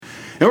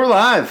And we're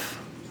live.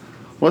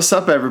 What's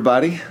up,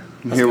 everybody?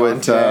 I'm here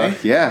with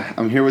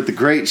I'm here with the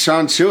great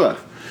Sean Chua,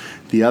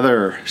 the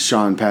other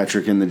Sean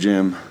Patrick in the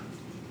gym.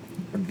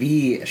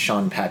 The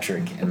Sean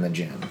Patrick in the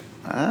gym.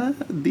 There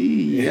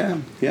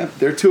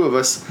are two of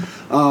us.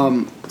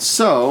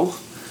 So,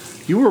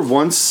 you were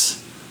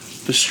once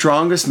the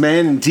strongest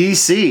man in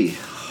DC.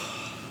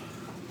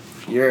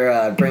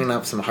 You're bringing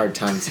up some hard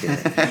times here.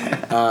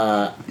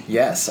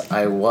 Yes,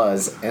 I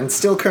was, and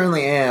still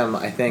currently am,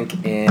 I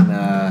think, in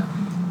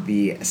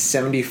the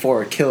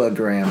 74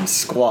 kilogram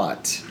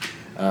squat.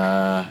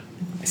 I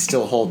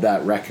still hold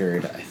that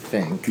record, I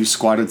think. You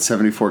squatted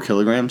 74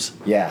 kilograms?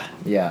 Yeah,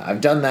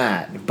 I've done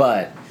that,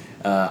 but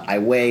I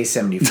weigh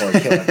 74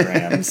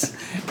 kilograms,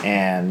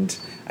 and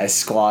I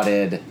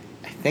squatted,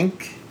 I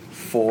think,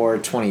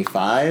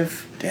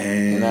 425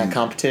 in that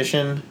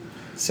competition.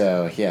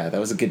 So, yeah, that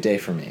was a good day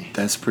for me.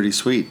 That's pretty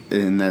sweet.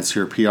 And that's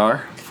your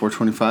PR,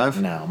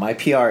 425? No, my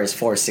PR is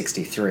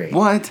 463.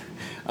 What?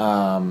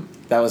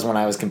 That was when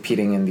I was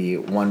competing in the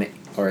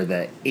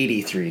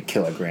 83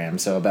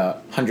 kilograms, so about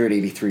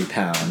 183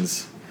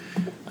 pounds.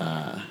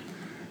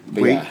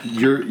 Wait, yeah.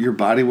 Your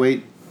body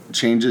weight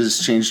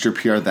changed your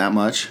PR that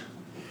much?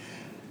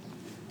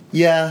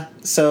 Yeah,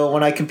 so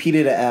when I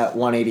competed at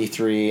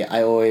 183,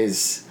 I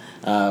always,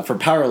 for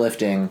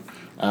powerlifting,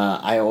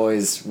 I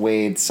always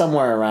weighed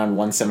somewhere around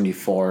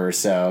 174 or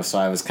so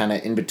I was kind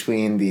of in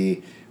between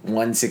the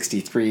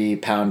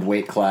 163-pound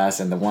weight class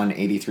and the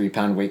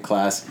 183-pound weight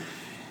class,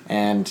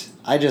 and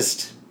I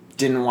just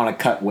didn't want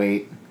to cut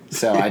weight,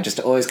 so I just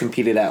always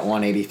competed at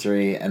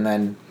 183, and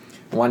then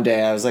one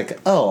day I was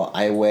like,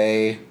 I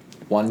weigh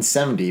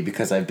 170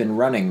 because I've been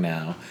running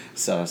now,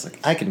 so I was like,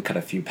 I can cut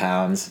a few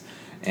pounds.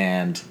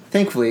 And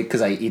thankfully,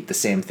 because I eat the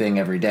same thing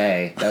every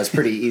day, that was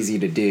pretty easy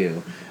to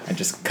do. I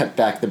just cut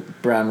back the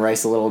brown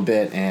rice a little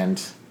bit, and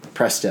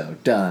presto,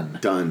 done.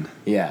 Done.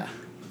 Yeah.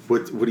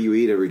 What do you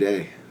eat every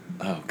day?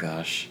 Oh,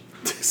 gosh.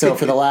 So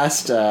for the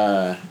last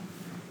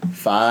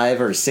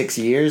 5 or 6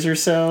 years or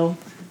so,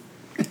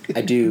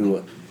 I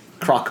do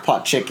crock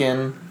pot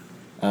chicken,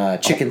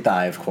 chicken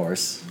thigh, of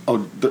course.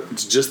 Oh,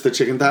 just the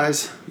chicken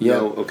thighs? Yeah.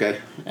 No, okay.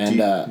 And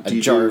a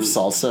jar of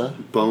salsa.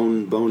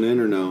 Bone in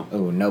or no?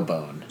 Oh, no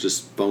bone.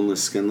 Just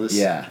boneless, skinless?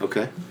 Yeah.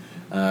 Okay.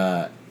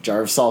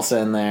 Jar of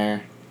salsa in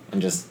there,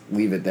 and just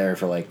leave it there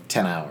for like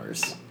 10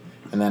 hours.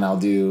 And then I'll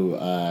do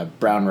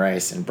brown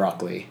rice and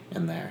broccoli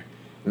in there.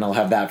 And I'll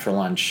have that for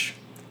lunch.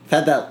 I've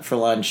had that for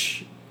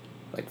lunch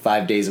like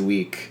 5 days a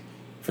week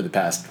for the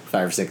past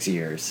 5 or 6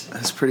 years.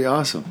 That's pretty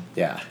awesome.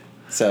 Yeah.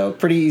 So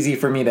pretty easy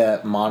for me to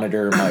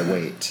monitor my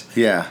weight.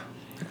 Yeah.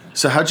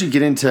 So how'd you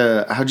get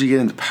into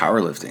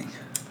powerlifting?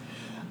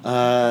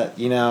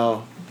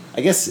 I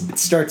guess it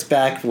starts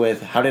back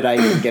with how did I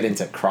even get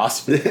into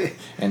CrossFit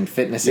and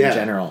fitness in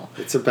general?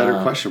 It's a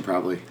better question,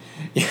 probably.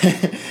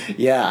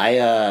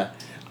 Yeah,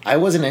 I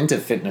wasn't into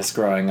fitness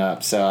growing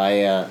up,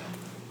 so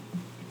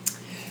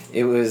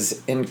it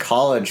was in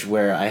college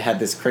where I had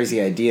this crazy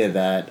idea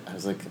that I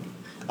was like,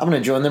 I'm going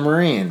to join the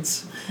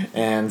Marines.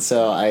 And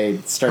so I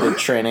started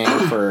training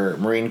for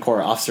Marine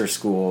Corps Officer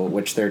School,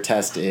 which their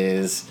test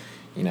is,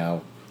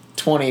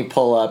 20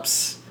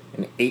 pull-ups,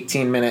 an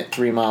 18-minute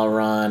 3-mile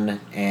run,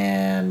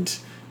 and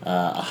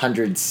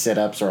 100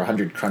 sit-ups or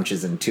 100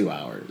 crunches in 2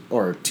 hours.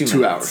 Or 2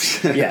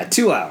 minutes. 2 hours. Yeah,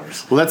 2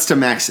 hours. Well, that's to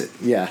max it.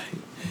 Yeah.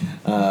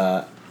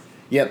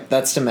 Yep,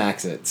 that's to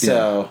max it.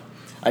 So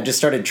I just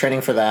started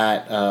training for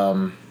that,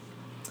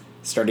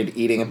 started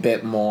eating a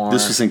bit more.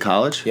 This was in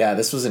college? Yeah,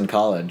 this was in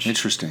college.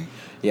 Interesting.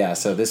 Yeah,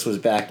 so this was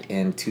back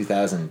in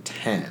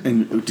 2010.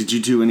 And did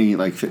you do any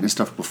fitness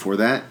stuff before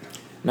that?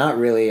 Not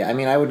really. I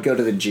mean, I would go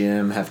to the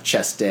gym, have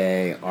chest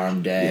day,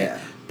 arm day,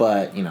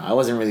 but I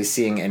wasn't really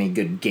seeing any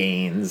good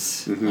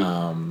gains.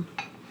 Mm-hmm.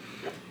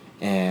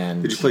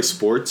 And did you play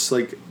sports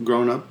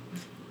growing up?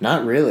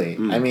 Not really.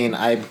 I mean,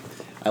 I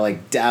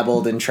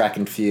dabbled in track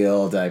and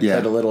field. I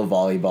played a little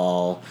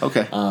volleyball.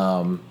 Okay.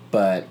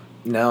 But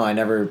no, I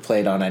never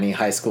played on any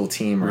high school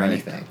team or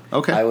anything.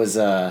 Okay.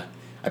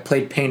 I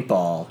played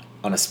paintball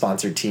on a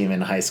sponsored team in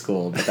high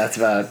school, but that's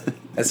about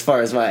as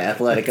far as my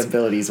athletic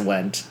abilities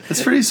went.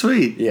 That's pretty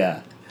sweet.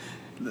 Yeah.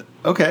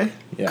 Okay.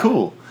 Yeah.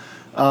 Cool.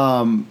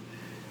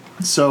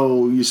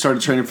 So you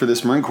started training for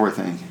this Marine Corps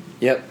thing.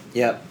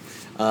 Yep.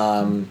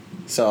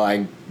 So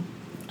I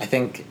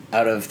think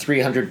out of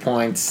 300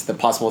 points, the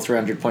possible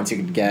 300 points you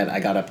could get,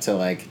 I got up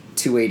to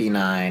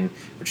 289,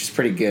 which is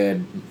pretty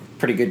good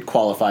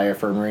qualifier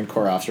for Marine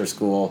Corps Officer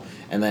School.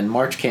 And then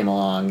March came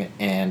along,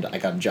 and I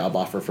got a job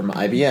offer from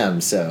IBM.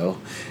 So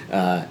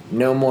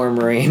no more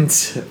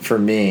Marines for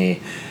me.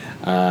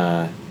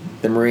 The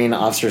Marine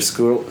Officer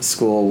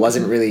School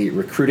wasn't really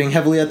recruiting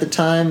heavily at the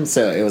time,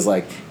 so it was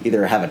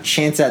either have a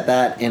chance at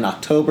that in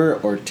October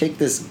or take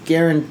this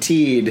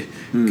guaranteed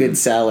good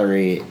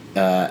salary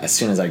as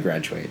soon as I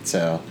graduate.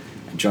 So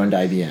I joined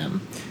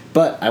IBM.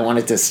 But I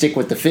wanted to stick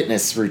with the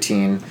fitness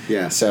routine.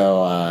 Yeah.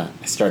 So I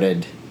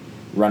started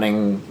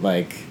running,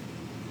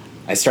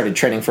 I started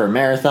training for a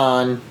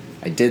marathon.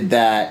 I did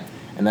that.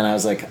 And then I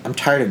was like, I'm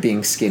tired of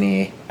being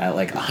skinny at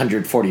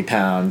 140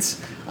 pounds.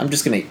 I'm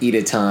just going to eat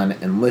a ton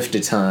and lift a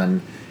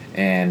ton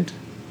and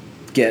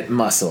get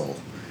muscle.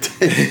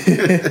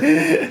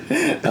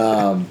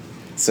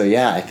 So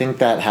yeah, I think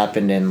that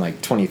happened in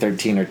like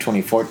 2013 or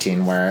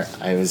 2014, where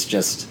I was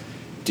just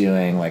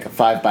doing like a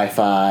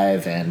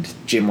 5x5 and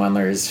Jim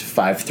Wendler's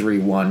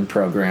 5-3-1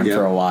 program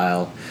for a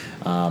while,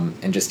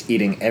 and just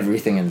eating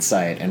everything in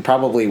sight. And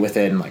probably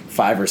within like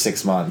 5 or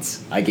 6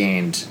 months, I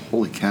gained,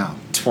 holy cow,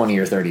 20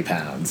 or 30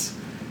 pounds.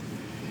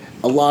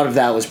 A lot of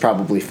that was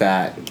probably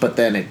fat, but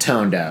then it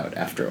toned out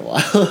after a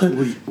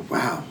while.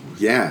 Wow.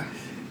 Yeah.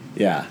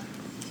 Yeah.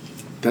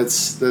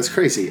 That's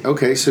crazy.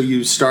 Okay, so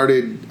you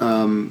started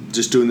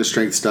just doing the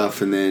strength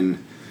stuff, and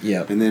then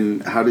and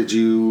then how did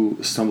you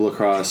stumble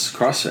across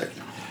CrossFit?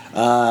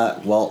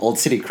 Well, Old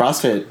City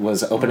CrossFit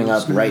was opening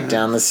up right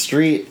down the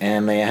street,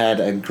 and they had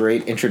a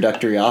great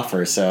introductory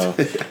offer. So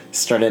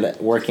started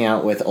working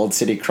out with Old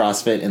City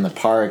CrossFit in the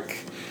park.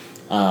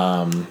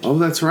 Oh,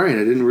 that's right.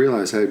 I didn't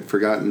realize. I had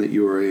forgotten that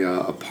you were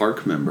a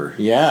park member.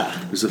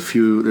 Yeah. There's a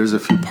few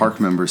park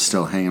members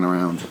still hanging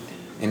around.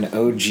 An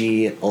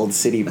OG Old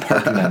City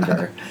park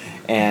member.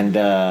 And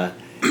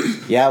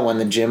when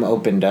the gym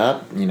opened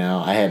up,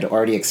 I had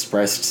already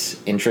expressed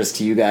interest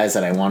to you guys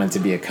that I wanted to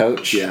be a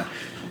coach. Yeah.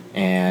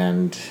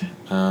 And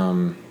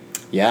a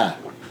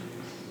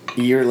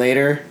year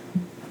later,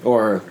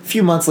 or a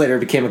few months later, I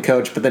became a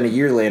coach. But then a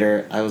year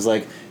later, I was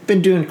like,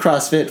 been doing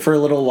CrossFit for a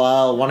little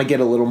while, want to get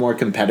a little more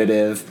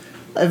competitive.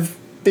 I've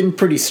been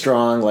pretty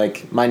strong.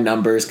 Like, my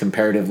numbers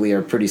comparatively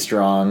are pretty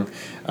strong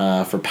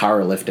for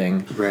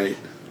powerlifting. Right.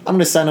 I'm going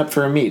to sign up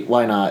for a meet.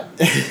 Why not?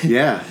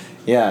 Yeah.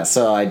 Yeah,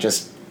 so I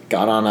just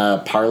got on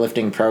a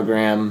powerlifting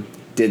program,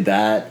 did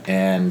that,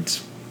 and,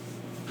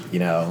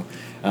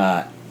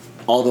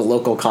 all the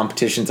local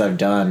competitions I've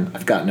done,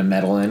 I've gotten a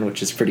medal in,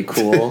 which is pretty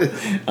cool.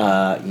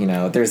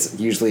 There's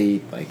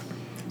usually,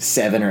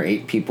 7 or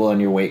 8 people in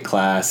your weight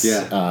class.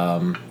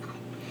 Yeah.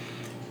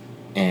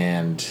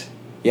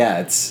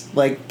 It's,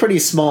 pretty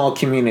small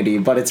community,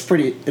 but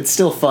it's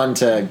still fun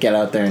to get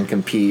out there and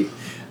compete.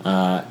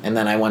 And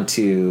then I went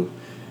to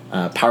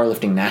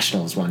powerlifting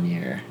nationals one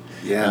year.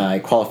 Yeah. I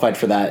qualified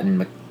for that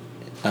in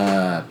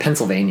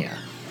Pennsylvania,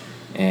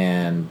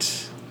 and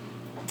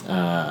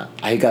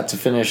I got to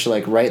finish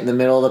right in the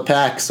middle of the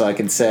pack, so I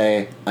could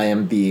say I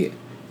am the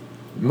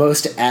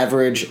most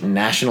average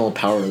national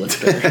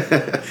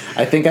powerlifter.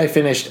 I think I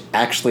finished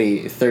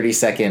actually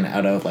 32nd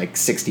out of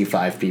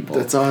 65 people.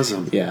 That's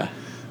awesome. Yeah.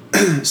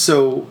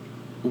 So,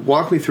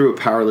 walk me through a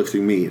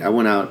powerlifting meet. I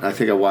went out. I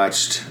think I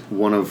watched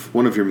one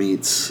of your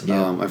meets.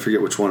 Yeah. I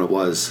forget which one it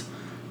was.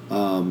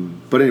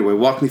 But anyway,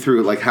 walk me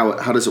through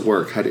how does it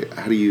work? How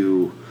do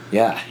you?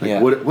 Yeah.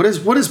 What is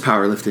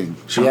powerlifting,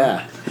 Sean?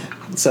 Yeah.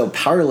 So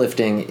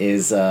powerlifting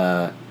is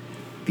the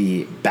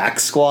back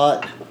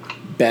squat,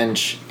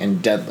 bench,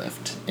 and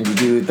deadlift, and you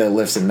do the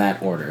lifts in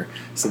that order.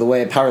 So the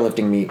way a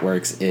powerlifting meet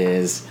works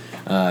is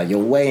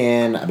you'll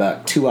weigh in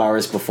about 2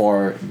 hours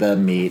before the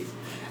meet,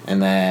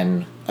 and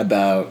then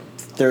about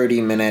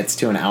 30 minutes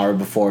to an hour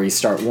before you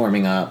start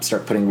warming up,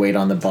 start putting weight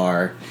on the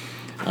bar.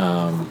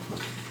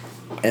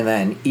 And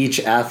then each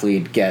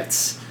athlete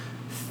gets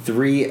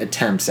 3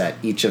 attempts at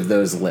each of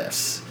those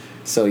lifts.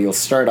 So you'll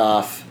start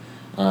off,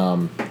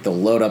 they'll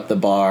load up the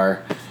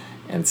bar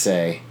and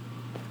say,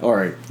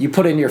 or you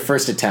put in your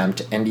first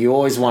attempt, and you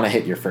always want to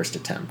hit your first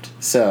attempt.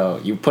 So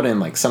you put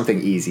in something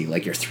easy,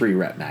 like your 3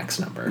 rep max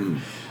number.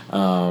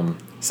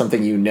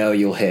 Something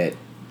you'll hit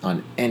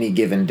on any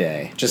given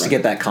day, just to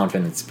get that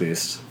confidence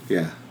boost.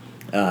 Yeah.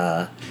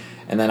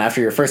 And then after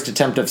your first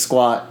attempt of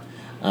squat,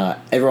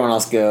 everyone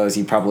else goes.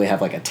 You probably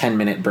have a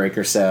 10-minute break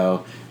or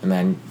so, and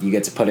then you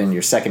get to put in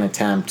your second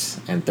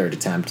attempt and third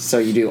attempt. So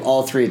you do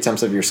all 3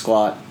 attempts of your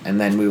squat, and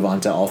then move on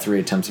to all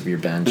 3 attempts of your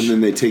bench. And then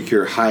they take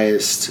your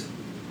highest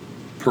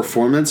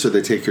performance, or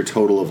they take your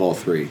total of all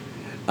 3?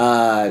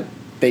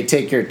 They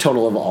take your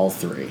total of all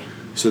 3.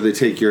 So they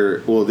take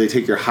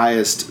your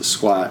highest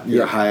squat,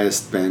 your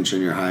highest bench,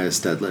 and your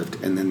highest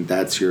deadlift, and then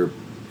that's your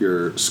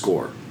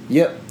score.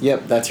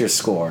 Yep, that's your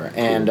score.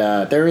 Cool. And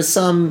there is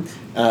some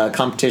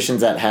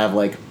competitions that have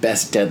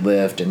best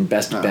deadlift and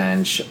best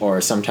bench,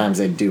 or sometimes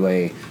they do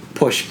a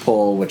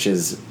push-pull, which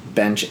is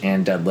bench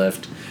and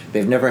deadlift.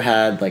 They've never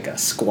had a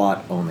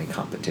squat-only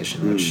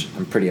competition, which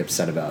I'm pretty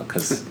upset about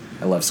because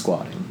I love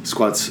squatting.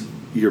 Squat's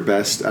your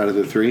best out of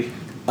the 3?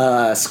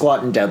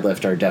 Squat and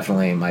deadlift are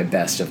definitely my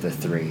best of the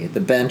 3. The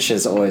bench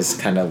has always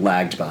kind of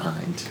lagged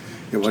behind.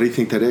 Yeah, why do you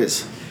think that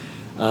is?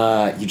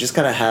 You just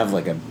gotta have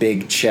a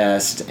big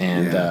chest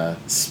and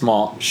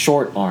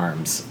short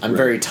arms. I'm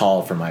very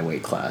tall for my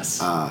weight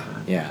class.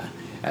 Yeah,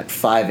 at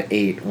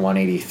 5'8",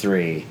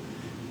 183,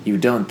 you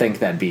don't think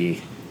that'd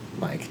be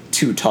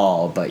too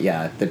tall, but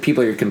yeah, the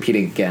people you're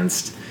competing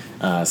against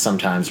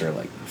sometimes are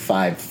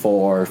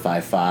 5'4",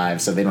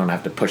 5'5", so they don't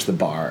have to push the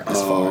bar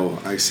as far.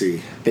 Oh, I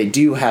see. They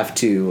do have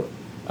to.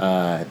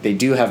 They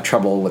do have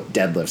trouble with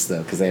deadlifts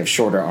though, because they have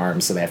shorter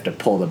arms, so they have to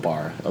pull the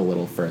bar a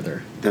little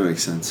further. That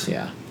makes sense.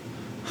 Yeah.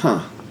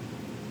 Huh.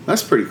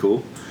 That's pretty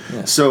cool.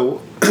 Yeah.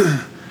 So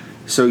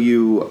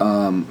you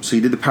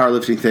did the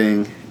powerlifting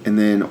thing, and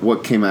then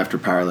what came after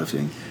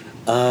powerlifting?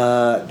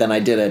 Then I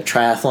did a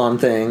triathlon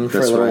thing for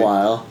a little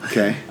while.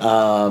 Okay.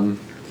 Triathlon.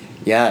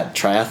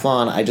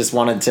 I just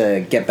wanted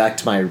to get back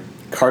to my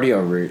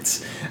cardio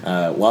roots.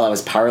 While I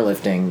was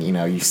powerlifting,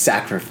 you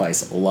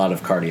sacrifice a lot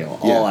of cardio.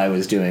 Yeah. All I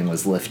was doing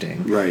was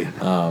lifting. Right.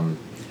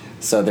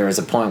 So there was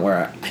a point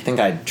where I think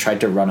I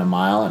tried to run a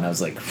mile, and I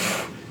was like,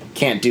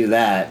 can't do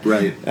that.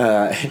 Right.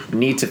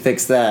 Need to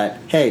fix that.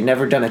 Hey,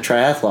 never done a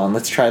triathlon.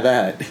 Let's try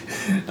that.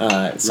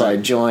 So I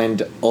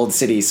joined Old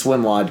City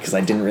Swim Wad because I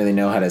didn't really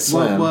know how to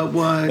swim.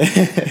 What?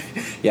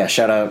 Yeah,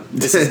 shout out.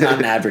 This is not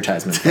an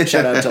advertisement. But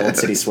shout out to Old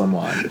City Swim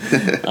Wad.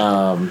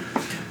 So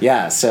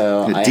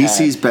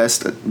DC's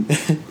best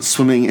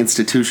swimming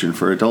institution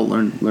for adult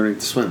learning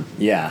to swim.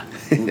 Yeah,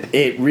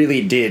 it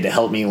really did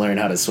help me learn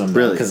how to swim.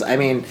 Really? Because, I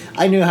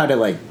knew how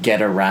to,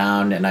 get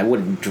around, and I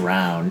wouldn't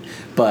drown,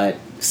 but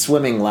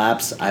swimming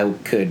laps, I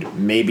could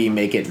maybe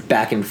make it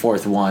back and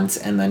forth once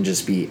and then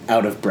just be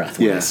out of breath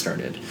when I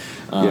started.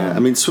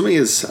 Swimming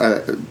is...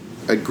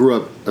 I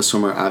grew up a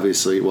swimmer,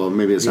 obviously. Well,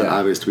 maybe it's not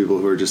obvious to people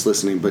who are just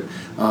listening, but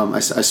I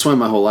swam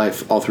my whole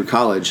life, all through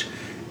college,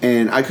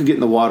 and I could get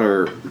in the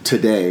water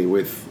today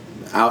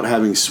without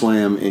having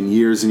swam in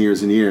years and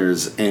years and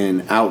years,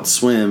 and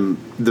out-swim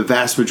the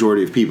vast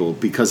majority of people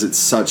because it's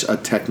such a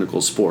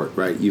technical sport,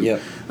 right?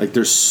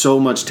 There's so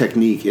much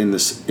technique in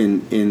this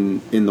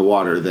in the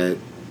water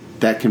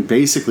that can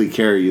basically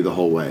carry you the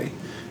whole way.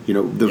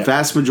 The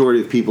vast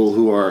majority of people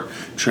who are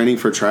training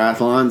for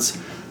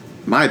triathlons,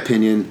 my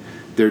opinion,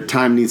 their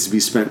time needs to be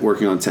spent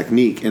working on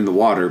technique in the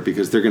water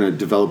because they're going to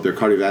develop their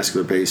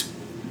cardiovascular base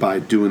by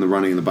doing the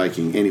running and the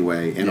biking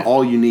anyway. And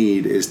all you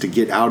need is to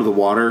get out of the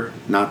water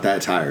not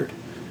that tired,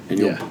 and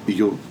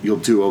you'll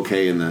do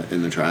okay in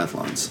the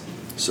triathlons.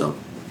 So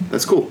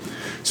that's cool.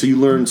 So you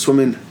learned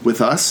swimming with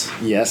us?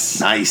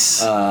 Yes.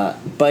 Nice.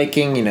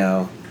 Biking,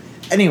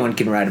 anyone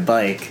can ride a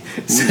bike,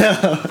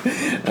 so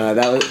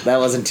that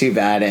wasn't too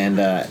bad. And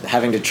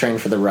having to train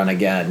for the run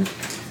again.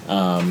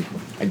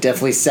 I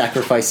definitely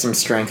sacrificed some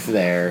strength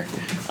there.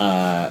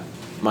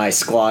 My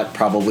squat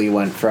probably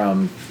went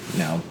from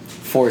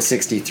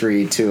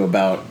 463 to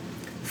about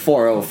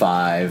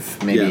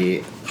 405,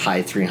 maybe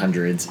high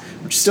 300s,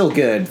 which is still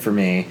good for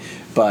me.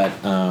 But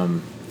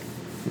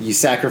you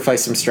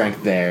sacrifice some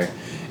strength there,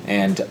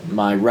 and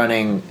my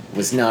running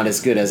was not as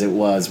good as it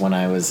was when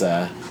I was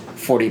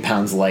 40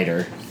 pounds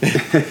lighter.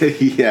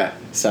 Yeah.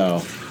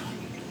 So.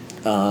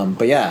 I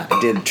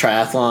did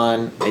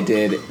triathlon. I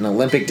did an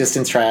Olympic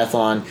distance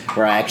triathlon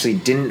where I actually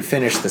didn't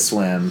finish the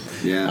swim.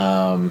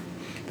 Yeah.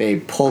 They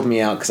pulled me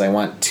out because I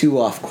went too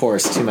off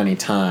course too many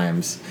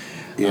times.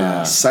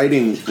 Yeah.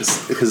 Sighting,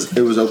 because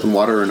it was open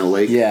water in a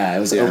lake. Yeah, it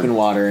was open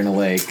water in a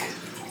lake.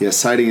 Yeah,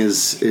 sighting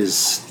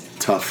is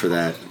tough for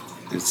that.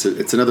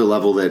 It's another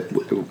level that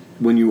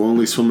when you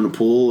only swim in a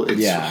pool,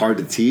 it's hard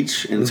to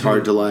teach, and it's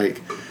hard to like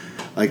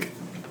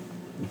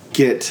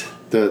get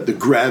the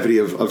gravity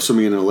of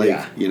swimming in a lake,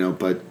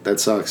 but that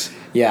sucks.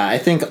 Yeah, I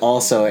think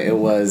also it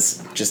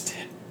was just,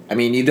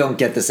 you don't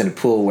get this in a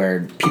pool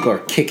where people are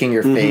kicking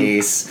your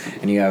face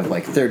and you have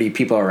 30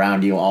 people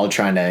around you all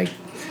trying to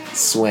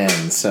swim.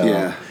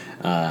 So,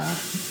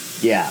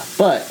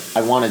 but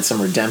I wanted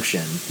some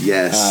redemption.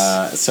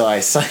 Yes. So I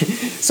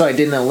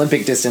did an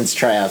Olympic distance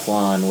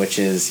triathlon, which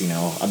is,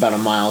 about a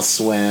mile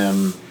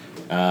swim,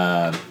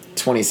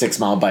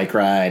 26-mile bike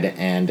ride,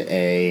 and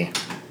a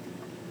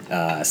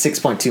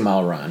 6.2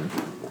 mile run.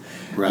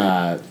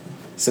 Right.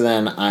 So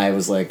then I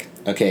was like,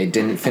 okay,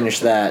 didn't finish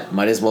that.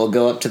 Might as well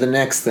go up to the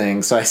next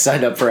thing. So I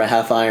signed up for a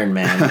half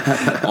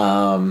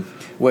Ironman,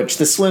 which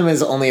the swim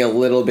is only a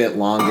little bit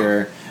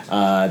longer.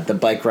 The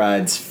bike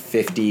ride's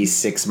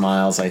 56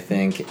 miles, I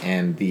think,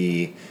 and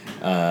the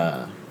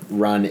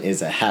run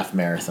is a half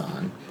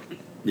marathon.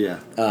 Yeah.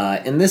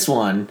 In this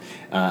one,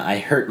 I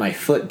hurt my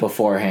foot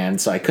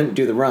beforehand, so I couldn't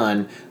do the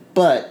run,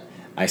 but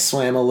I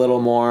swam a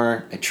little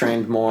more, I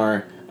trained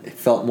more, I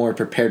felt more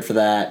prepared for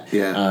that.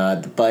 Yeah.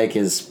 The bike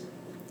is,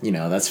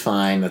 that's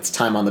fine. That's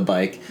time on the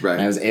bike. Right.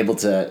 And I was able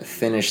to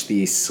finish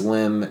the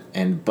swim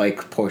and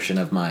bike portion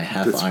of my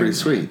half Ironman. That's pretty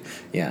sweet.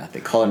 Yeah, they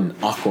call it an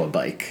aqua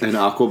bike. An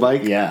aqua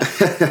bike? Yeah.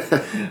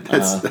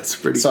 That's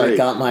pretty so great. I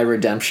got my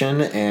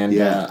redemption, and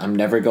I'm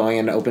never going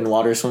into open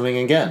water swimming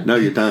again. No,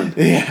 you're done.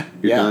 You're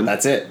done?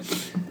 That's it.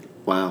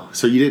 Wow.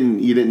 So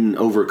you didn't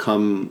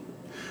overcome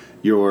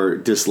your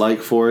dislike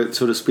for it,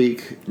 so to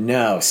speak?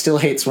 No, still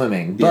hate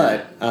swimming,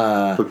 but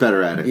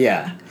better at it.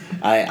 Yeah.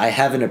 I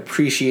have an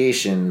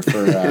appreciation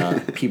for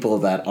people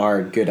that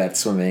are good at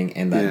swimming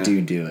and that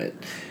do it.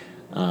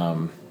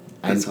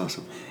 That's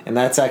awesome. And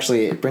that's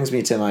actually, it brings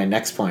me to my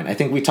next point. I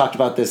think we talked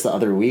about this the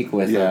other week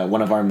with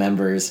one of our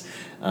members.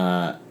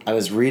 I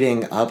was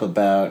reading up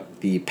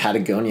about the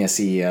Patagonia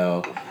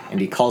CEO,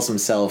 and he calls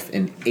himself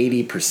an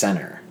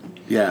 80%er.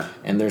 Yeah.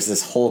 And there's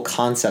this whole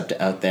concept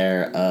out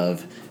there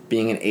of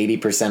being an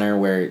 80%er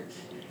where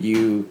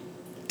you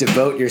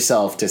devote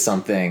yourself to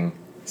something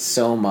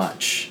so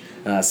much.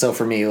 So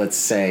for me, let's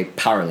say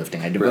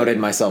powerlifting. I devoted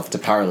myself to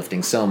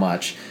powerlifting so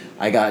much.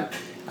 I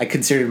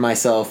considered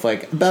myself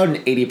about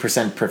an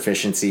 80%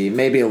 proficiency,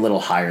 maybe a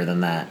little higher than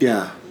that.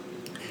 Yeah.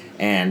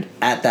 And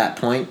at that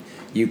point,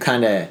 you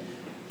kind of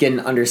get an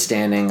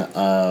understanding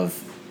of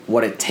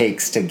what it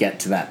takes to get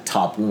to that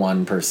top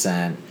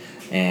 1%,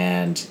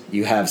 and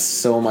you have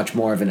so much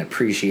more of an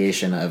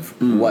appreciation of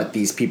what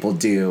these people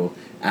do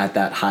at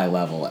that high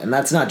level. And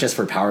that's not just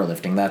for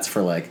powerlifting, that's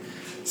for like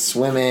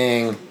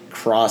swimming,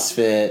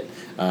 CrossFit.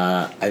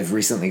 I've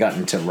recently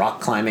gotten to rock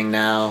climbing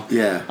now.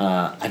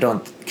 Yeah. I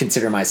don't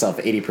consider myself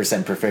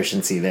 80%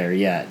 proficiency there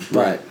yet,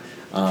 but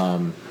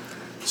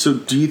so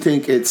do you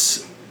think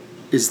is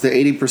the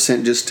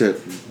 80% just to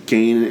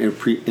gain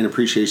an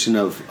appreciation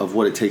of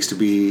what it takes to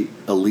be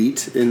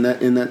elite in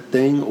that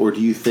thing, or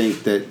do you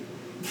think that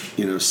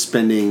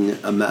spending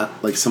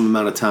some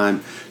amount of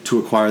time to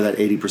acquire that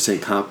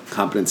 80%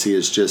 competency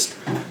is just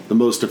the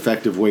most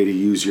effective way to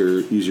use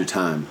your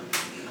time?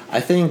 I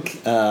think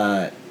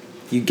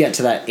you get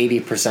to that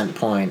 80%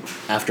 point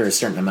after a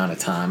certain amount of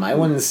time. I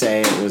wouldn't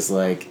say it was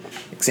like,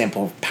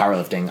 example,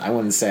 powerlifting. I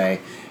wouldn't say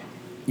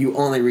you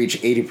only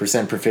reach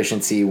 80%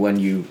 proficiency when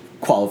you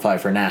qualify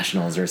for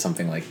nationals or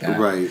something like that.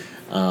 Right.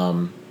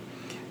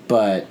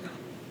 But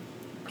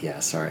yeah,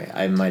 sorry,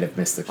 I might have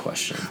missed the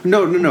question.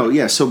 No.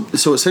 Yeah. So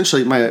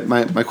essentially,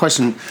 my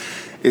question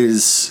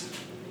is,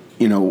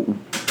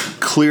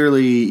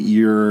 clearly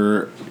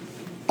you're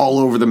all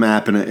over the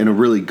map in a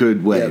really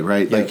good way,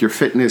 right? Yep. Like your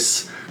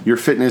fitness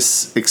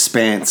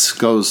expanse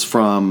goes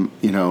from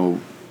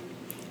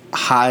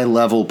high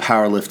level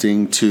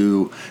powerlifting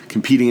to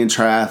competing in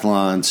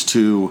triathlons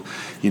to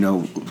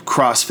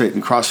CrossFit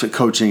and CrossFit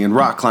coaching and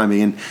rock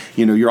climbing, and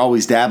you're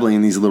always dabbling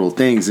in these little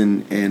things,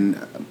 and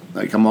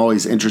like I'm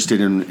always interested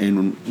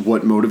in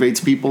what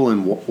motivates people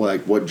and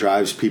what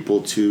drives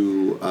people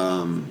to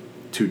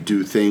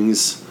do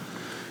things.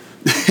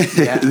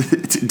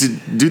 to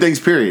do things,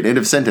 period, end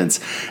of sentence.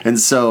 And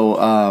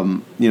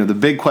so the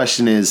big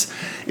question is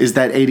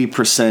that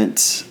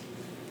 80%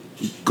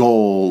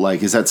 goal,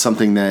 like, is that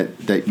something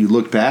that you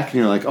look back and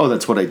you're like, oh,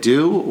 that's what I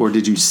do, or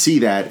did you see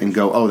that and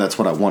go, oh, that's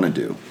what I want to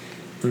do?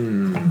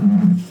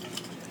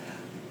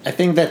 I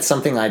think that's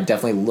something I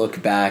definitely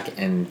look back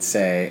and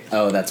say,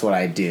 oh, that's what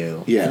I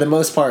do. Yeah. For the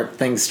most part,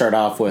 things start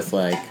off with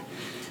like,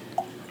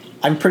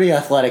 I'm pretty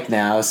athletic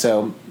now,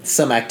 so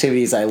some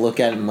activities I look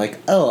at and I'm like,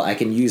 oh, I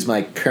can use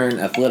my current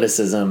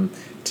athleticism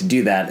to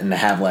do that and to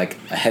have like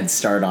a head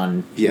start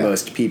on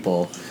most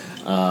people.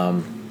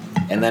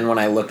 And then when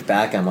I look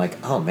back, I'm like,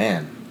 oh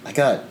man, I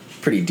got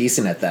pretty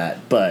decent at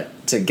that.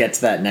 But to get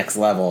to that next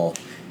level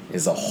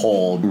is a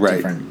whole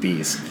different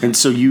beast. And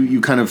so you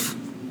kind of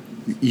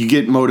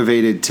get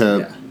motivated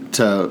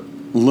to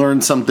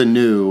learn something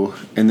new,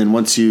 and then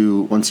once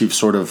you've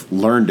sort of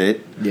learned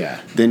it,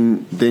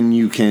 then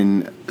you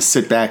can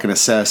sit back and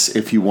assess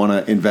if you want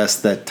to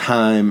invest that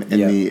time and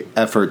the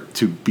effort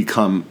to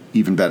become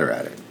even better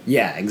at it.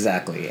 Yeah,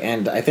 exactly.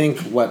 And I think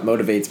what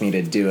motivates me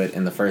to do it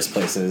in the first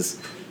place is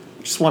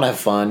just want to have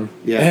fun.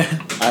 Yeah.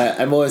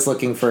 I'm always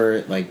looking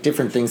for like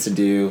different things to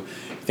do,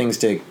 things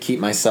to keep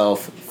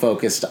myself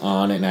focused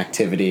on an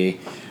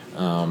activity.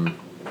 And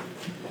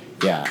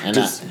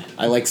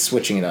I like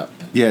switching it up.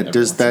 Yeah,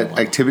 does that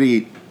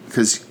activity,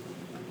 because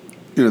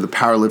the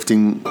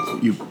powerlifting,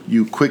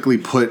 you quickly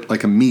put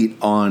like a meet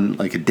on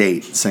like a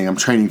date saying I'm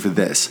training for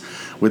this.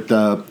 With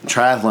the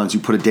triathlons, you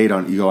put a date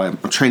on it, you go, I'm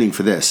training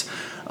for this.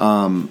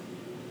 I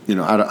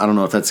don't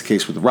know if that's the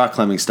case with the rock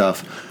climbing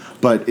stuff,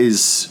 but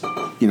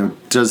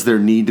does there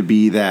need to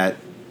be that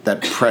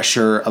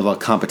pressure of a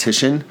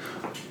competition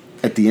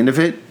at the end of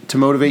it to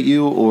motivate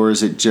you, or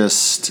is it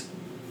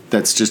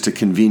that's just a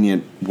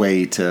convenient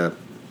way to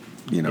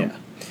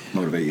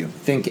motivate you? I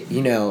think,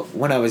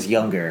 when I was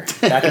younger,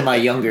 back in my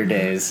younger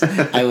days,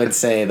 I would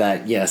say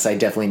that, yes, I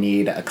definitely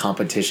need a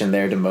competition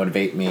there to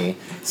motivate me,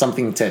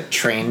 something to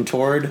train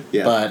toward.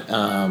 Yeah. But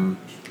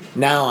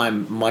now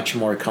I'm much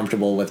more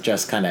comfortable with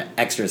just kind of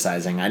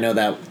exercising. I know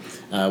that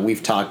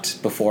we've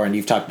talked before, and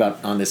you've talked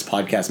about on this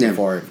podcast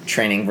before,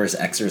 training versus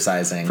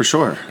exercising. For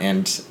sure.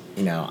 And,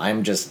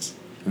 I'm just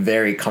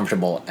very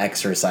comfortable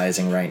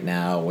exercising right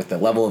now with the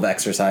level of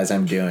exercise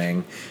I'm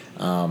doing.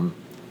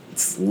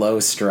 It's low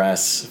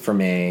stress for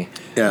me.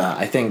 Yeah.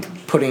 I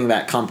think putting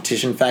that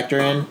competition factor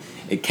in,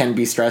 it can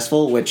be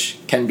stressful, which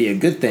can be a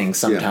good thing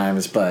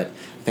sometimes, but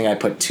I think I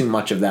put too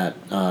much of that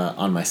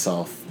on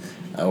myself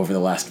over the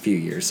last few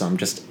years. So I'm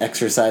just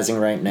exercising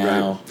right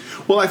now.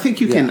 Right. Well, I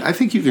think you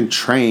can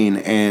train,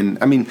 and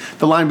I mean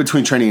the line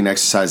between training and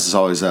exercise is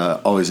always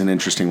an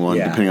interesting one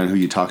depending on who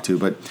you talk to.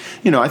 But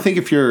I think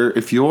if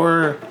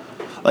you're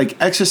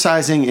like,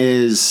 exercising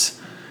is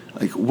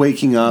like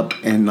waking up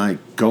and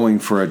like going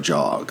for a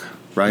jog,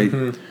 right?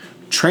 Mm-hmm.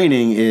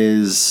 Training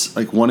is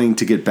like wanting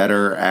to get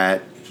better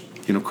at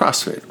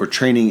CrossFit, or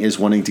training is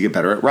wanting to get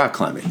better at rock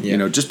climbing.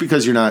 Yeah. Just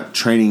because you're not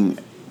training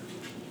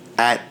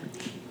at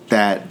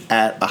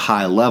a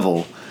high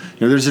level,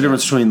 there's a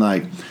difference between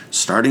like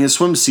starting a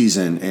swim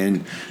season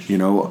and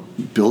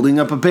building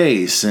up a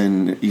base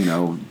and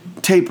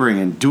tapering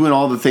and doing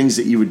all the things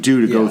that you would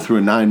do to go through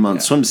a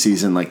 9-month swim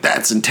season. Like,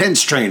 that's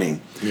intense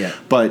training. Yeah.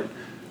 But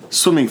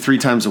swimming 3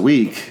 times a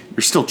week,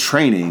 you're still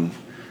training.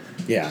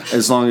 Yeah.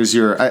 As long as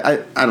you're, I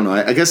don't know.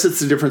 I guess it's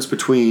the difference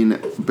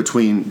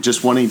between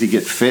just wanting to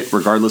get fit,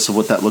 regardless of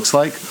what that looks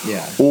like,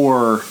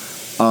 or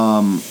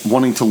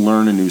wanting to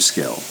learn a new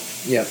skill.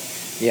 Yep.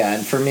 Yeah,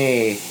 and for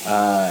me,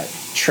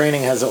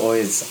 training I've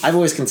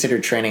always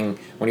considered training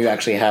when you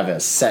actually have a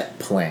set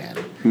plan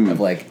of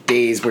like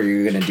days where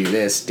you're going to do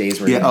this,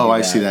 days where you're going to do that.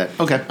 I see that.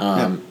 Okay.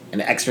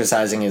 And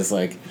exercising is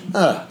like,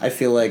 I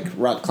feel like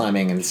rock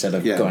climbing instead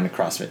of going to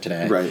CrossFit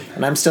today. Right.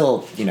 And I'm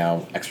still,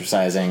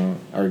 exercising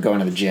or going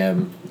to the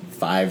gym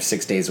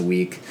 5-6 days a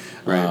week,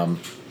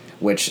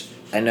 which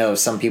I know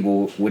some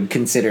people would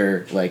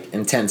consider like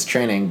intense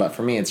training, but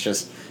for me it's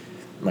just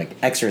like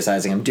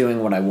exercising. I'm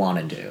doing what I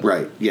want to do.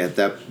 Right. Yeah,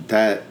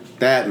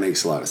 that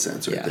makes a lot of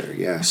sense there.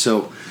 Yeah.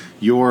 So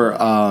you're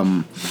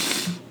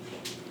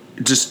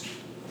just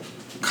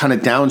kind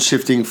of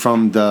downshifting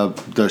from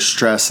the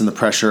stress and the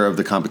pressure of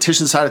the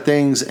competition side of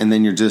things, and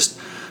then you're just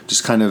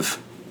kind of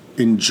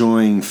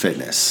enjoying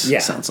fitness. Yeah.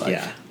 Sounds like.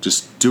 Yeah.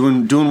 Just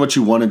doing what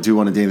you want to do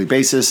on a daily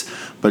basis,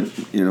 but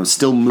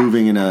still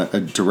moving in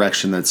a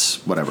direction that's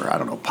whatever, I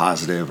don't know,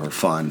 positive or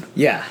fun.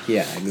 Yeah,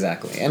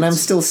 exactly. And I'm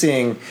still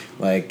seeing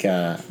like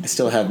I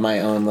still have my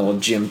own little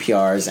gym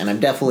PRs, and I'm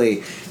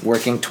definitely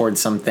working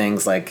towards some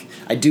things. Like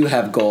I do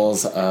have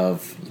goals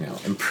of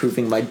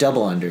improving my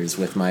double unders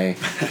with my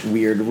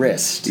weird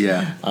wrist.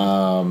 Yeah.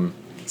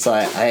 So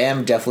I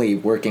am definitely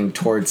working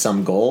towards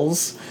some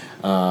goals,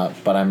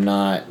 but I'm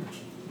not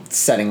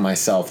setting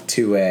myself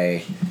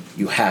to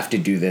you have to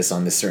do this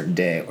on this certain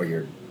day or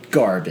you're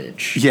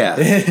garbage.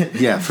 Yeah,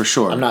 yeah, for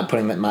sure. I'm not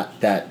putting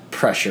that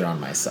pressure on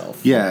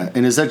myself. Yeah,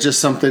 and is that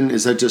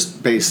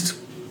just based,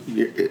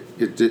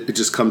 it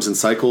just comes in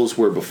cycles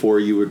where before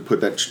you would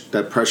put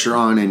that pressure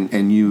on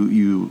and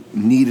you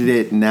needed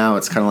it, and now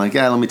it's kind of like,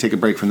 let me take a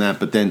break from that,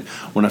 but then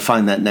when I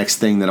find that next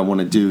thing that I want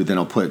to do, then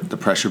I'll put the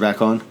pressure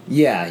back on?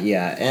 Yeah,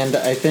 and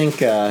I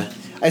think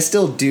I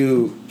still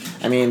do.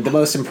 I mean, the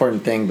most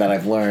important thing that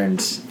I've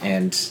learned,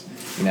 and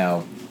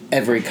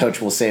every coach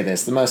will say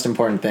this, the most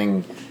important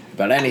thing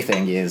about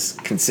anything is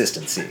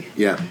consistency.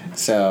 Yeah.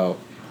 So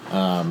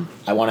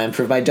I want to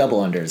improve my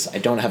double unders. I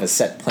don't have a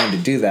set plan to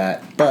do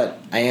that, but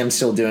I am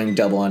still doing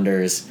double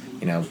unders,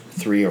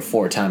 3 or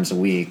 4 times a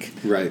week.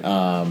 Right.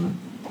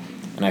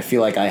 And I feel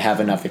like I have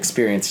enough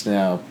experience to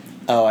know,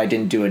 I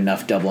didn't do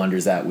enough double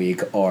unders that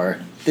week, or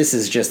this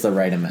is just the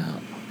right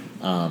amount.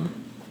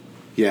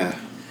 Yeah.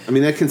 I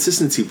mean, that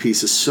consistency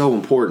piece is so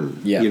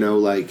important. Yeah.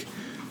 Like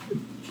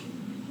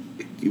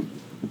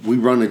we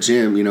run a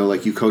gym,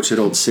 like you coach at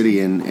Old City,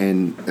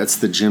 and that's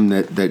the gym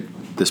that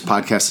this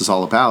podcast is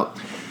all about.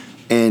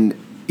 And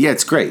yeah,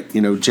 it's great.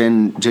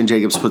 Jen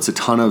Jacobs puts a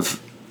ton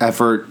of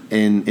effort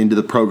into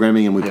the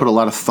programming, and we put a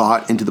lot of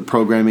thought into the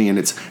programming, and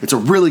it's a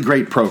really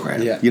great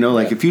program. Yeah.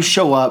 If you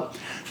show up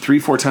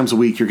 3-4 times a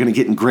week, you're going to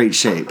get in great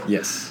shape.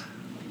 Yes.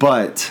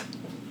 But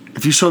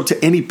if you show up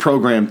to any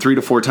program 3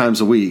 to 4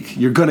 times a week,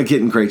 you're going to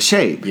get in great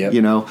shape. Yep.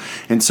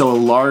 And so a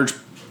large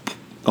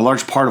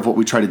part of what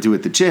we try to do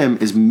at the gym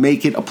is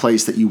make it a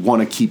place that you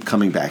want to keep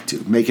coming back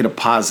to. Make it a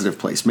positive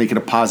place. Make it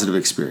a positive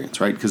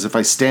experience, right? Because if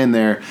I stand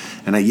there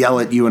and I yell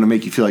at you and I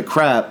make you feel like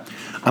crap,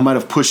 I might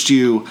have pushed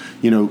you,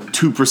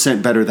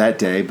 2% better that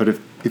day. But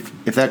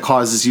if that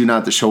causes you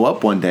not to show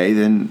up one day,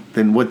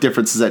 then what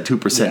difference does that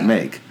 2%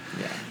 make?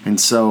 Yeah. And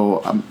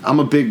so I'm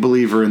a big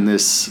believer in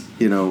this,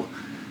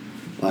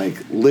 like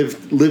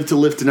live to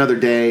lift another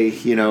day.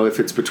 If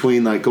it's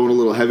between like going a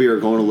little heavier or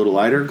going a little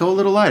lighter, go a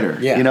little lighter.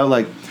 Yeah.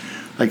 Like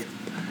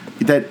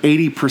that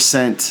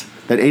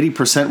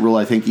 80% rule,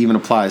 I think, even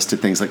applies to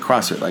things like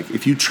CrossFit. Like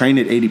if you train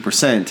at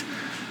 80%,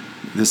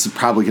 this is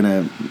probably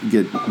gonna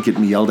get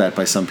me yelled at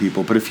by some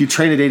people, but if you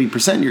train at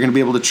 80%, you're gonna be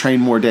able to train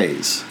more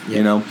days.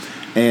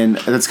 And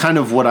that's kind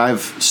of what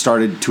I've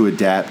started to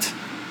adapt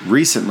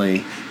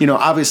recently.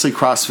 Obviously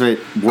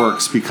CrossFit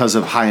works because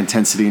of high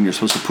intensity, and you're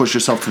supposed to push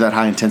yourself to that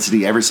high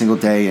intensity every single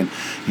day, and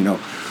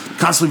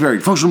constantly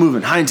varied functional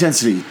movement, high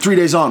intensity, 3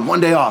 days on, 1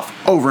 day off,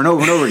 over and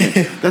over and over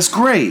again. That's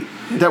great.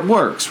 That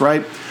works,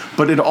 right?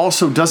 But it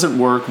also doesn't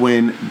work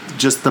when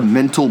just the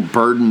mental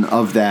burden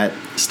of that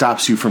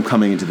stops you from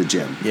coming into the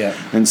gym. Yeah.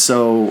 And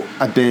so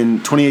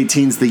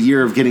 2018 is the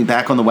year of getting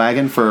back on the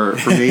wagon for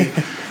me.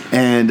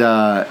 And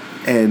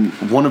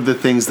one of the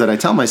things that I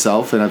tell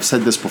myself, and I've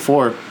said this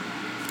before,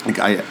 like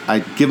I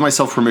give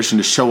myself permission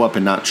to show up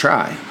and not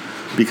try,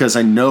 because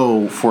I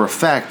know for a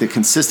fact that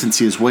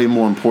consistency is way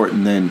more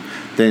important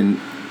than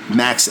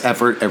max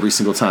effort every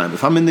single time.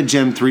 If I'm in the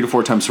gym 3 to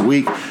 4 times a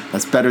week,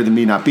 that's better than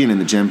me not being in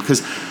the gym,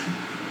 because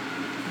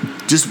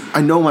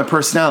I know my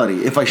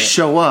personality. If I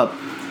show up,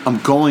 I'm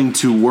going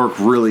to work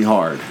really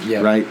hard,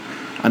 right?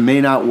 I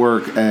may not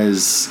work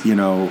as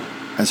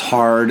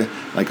hard,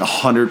 like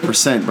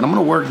 100%, but I'm going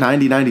to work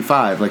 90,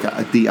 95. Like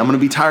I'm going to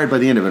be tired by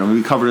the end of it. I'm going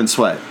to be covered in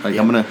sweat. Like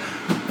I'm going to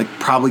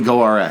probably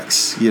go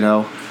RX,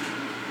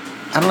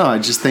 I don't know. I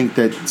just think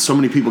that so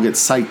many people get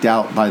psyched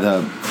out by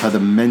the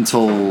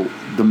mental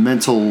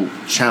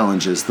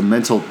challenges,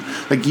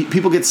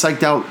 people get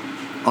psyched out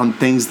on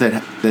things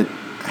that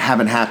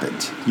haven't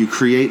happened. You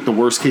create the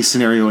worst case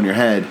scenario in your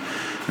head,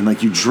 and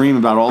like you dream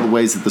about all the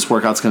ways that this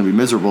workout's going to be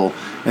miserable,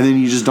 and then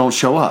you just don't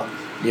show up.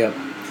 Yep.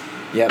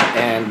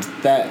 And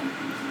that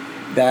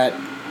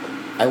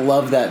I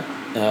love that.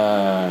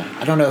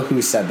 I don't know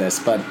who said this,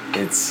 but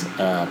it's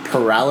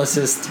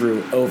paralysis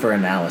through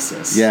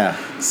overanalysis. Yeah.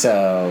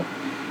 So,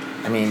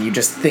 I mean, you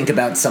just think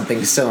about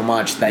something so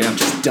much that you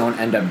just don't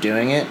end up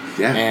doing it.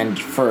 Yeah. And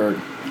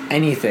for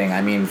anything,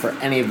 I mean, for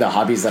any of the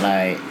hobbies that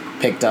I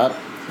picked up,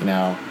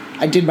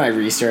 I did my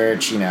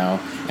research,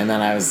 and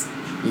then I was...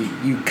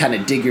 You kind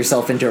of dig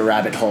yourself into a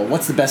rabbit hole.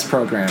 What's the best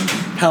program?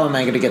 How am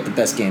I going to get the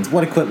best gains?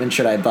 What equipment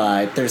should I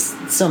buy? There's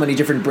so many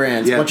different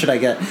brands. Yeah. What should I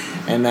get?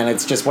 And then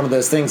it's just one of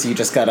those things. You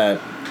just got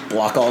to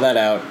block all that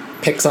out,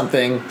 pick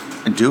something.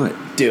 And do it.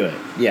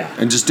 Yeah.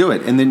 And just do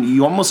it. And then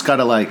you almost got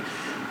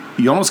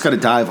to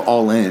dive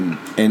all in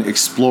and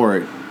explore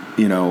it,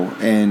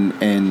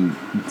 and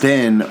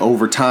then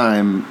over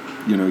time,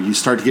 you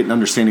start to get an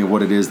understanding of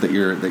what it is that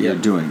you're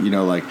doing.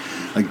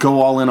 Like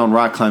go all in on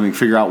rock climbing,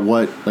 figure out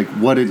what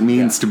it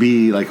means to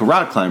be like a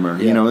rock climber.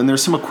 And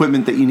there's some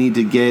equipment that you need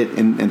to get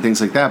and things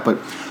like that. But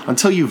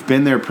until you've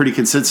been there pretty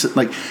consistent,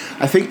 like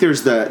I think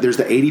there's the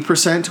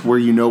 80% where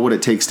you know what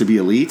it takes to be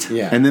elite,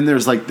 and then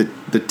there's like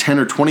the 10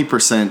 or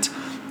 20%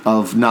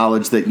 of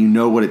knowledge that you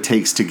know what it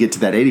takes to get to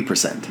that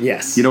 80%.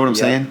 Yes, you know what I'm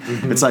saying?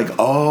 Mm-hmm. It's like,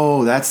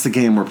 oh, that's the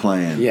game we're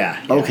playing.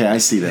 Yeah. Okay, I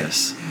see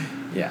this.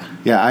 Yeah.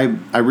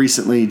 I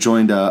recently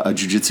joined a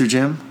jiu-jitsu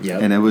gym,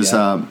 and it was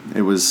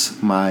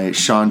my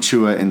Sean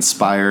Chua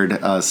inspired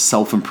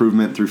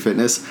self-improvement through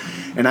fitness.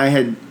 And I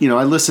had,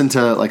 I listened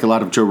to like a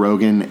lot of Joe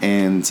Rogan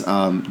and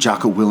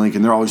Jocko Willink,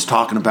 and they're always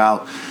talking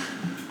about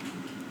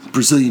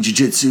Brazilian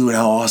jiu-jitsu and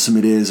how awesome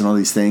it is and all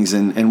these things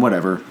and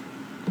whatever.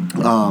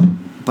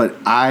 But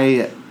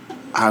I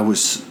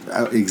was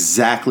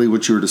exactly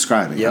what you were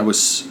describing. Yep. I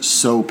was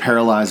so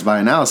paralyzed by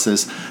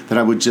analysis that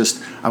I would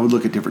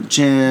look at different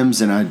gyms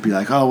and I'd be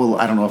like, oh, well,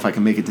 I don't know if I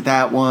can make it to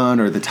that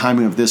one or the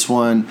timing of this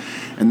one.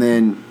 And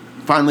then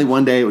finally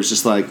one day it was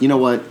just like, you know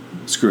what?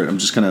 Screw it. I'm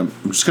just gonna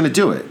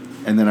do it.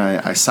 And then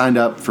I signed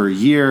up for a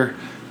year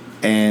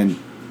and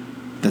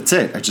that's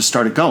it. I just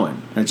started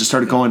going. And I just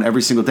started going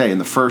every single day. And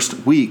the first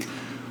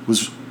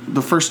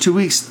 2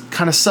 weeks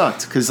kind of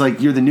sucked because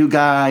like you're the new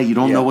guy, you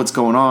don't know what's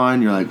going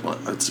on. You're like, well,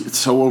 it's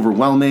so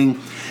overwhelming,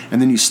 and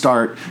then you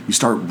start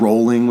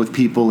rolling with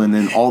people, and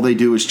then all they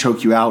do is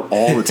choke you out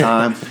all the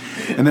time.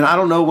 And then I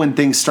don't know when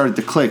things started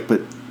to click,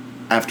 but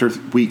after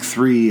week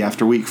 3,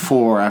 after week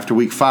 4, after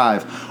week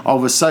 5, all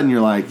of a sudden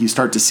you're like, you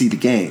start to see the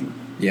game.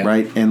 Yeah.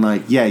 Right. And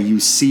like, you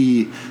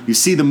see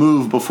the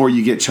move before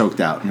you get choked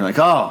out. And you're like,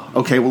 oh,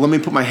 okay, well, let me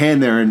put my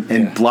hand there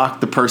and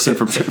block the person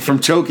from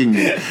choking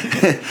me.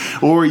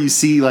 Or you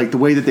see like the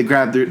way that they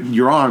grab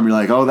your arm. You're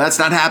like, oh, that's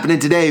not happening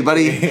today,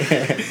 buddy.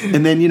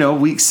 And then,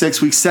 week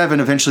 6, week 7,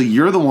 eventually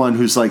you're the one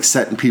who's like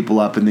setting people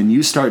up, and then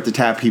you start to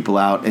tap people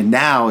out. And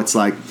now it's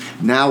like,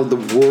 now the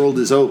world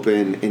is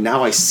open, and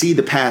now I see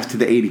the path to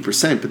the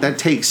 80%. But that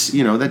takes,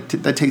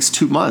 that takes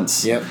 2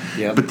 months. Yep.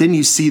 But then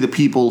you see the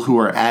people who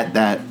are at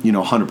that,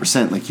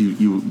 100%. Like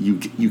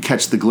you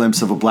catch the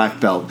glimpse of a black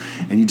belt,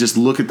 and you just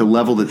look at the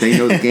level that they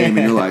know the game,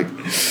 and you're like,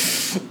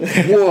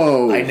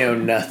 whoa, I know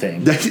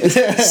nothing.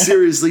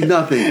 Seriously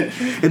nothing.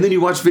 And then you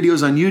watch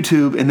videos on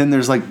YouTube, and then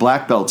there's like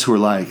black belts who are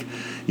like,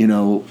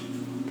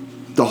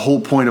 the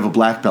whole point of a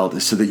black belt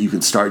is so that you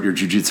can start your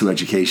jiu-jitsu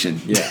education.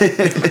 Yeah.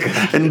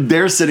 And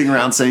they're sitting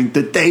around saying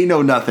that they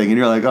know nothing, and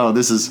you're like, oh,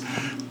 this is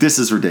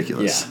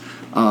ridiculous.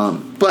 Yeah.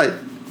 But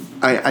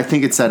I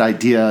think it's that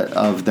idea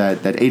of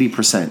that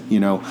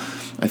 80%,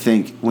 I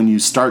think when you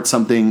start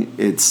something,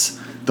 it's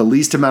the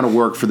least amount of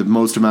work for the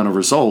most amount of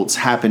results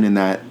happen in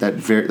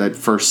that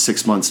first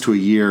 6 months to a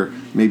year,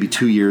 maybe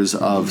 2 years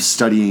of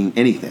studying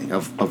anything,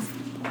 of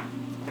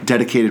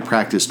dedicated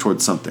practice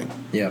towards something.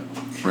 Yep.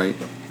 Right.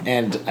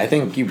 And I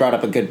think you brought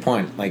up a good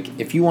point. Like,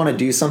 if you want to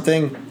do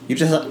something, you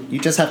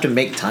just have to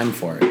make time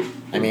for it.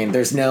 I mean,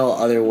 there's no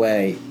other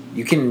way.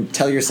 You can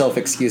tell yourself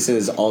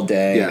excuses all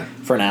day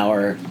for an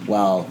hour.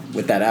 Well,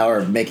 with that hour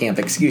of making up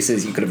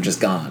excuses, you could have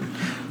just gone.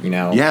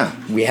 Yeah.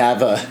 We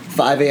have a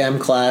 5 a.m.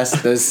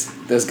 class.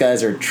 Those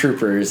guys are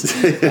troopers.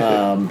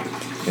 That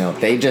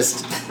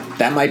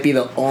might be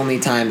the only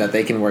time that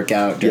they can work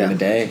out during the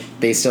day.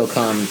 They still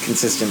come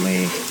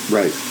consistently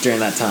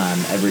during that time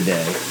every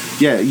day.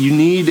 Yeah, you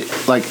need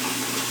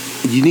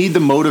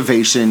the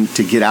motivation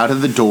to get out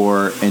of the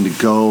door and to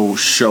go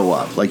show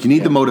up. Like, you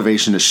need the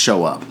motivation to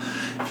show up.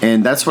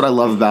 And that's what I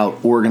love about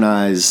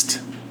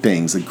organized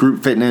things like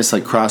group fitness,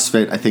 like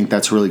CrossFit. I think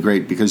that's really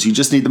great because you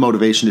just need the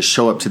motivation to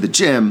show up to the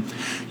gym.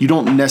 You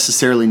don't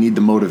necessarily need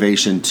the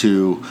motivation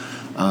to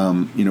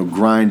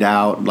grind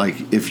out.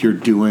 Like, if you're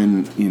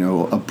doing,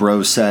 a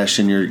bro sesh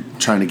and you're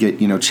trying to get,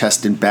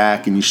 chest and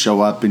back, and you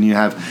show up and you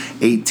have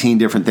 18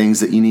 different things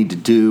that you need to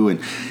do, and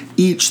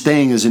each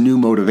thing is a new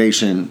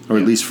motivation, or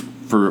at least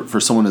for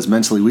someone as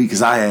mentally weak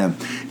as I am.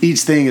 Each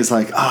thing is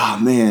like, oh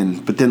man.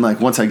 But then, like,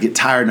 once I get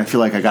tired and I feel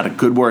like I got a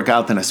good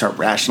workout, then I start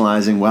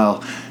rationalizing,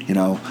 well,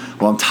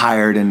 I'm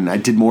tired and I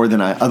did more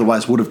than I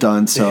otherwise would have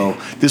done, so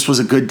this was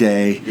a good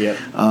day.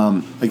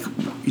 Like,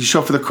 you show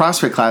up for the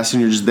CrossFit class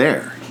and you're just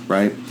there,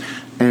 right?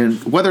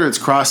 And whether it's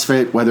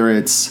CrossFit, whether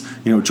it's,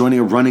 joining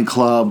a running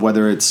club,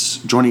 whether it's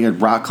joining a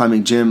rock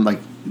climbing gym, like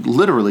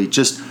literally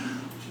just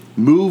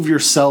move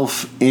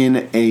yourself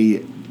in a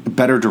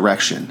better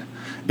direction.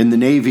 In the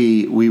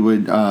Navy, we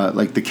would,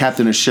 like the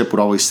captain of ship would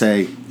always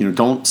say,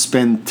 don't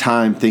spend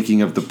time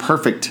thinking of the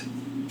perfect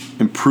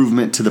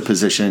improvement to the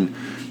position.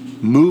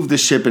 Move the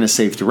ship in a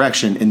safe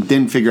direction and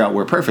then figure out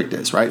where perfect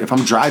is, right? If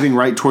I'm driving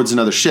right towards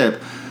another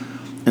ship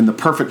and the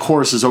perfect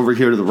course is over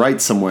here to the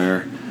right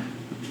somewhere,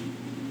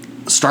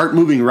 start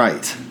moving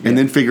right and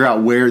then figure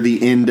out where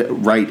the end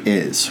right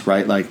is,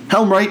 right? Like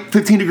helm right,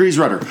 15 degrees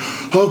rudder.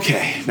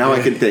 Okay, now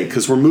I can think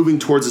because we're moving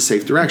towards a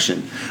safe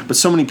direction. But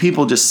so many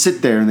people just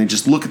sit there and they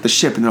just look at the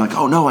ship and they're like,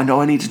 oh no, I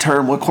know I need to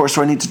turn. What course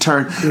do I need to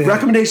turn?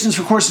 Recommendations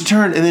for course to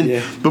turn. And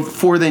then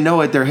before they know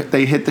it,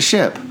 they hit the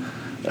ship.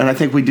 And I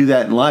think we do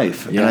that in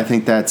life. And I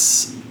think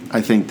that's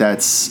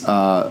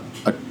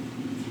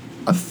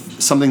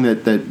something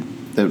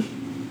that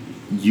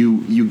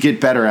you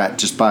get better at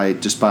just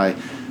by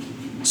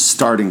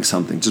starting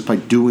something, just by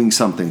doing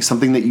something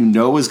that you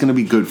know is going to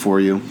be good for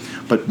you,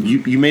 but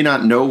you may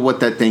not know what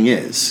that thing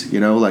is.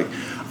 Like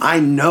I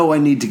know I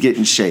need to get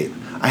in shape.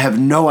 I have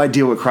no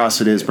idea what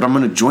CrossFit is, but I'm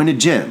going to join a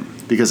gym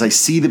because I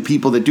see the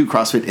people that do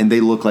CrossFit and they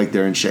look like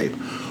they're in shape.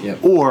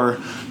 Yep. Or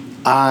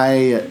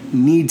I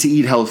need to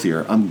eat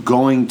healthier. I'm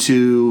going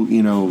to,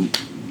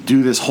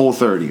 do this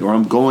Whole30, or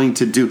I'm going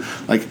to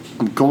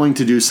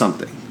do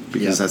something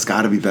because that's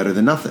got to be better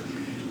than nothing.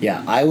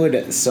 Yeah, I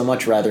would so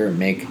much rather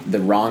make the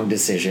wrong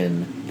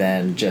decision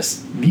than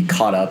just be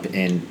caught up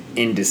in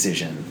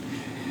indecision.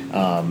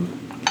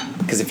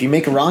 Because if you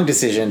make a wrong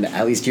decision,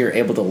 at least you're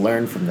able to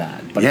learn from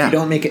that. But if you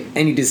don't make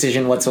any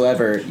decision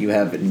whatsoever, you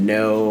have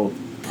no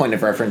point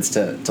of reference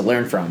to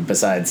learn from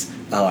besides,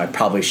 I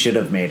probably should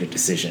have made a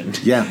decision.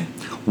 Yeah.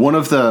 One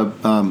of the,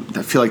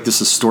 I feel like this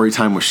is story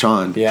time with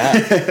Sean.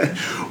 Yeah.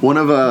 One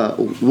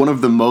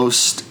of the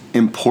most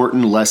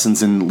important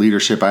lessons in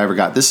leadership I ever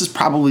got. This is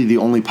probably the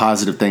only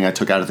positive thing I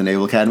took out of the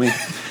Naval Academy.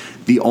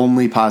 The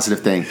only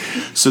positive thing.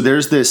 So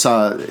there's this.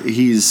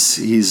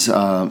 He's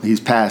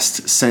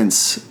passed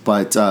since,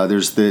 but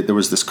there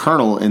was this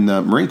colonel in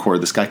the Marine Corps.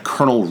 This guy,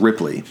 Colonel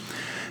Ripley,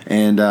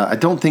 and I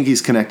don't think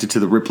he's connected to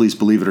the Ripleys,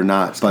 believe it or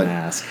not. But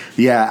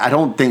yeah, I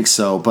don't think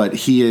so. But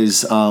he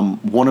is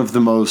one of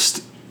the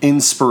most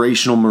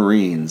inspirational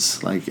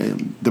Marines. Like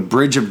the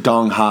Bridge of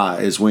Dong Ha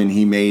is when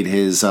he made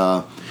his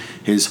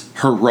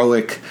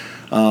heroic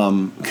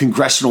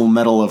Congressional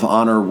Medal of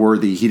Honor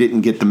worthy. He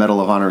didn't get the Medal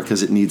of Honor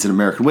because it needs an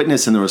American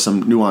witness, and there was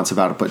some nuance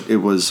about it, but it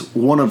was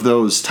one of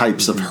those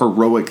types of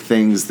heroic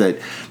things that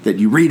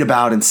you read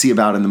about and see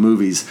about in the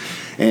movies.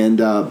 And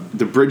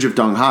the Bridge of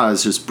Dong Ha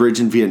is this bridge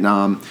in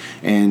Vietnam,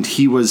 and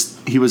he was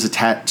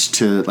attached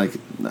to like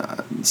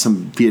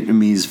some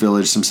Vietnamese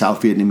village, some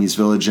South Vietnamese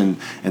village, and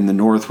the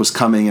North was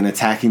coming and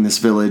attacking this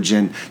village,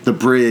 and the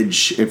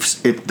bridge,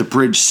 if the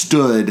bridge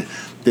stood,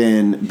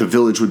 then the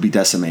village would be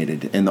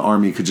decimated and the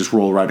army could just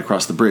roll right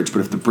across the bridge.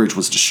 But if the bridge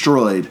was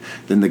destroyed,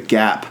 then the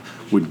gap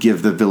would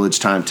give the village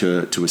time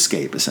to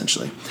escape,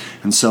 essentially.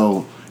 And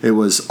so it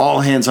was all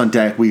hands on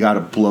deck. We got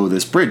to blow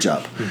this bridge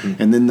up.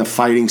 Mm-hmm. And then the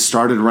fighting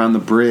started around the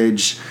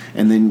bridge,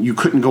 and then you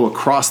couldn't go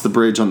across the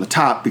bridge on the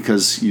top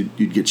because you'd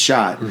get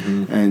shot.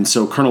 Mm-hmm. And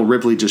so Colonel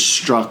Ripley just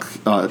stuck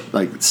some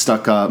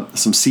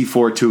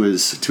C4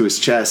 to his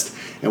chest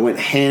and went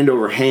hand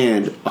over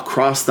hand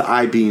across the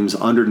I-beams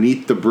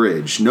underneath the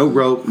bridge. No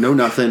rope, no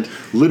nothing.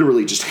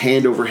 Literally just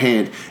hand over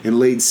hand, and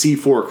laid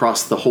C4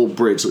 across the whole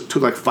bridge. It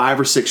took like 5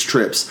 or 6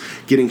 trips,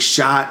 getting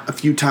shot a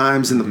few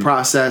times in the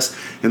process,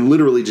 and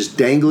literally just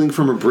dangling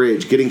from a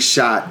bridge, getting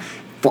shot.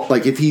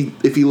 Like if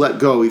he let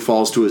go, he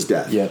falls to his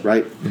death. Yeah.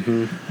 Right?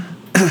 Mm-hmm.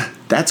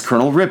 That's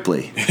Colonel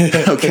Ripley.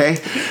 Okay?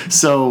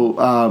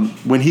 So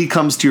when he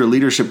comes to your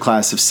leadership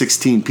class of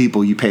 16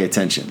 people, you pay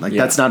attention. Like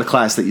that's not a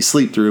class that you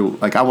sleep through.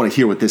 Like I want to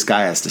hear what this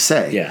guy has to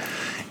say. Yeah.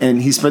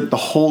 And he spent the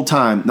whole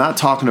time not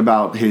talking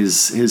about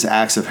his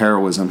acts of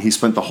heroism. He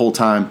spent the whole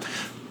time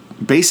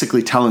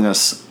basically telling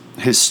us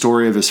his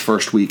story of his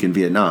first week in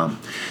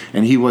Vietnam.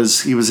 And he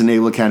was a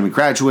Naval Academy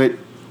graduate.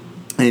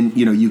 And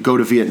you go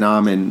to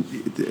Vietnam and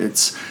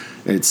it's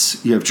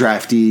you have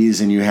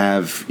draftees and you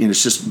have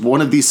it's just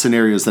one of these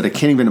scenarios that I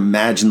can't even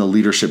imagine the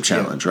leadership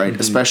challenge, right?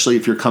 Mm-hmm. Especially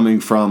if you're coming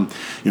from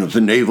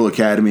the Naval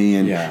Academy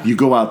and you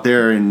go out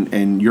there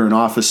and you're an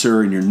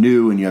officer and you're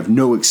new and you have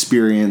no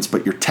experience,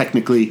 but you're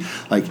technically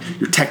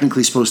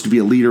supposed to be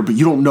a leader, but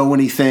you don't know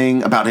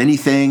anything about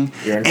anything.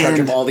 You're in charge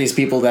of all these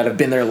people that have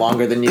been there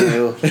longer than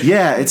you.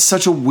 Yeah, it's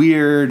such a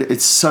weird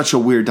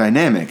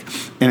dynamic,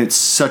 and it's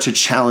such a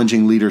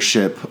challenging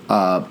leadership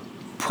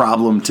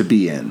problem to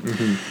be in.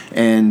 Mm-hmm.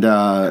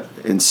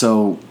 And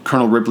so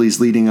Colonel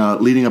Ripley's leading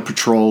a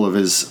patrol of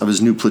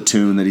his new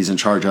platoon that he's in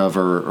charge of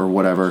or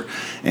whatever,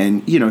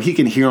 and he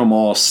can hear them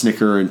all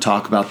snicker and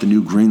talk about the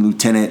new green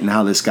lieutenant and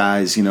how this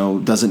guy's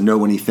doesn't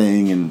know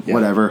anything and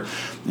whatever.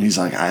 And he's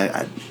like,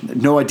 I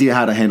had no idea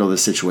how to handle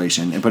this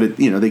situation. But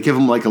they give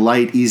him like a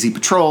light, easy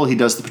patrol. He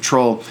does the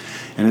patrol,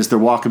 and as they're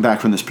walking back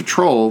from this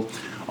patrol,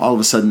 all of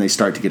a sudden they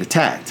start to get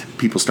attacked.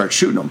 People start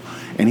shooting them.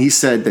 And he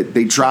said that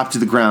they dropped to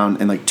the ground,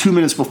 and like 2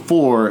 minutes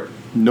before,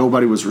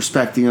 nobody was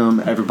respecting him.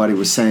 Everybody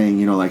was saying,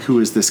 you know, like, who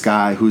is this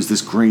guy? Who's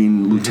this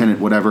green lieutenant,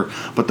 whatever.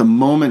 But the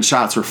moment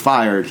shots were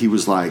fired, he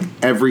was like,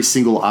 every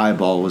single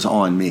eyeball was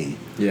on me.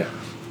 Yeah.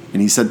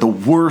 And he said the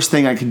worst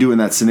thing I could do in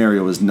that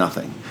scenario was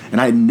nothing. And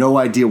I had no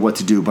idea what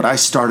to do, but I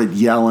started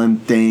yelling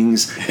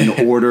things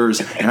and orders,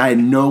 and I had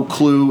no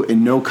clue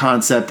and no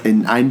concept,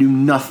 and I knew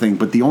nothing.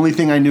 But the only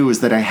thing I knew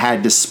is that I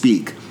had to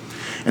speak.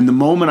 And the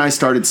moment I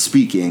started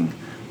speaking,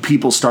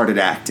 people started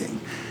acting.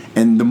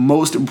 And the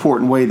most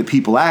important way that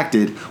people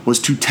acted was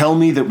to tell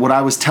me that what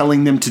I was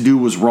telling them to do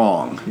was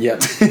wrong.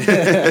 Yep.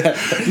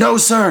 No,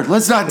 sir,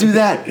 let's not do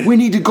that. We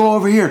need to go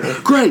over here.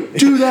 Great,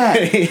 do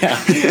that.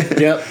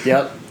 Yeah.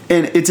 Yep.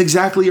 And it's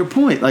exactly your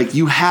point. Like,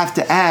 you have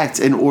to act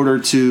in order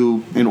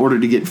to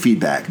get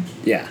feedback.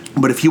 Yeah.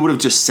 But if he would have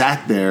just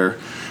sat there,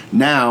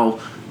 now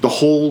the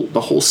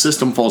whole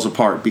system falls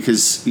apart,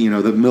 because, you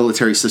know, the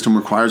military system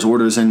requires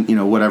orders and, you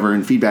know, whatever,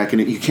 and feedback,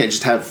 and you can't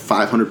just have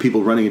 500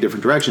 people running in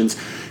different directions.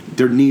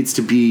 There needs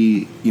to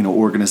be, you know,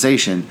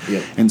 organization.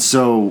 Yep. And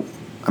so,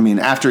 I mean,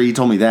 after he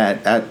told me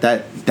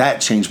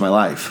that changed my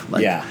life.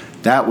 Like, yeah.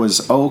 That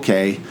was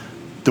okay.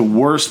 The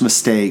worst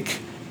mistake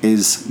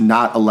is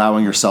not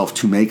allowing yourself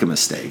to make a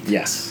mistake.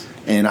 Yes.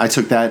 And I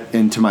took that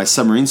into my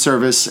submarine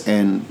service,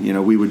 and, you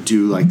know, we would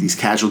do like these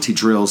casualty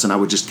drills, and I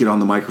would just get on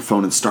the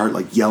microphone and start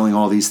like yelling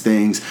all these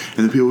things, and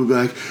then people would be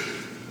like,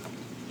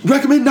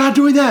 recommend not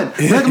doing that.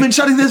 Recommend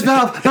shutting this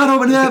valve, not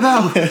opening that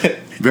valve.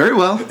 Very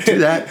well, do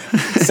that.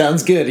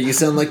 Sounds good. You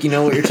sound like you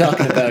know what you're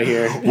talking about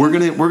here. We're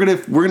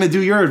gonna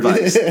do your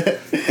advice.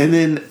 And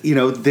then, you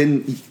know,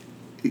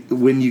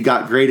 when you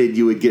got graded,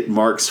 you would get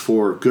marks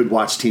for good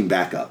watch team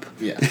backup.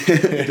 Yeah.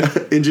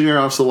 Engineer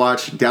officer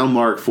watch, down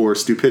mark for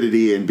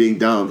stupidity and being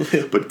dumb,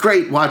 but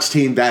great watch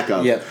team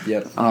backup.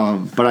 Yep.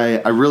 But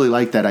I really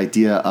like that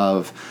idea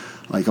of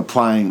like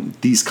applying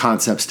these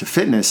concepts to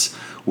fitness,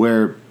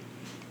 where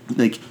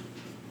like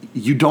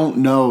you don't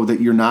know that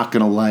you're not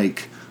going to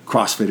like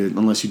CrossFit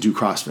unless you do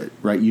CrossFit,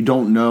 right? You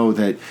don't know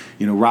that,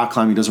 you know, rock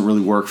climbing doesn't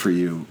really work for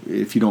you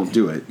if you don't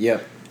do it.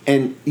 Yep.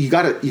 And you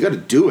gotta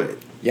do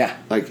it. Yeah.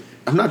 Like,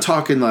 I'm not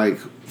talking like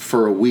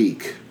for a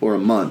week or a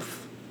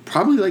month,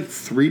 probably like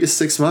 3 to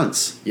 6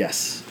 months.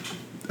 Yes.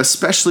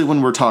 Especially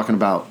when we're talking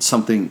about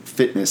something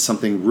fitness,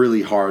 something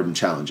really hard and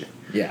challenging.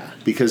 Yeah.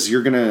 Because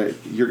you're gonna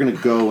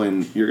go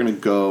you're gonna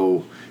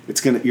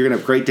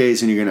have great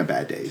days and you're gonna have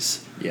bad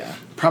days. Yeah.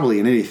 Probably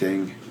in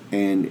anything,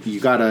 and you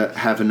gotta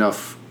have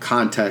enough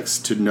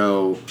context to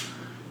know,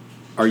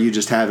 are you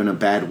just having a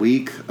bad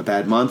week, a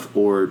bad month,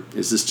 or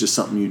is this just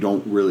something you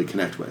don't really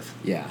connect with?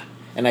 Yeah.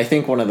 And I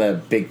think one of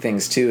the big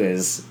things too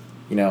is,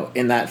 you know,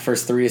 in that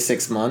first 3 to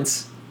 6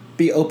 months,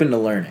 be open to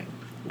learning.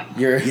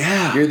 You're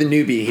the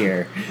newbie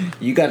here.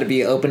 You got to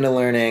be open to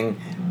learning.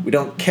 We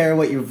don't care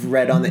what you've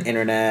read on the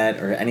internet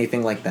or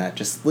anything like that.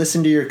 Just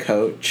listen to your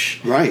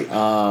coach. Right.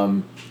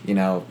 You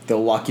know,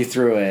 they'll walk you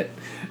through it.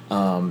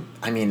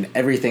 I mean,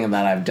 everything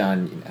that I've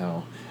done, you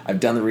know, I've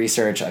done the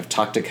research, I've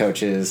talked to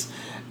coaches,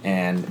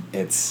 and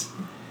it's,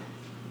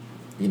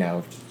 you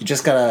know, you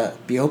just gotta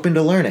be open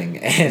to learning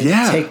and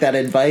take that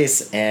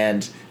advice,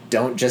 and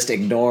don't just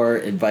ignore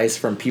advice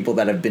from people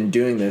that have been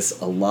doing this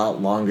a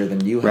lot longer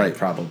than you have,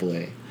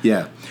 probably.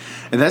 Yeah.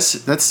 And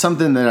that's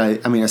something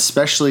that I mean,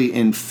 especially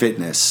in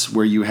fitness,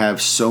 where you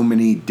have so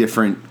many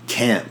different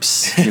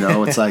camps, you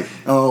know, it's like,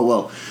 oh,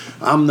 well,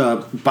 I'm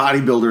the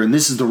bodybuilder and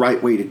this is the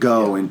right way to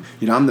go. And,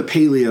 you know, I'm the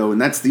paleo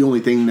and that's the only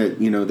thing that,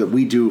 you know, that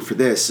we do for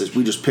this is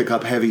we just pick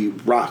up heavy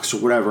rocks or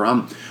whatever.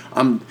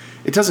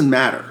 It doesn't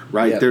matter,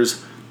 right?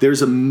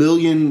 There's a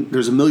million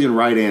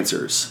right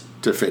answers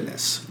to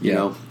fitness, you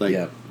know,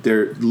 like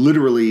there are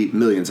literally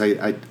millions.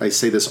 I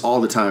say this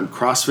all the time.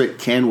 CrossFit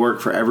can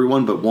work for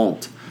everyone, but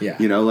won't. Yeah.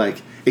 You know,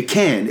 like it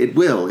can, it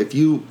will. If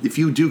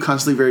you do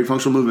constantly varied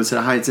functional movements at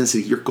a high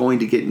intensity, you're going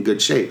to get in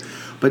good shape.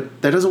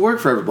 But that doesn't work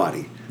for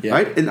everybody,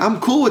 right? And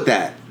I'm cool with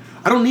that.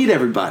 I don't need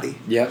everybody.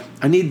 Yep.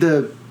 I need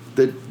the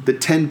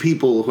 10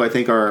 people who I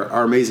think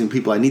are amazing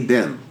people. I need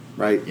them,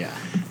 right? Yeah.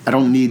 I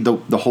don't need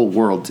the whole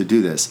world to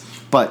do this.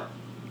 But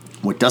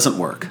what doesn't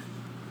work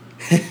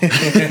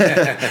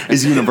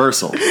is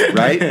universal,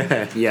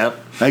 right?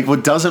 Yep. Like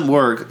what doesn't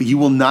work, you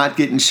will not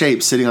get in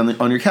shape sitting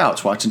on your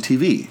couch watching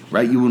TV,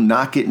 right? You will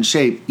not get in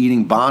shape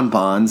eating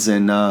bonbons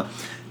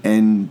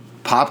and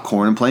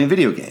popcorn and playing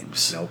video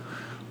games. Nope.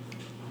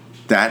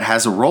 That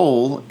has a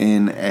role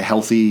in a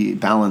healthy,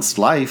 balanced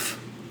life,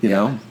 you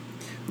know?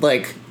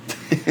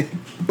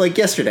 Like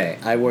yesterday,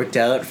 I worked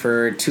out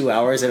for 2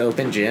 hours at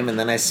open gym, and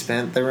then I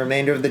spent the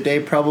remainder of the day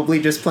probably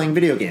just playing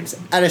video games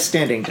at a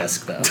standing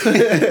desk, though.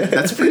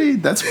 That's pretty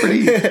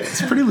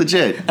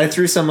legit. I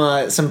threw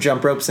some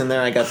jump ropes in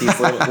there. I got these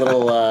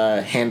little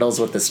handles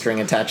with the string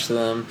attached to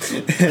them.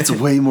 It's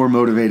way more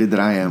motivated than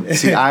I am.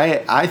 See,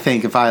 I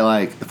think if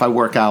I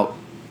work out,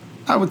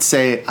 I would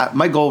say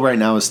my goal right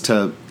now is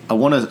I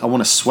want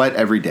to sweat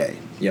every day.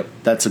 Yep.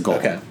 That's a goal.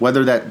 Okay.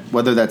 Whether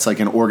that's like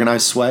an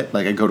organized sweat,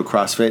 like I go to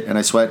CrossFit and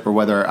I sweat, or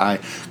whether I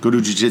go to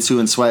jiu-jitsu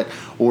and sweat,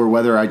 or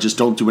whether I just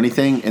don't do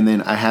anything and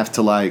then I have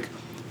to, like,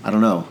 I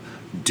don't know,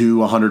 do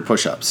 100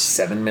 push-ups.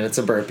 7 minutes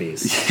of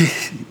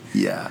burpees.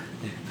 Yeah.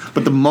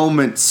 But the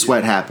moment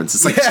sweat happens,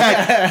 it's like,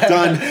 check,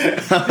 done.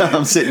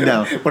 I'm sitting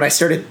down. When I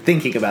started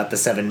thinking about the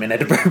 7 minute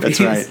burpees. That's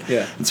right.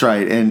 Yeah. That's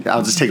right. And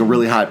I'll just take a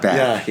really hot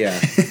bath. Yeah.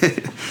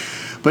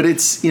 But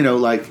it's,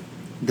 like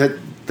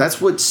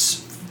that's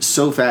what's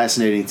so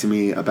fascinating to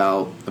me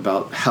about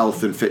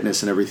health and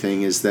fitness and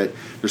everything, is that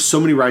there's so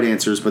many right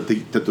answers, but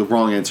the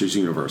wrong answer is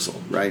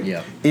universal, right?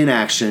 Yeah.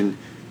 Inaction,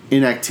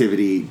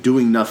 inactivity,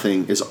 doing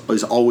nothing is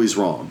always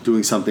wrong.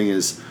 Doing something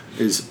is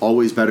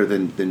always better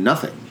than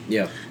nothing.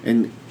 Yeah.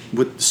 And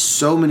with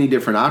so many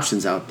different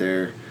options out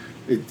there,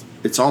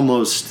 it's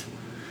almost,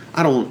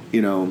 I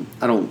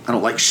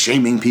don't like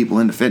shaming people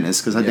into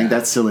fitness, because I think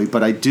that's silly,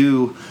 but I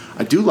do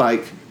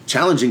like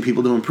challenging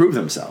people to improve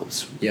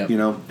themselves. Yeah.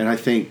 And I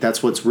think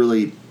that's what's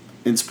really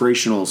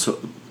inspirational. So,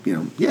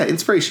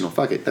 inspirational.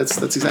 Fuck it.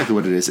 That's exactly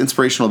what it is.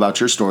 Inspirational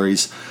about your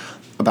stories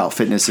about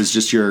fitness is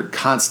just your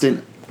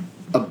constant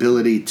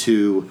ability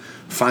to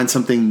find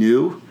something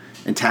new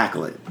and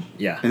tackle it.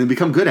 Yeah. And then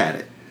become good at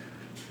it.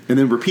 And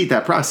then repeat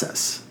that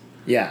process.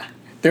 Yeah.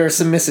 There are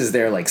some misses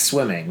there, like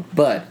swimming,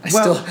 but I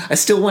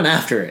still went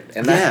after it,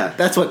 and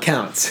that's what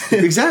counts.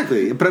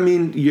 Exactly. But I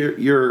mean,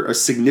 you're a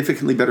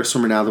significantly better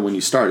swimmer now than when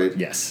you started.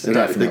 Yes,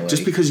 definitely. Like,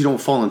 just because you don't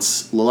fall in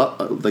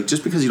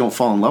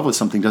love with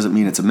something doesn't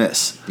mean it's a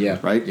miss. Yeah.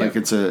 Right. Yeah. Like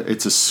it's a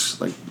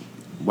like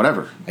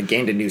whatever. I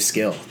gained a new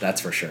skill.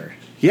 That's for sure.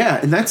 Yeah,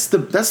 and that's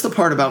the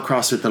part about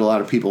CrossFit that a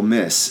lot of people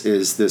miss,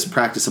 is this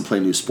practice and play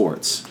new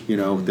sports.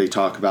 They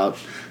talk about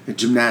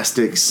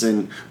gymnastics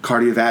and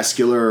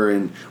cardiovascular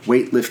and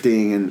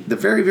weightlifting, and the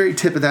very, very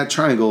tip of that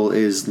triangle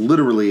is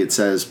literally, it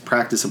says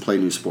practice and play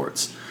new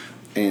sports.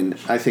 And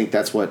I think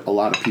that's what a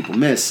lot of people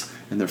miss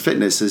in their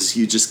fitness, is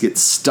you just get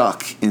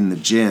stuck in the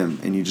gym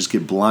and you just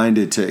get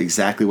blinded to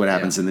exactly what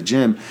happens in the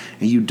gym,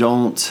 and you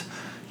don't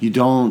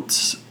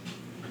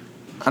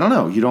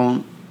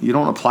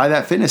apply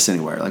that fitness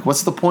anywhere. Like,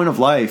 what's the point of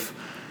life?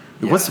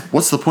 Yeah.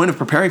 What's the point of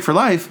preparing for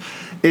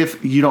life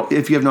if you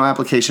have no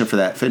application for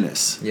that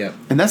fitness? Yeah.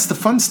 And that's the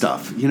fun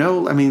stuff.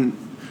 I mean,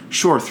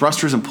 sure,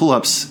 thrusters and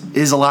pull-ups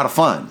is a lot of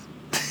fun.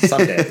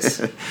 Some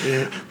days.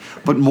 Yeah.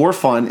 But more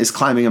fun is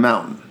climbing a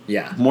mountain.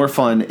 Yeah. More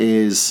fun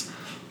is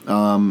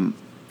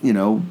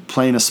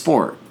playing a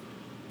sport.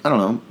 I don't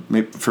know,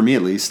 maybe for me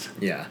at least.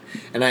 Yeah.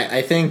 And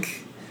I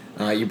think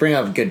you bring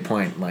up a good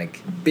point,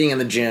 like being in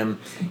the gym.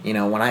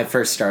 When I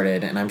first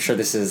started, and I'm sure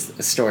this is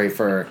a story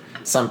for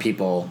some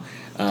people,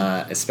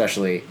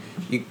 especially,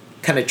 you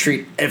kind of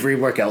treat every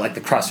workout like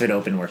the CrossFit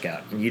Open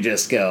workout, and you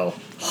just go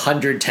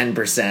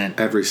 110%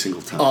 every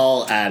single time,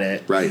 all at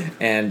it. Right.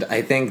 And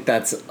I think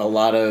that's a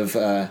lot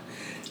of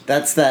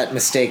that's that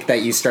mistake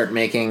that you start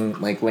making,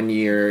 like when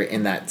you're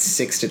in that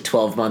 6 to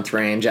 12 month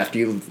range after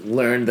you've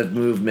learned the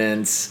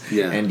movements,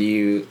 and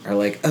you are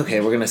like,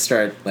 okay, we're gonna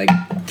start like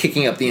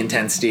kicking up the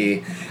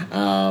intensity,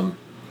 and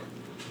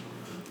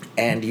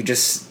you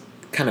just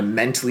kind of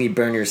mentally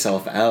burn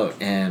yourself out.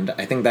 And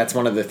I think that's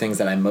one of the things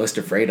that I'm most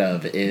afraid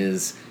of,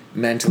 is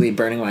mentally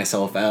burning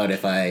myself out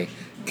if I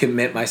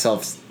commit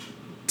myself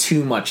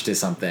too much to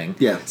something.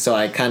 Yeah. So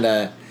I kind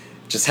of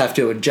just have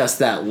to adjust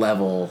that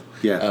level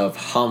of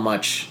how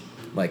much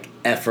like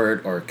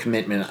effort or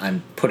commitment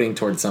I'm putting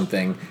towards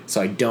something, so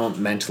I don't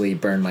mentally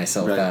burn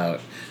myself out.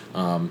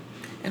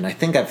 And I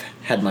think I've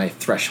had my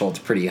thresholds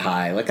pretty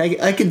high. Like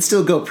I can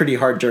still go pretty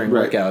hard during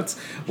workouts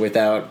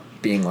without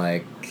being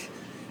like,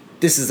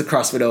 this is the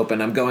CrossFit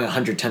Open, I'm going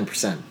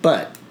 110%.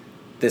 But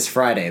this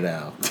Friday,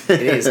 though,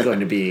 it is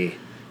going to be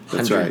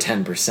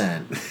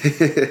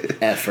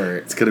 110%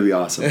 effort. It's going to be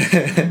awesome.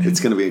 It's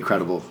going to be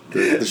incredible.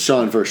 The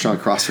Sean vs. Sean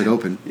CrossFit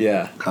Open.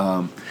 Yeah.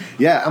 I'm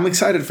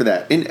excited for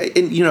that. And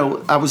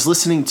I was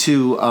listening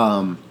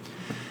to,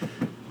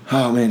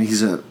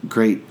 he's a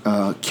great,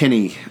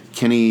 Kenny,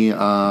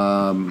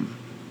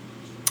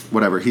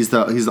 whatever. He's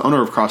the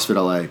owner of CrossFit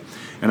LA.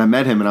 And I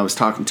met him and I was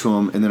talking to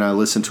him, and then I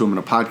listened to him in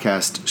a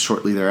podcast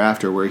shortly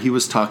thereafter where he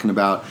was talking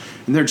about,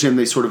 in their gym,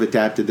 they sort of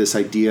adapted this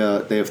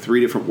idea. They have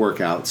 3 different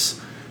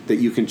workouts that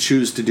you can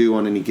choose to do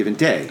on any given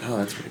day. Oh,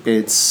 that's pretty cool.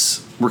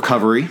 It's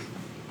recovery,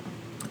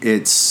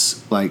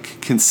 it's like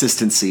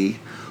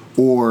consistency,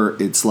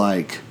 or it's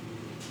like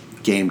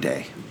game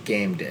day.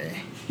 Game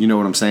day. You know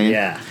what I'm saying?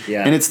 Yeah.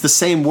 And it's the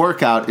same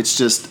workout, it's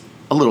just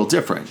a little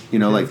different.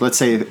 Like let's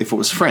say if it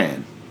was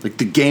Fran, like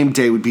the game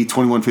day would be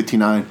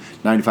 21:59,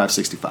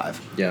 95:65.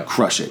 Yeah.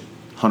 Crush it.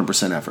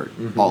 100% effort.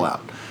 All out.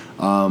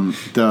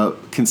 The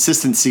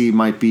consistency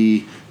might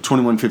be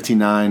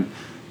 21:59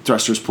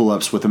 thrusters,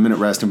 pull-ups with a minute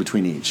rest in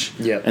between each.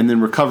 Yeah. And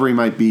then recovery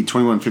might be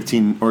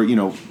 21:15 or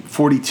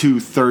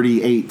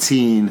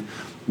 42:30:18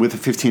 with a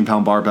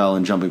 15-pound barbell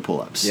and jumping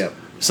pull-ups. Yep.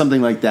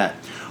 Something like that.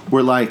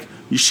 Where like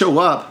you show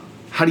up,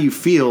 how do you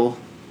feel?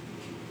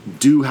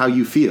 Do how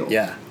you feel.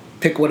 Yeah.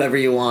 Pick whatever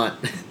you want.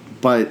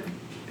 But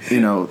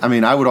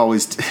I would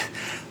always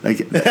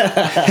Like,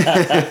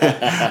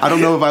 I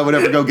don't know if I would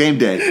ever go game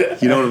day.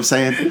 You know what I'm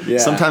saying? Yeah.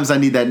 Sometimes I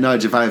need that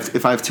nudge. If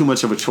I have too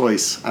much of a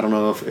choice, I don't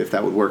know if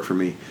that would work for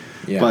me.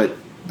 Yeah. But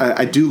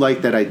I do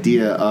like that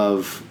idea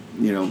of,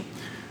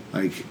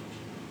 like,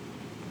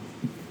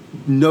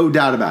 no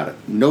doubt about it.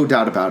 No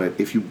doubt about it.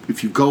 If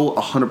you go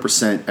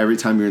 100% every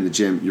time you're in the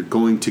gym, you're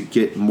going to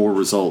get more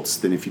results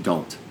than if you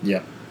don't.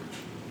 Yeah.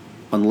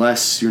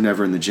 Unless you're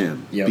never in the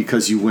gym,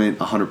 because you went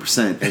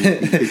 100% and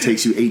it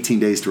takes you 18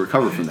 days to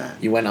recover from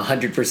that. You went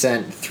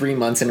 100% 3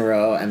 months in a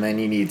row, and then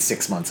you need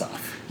 6 months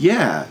off.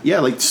 Yeah,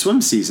 like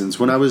swim seasons.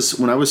 When I was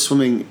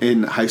swimming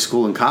in high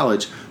school and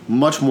college,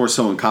 much more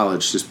so in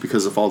college, just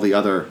because of all the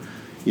other,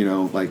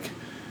 like,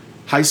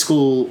 high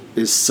school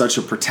is such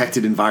a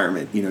protected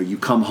environment. You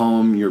come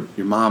home, your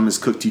mom has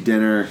cooked you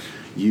dinner,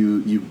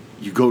 you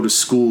go to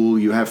school,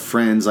 you have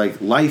friends.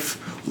 Like,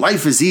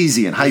 life is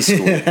easy in high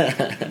school.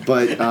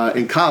 But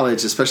in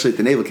college, especially at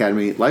the Naval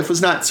Academy, life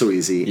was not so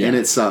easy, and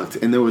it sucked.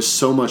 And there was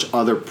so much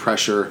other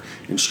pressure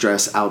and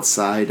stress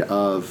outside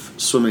of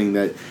swimming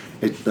that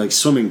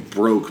swimming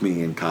broke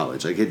me in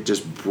college. Like, it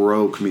just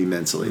broke me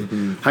mentally.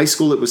 Mm-hmm. High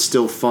school, it was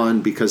still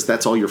fun because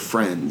that's all your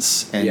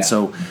friends. And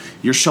so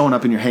you're showing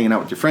up and you're hanging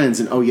out with your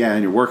friends, and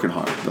and you're working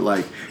hard. But,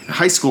 like, in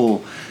high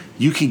school,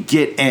 you can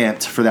get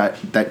amped for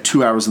that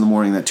 2 hours in the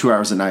morning, that 2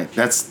 hours at night.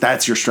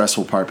 That's your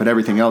stressful part. But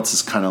everything else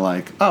is kind of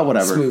like, oh,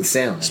 whatever. Smooth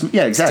sailing.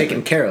 Yeah, exactly. It's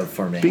taken care of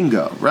for me.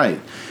 Bingo, right.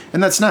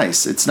 And that's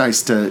nice. It's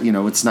nice to,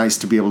 it's nice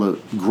to be able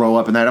to grow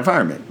up in that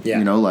environment. Yeah.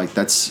 Like,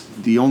 that's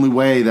the only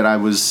way that I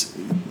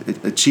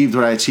achieved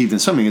what I achieved in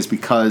swimming is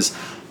because,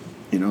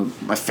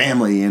 my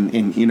family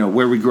and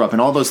where we grew up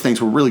and all those things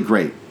were really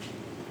great.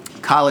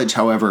 College,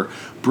 however,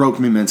 broke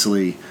me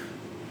mentally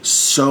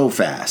so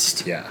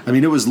fast. Yeah. I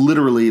mean, it was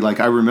literally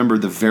like, I remember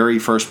the very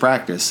first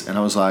practice and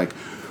I was like,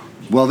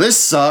 well, this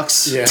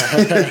sucks. Yeah.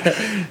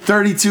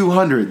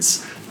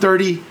 3200s.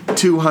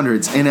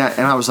 And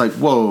I was like,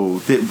 whoa,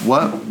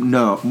 what?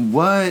 No.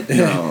 What?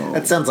 No.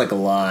 That sounds like a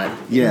lot.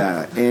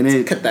 Yeah. And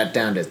let's cut that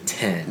down to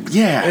 10.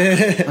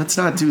 Yeah. Let's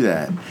not do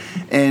that.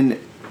 And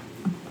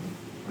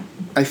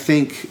I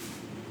think,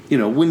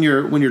 when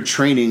you're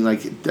training,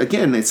 like,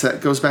 again,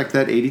 that goes back to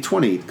that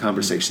 80-20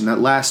 conversation, that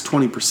last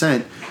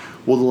 20%.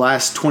 Well, the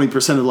last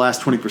 20% of the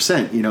last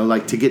 20%,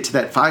 like, to get to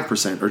that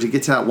 5% or to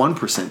get to that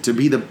 1%, to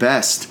be the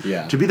best,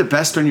 to be the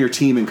best on your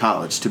team in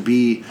college, to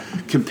be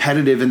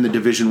competitive in the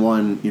Division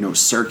I,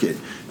 circuit,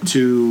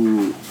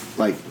 to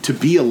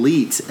be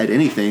elite at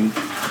anything,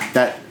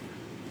 that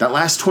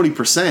last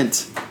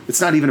 20%,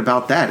 it's not even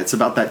about that. It's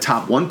about that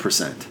top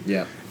 1%.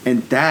 Yeah.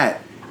 And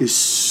that is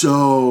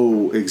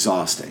so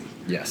exhausting.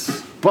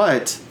 Yes.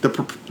 But the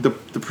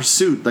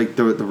pursuit, like,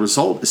 the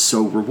result is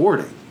so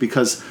rewarding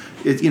because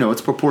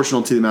it's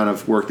proportional to the amount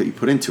of work that you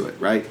put into it,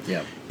 right?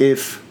 Yeah.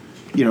 If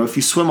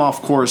you swim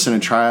off course in a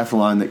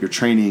triathlon that you're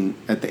training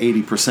at the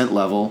 80%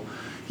 level,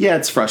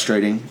 it's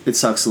frustrating. It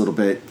sucks a little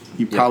bit.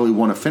 You probably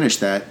want to finish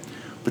that,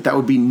 but that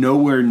would be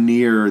nowhere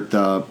near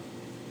the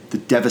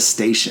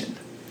devastation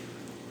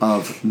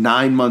of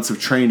 9 months of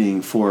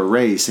training for a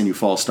race and you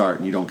fall start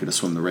and you don't get to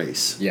swim the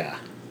race. Yeah.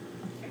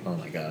 Oh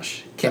my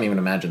gosh. Can't even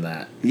imagine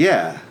that.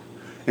 Yeah.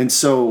 And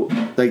so,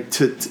 like,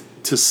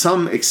 to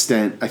some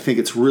extent, I think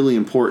it's really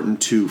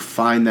important to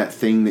find that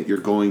thing that you're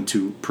going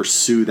to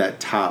pursue,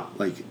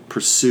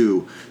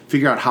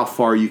 figure out how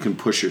far you can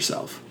push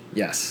yourself.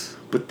 Yes.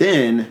 But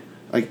then,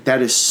 like,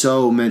 that is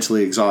so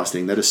mentally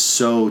exhausting. That is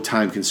so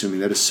time consuming.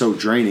 That is so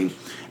draining.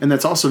 And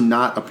that's also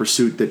not a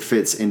pursuit that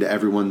fits into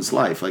everyone's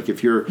life. Like,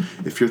 if you're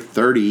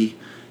 30,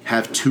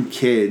 have 2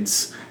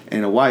 kids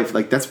and a wife,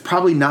 like, that's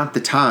probably not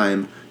the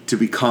time to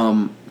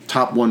become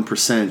top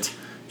 1%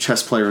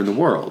 chess player in the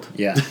world.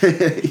 Yeah.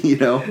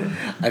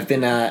 I've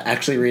been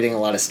actually reading a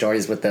lot of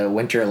stories with the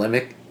Winter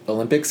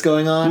Olympics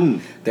going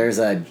on. There's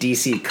a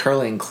DC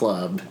curling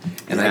club,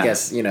 and I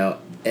guess,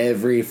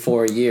 every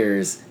 4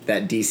 years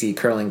that DC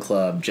curling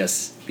club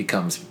just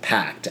becomes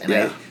packed.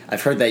 And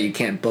I've heard that you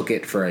can't book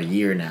it for a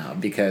year now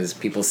because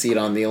people see it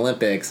on the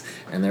Olympics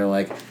and they're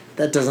like,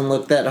 that doesn't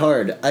look that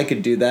hard. I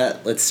could do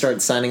that. Let's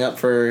start signing up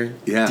for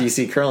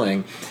DC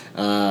curling.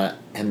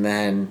 And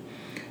then,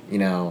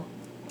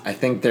 I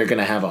think they're going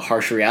to have a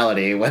harsh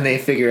reality when they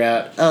figure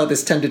out, oh,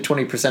 this 10 to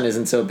 20%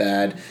 isn't so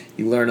bad.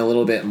 You learn a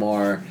little bit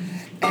more,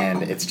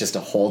 and it's just a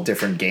whole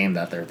different game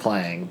that they're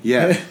playing.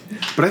 Yeah.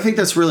 But I think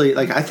that's really,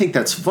 I think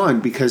that's fun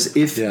because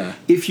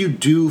if you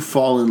do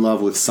fall in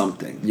love with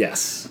something,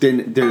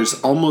 then there's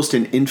almost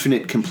an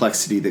infinite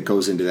complexity that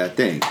goes into that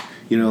thing.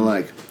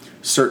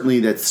 Certainly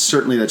that's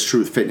true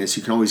with fitness.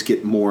 You can always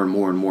get more and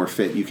more and more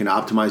fit. You can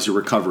optimize your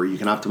recovery. You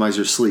can optimize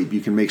your sleep.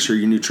 You can make sure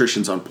your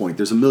nutrition's on point.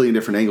 There's a million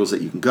different angles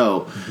that you can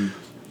go.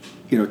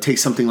 Mm-hmm. Take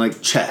something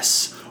like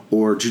chess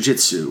or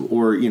jiu-jitsu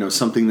or,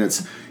 something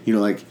that's,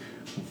 like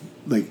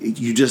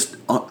you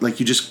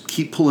just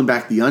keep pulling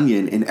back the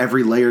onion, and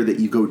every layer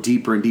that you go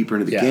deeper and deeper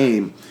into the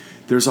game,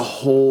 there's a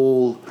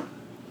whole,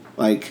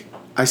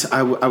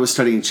 I was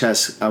studying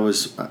chess. I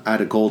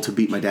had a goal to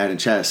beat my dad in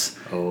chess.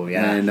 Oh,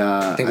 yeah. And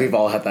I think we've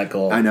all had that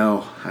goal. I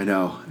know.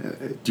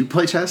 Do you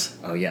play chess?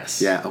 Oh,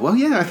 yes. Yeah. Well,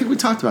 yeah, I think we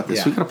talked about this.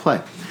 Yeah. We got to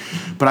play.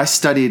 But I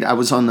studied. I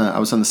was on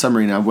the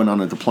submarine. I went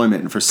on a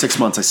deployment, and for 6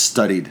 months I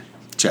studied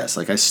chess.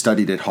 Like, I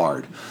studied it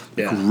hard.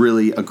 Yeah.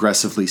 Really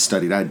aggressively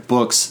studied. I had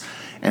books,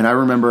 and I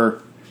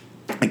remember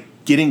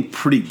getting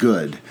pretty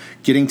good,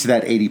 getting to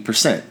that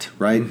 80%,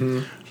 right?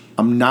 Mm-hmm.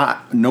 I'm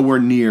not nowhere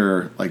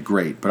near like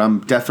great, but I'm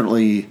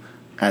definitely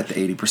at the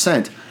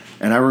 80%.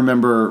 And I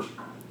remember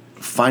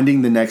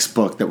finding the next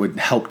book that would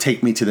help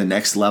take me to the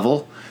next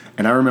level.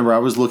 And I remember I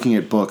was looking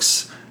at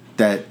books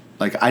that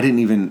like I didn't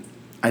even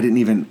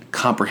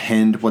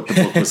comprehend what the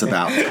book was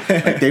about.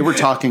 Like, they were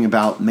talking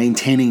about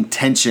maintaining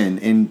tension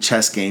in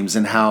chess games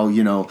and how,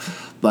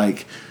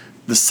 like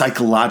the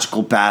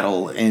psychological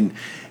battle and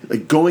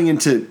like going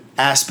into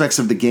aspects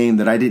of the game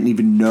that I didn't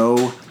even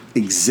know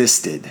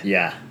existed.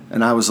 Yeah.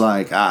 And I was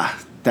like,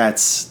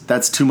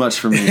 that's too much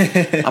for me.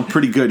 I'm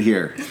pretty good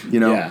here.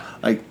 Yeah.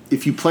 Like,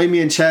 if you play me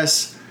in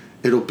chess,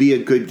 it'll be a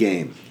good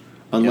game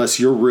unless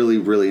you're really,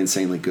 really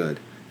insanely good.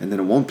 And then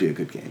it won't be a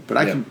good game. But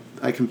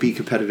I can be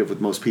competitive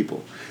with most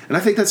people. And I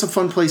think that's a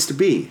fun place to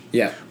be.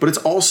 Yeah. But it's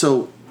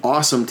also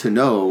awesome to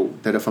know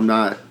that if I'm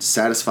not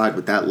satisfied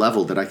with that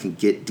level, that I can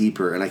get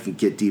deeper and I can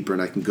get deeper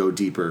and I can go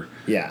deeper.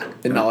 Yeah.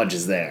 The knowledge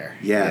is there.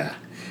 Yeah.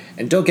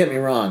 And don't get me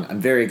wrong,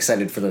 I'm very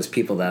excited for those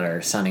people that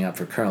are signing up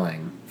for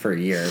curling for a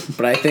year.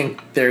 But I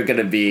think they're going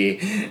to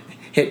be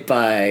hit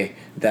by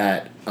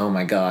that, oh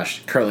my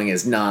gosh, curling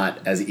is not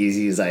as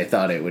easy as I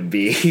thought it would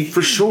be.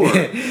 For sure.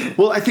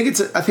 Well, I think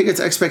it's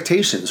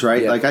expectations,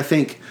 right? Yeah. Like, I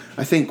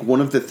think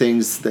one of the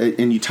things that,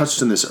 and you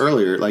touched on this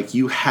earlier, like,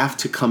 you have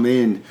to come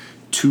in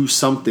to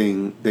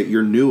something that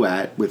you're new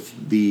at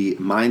with the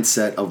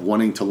mindset of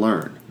wanting to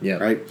learn. Yeah.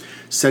 Right?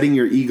 Setting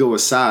your ego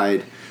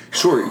aside.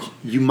 Sure,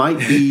 you might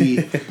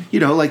be,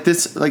 like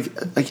this,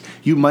 like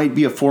you might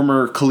be a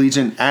former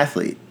collegiate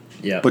athlete.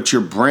 Yeah. But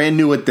you're brand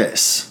new at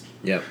this.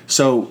 Yep.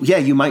 So, yeah,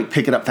 you might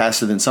pick it up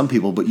faster than some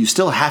people, but you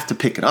still have to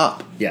pick it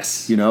up.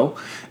 Yes.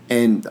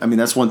 And I mean,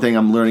 that's one thing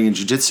I'm learning in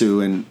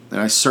jiu-jitsu, and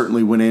I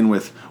certainly went in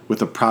with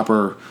a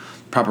proper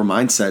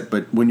mindset,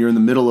 but when you're in the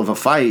middle of a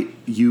fight,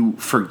 you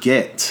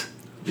forget.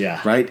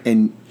 Yeah. Right?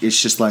 And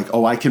it's just like,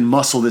 I can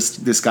muscle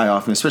this guy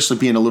off me, especially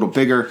being a little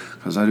bigger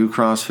because I do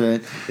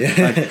CrossFit.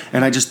 Yeah.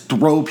 And I just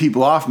throw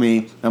people off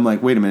me. I'm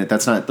like, wait a minute,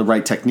 that's not the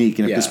right technique.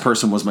 And if this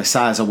person was my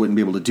size, I wouldn't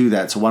be able to do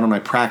that. So why don't I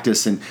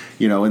practice and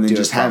then do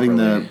just having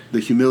the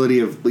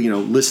humility of,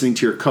 listening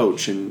to your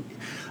coach and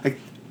like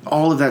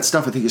all of that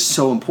stuff I think is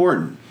so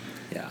important.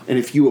 Yeah. And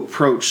if you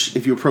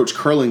approach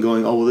curling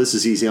going, oh, well, this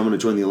is easy. I'm going to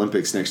join the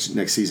Olympics next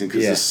season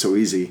because this is so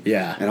easy.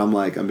 Yeah. And I'm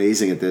like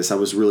amazing at this. I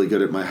was really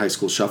good at my high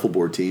school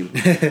shuffleboard team.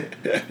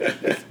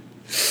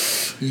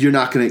 You're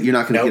not gonna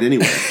get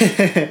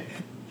anywhere.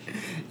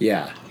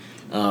 Yeah.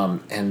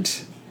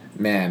 And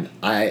man,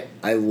 I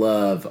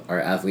love our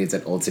athletes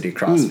at Old City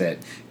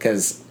CrossFit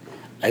because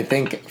I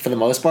think for the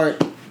most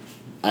part,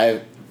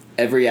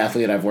 every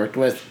athlete I've worked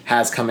with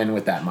has come in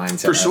with that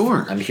mindset. For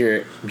sure. I'm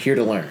here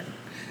to learn.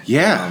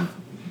 Yeah.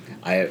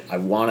 I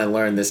want to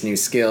learn this new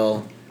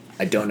skill.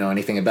 I don't know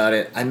anything about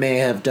it. I may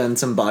have done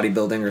some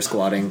bodybuilding or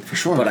squatting. For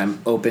sure. But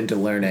I'm open to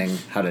learning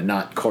how to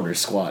not quarter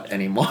squat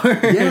anymore.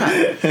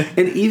 Yeah.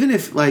 And even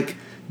if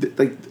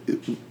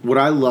what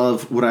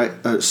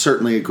I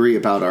certainly agree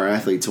about our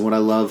athletes and what I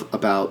love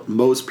about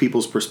most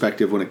people's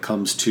perspective when it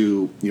comes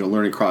to,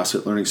 learning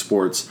CrossFit, learning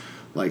sports,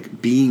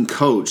 like being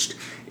coached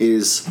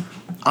is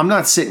I'm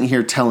not sitting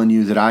here telling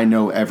you that I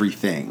know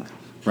everything.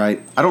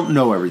 Right? I don't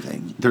know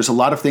everything. There's a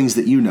lot of things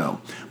that you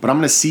know, but I'm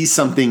going to see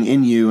something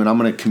in you and I'm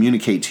going to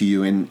communicate to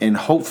you and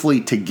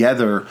hopefully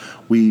together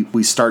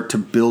we start to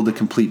build a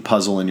complete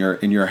puzzle in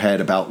your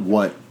head about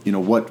what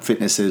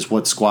fitness is,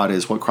 what squat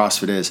is, what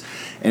CrossFit is.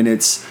 And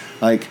it's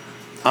like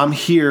I'm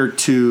here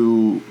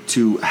to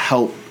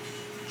help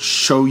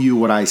show you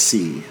what I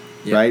see,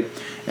 right?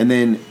 And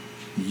then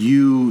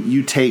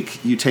you take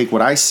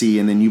what I see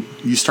and then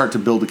you start to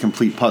build a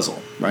complete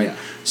puzzle, right? Yeah.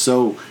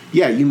 So,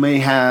 yeah, you may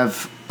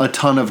have a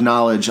ton of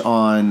knowledge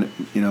on,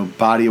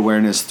 body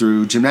awareness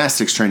through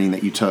gymnastics training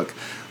that you took,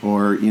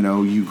 or,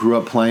 you grew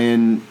up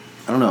playing,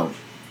 I don't know,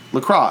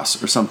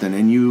 lacrosse or something,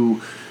 and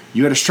you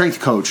had a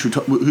strength coach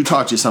who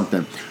taught you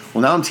something.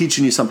 Well, now I'm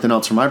teaching you something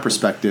else from my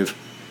perspective,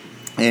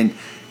 and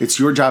it's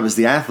your job as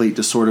the athlete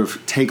to sort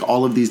of take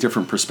all of these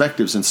different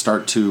perspectives and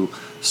start to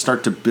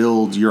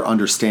build your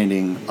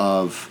understanding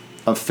of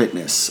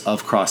fitness,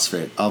 of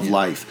CrossFit, of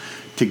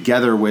life,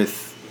 together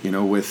with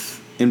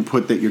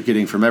input that you're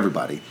getting from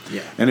everybody.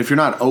 Yeah. And if you're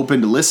not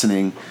open to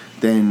listening,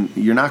 then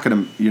you're not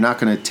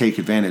gonna take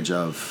advantage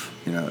of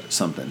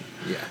something.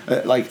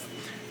 Yeah.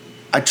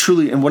 I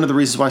truly, and one of the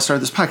reasons why I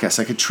started this podcast,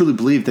 I could truly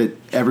believe that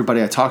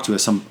everybody I talk to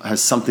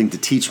has something to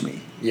teach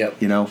me.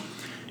 Yep.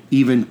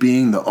 Even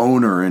being the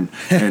owner and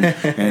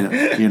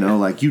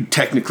like you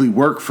technically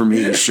work for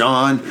me,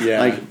 Sean. Yeah.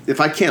 Like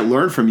if I can't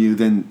learn from you,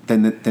 then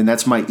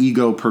that's my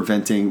ego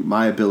preventing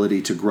my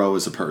ability to grow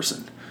as a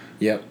person.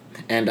 Yep.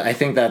 And I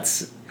think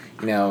that's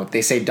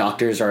they say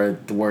doctors are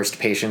the worst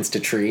patients to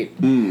treat.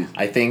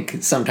 I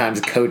think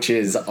sometimes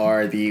coaches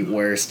are the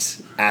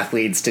worst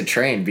athletes to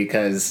train,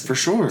 because for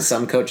sure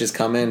some coaches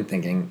come in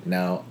thinking,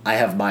 no, I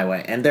have my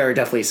way. And there are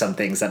definitely some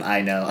things that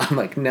I know. I'm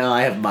like, no,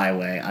 I have my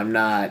way. I'm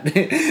not.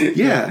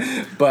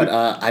 Yeah. But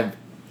I've,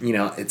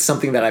 it's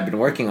something that I've been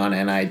working on,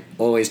 and I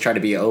always try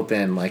to be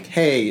open, like,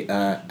 hey,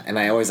 and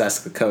I always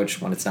ask the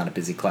coach when it's not a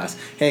busy class,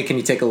 hey, can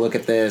you take a look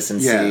at this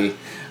and see?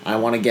 I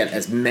want to get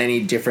as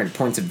many different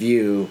points of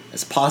view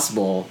as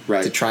possible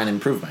to try and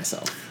improve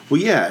myself. Well,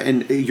 yeah,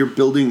 and you're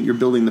building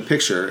the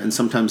picture, and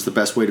sometimes the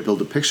best way to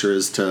build a picture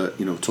is to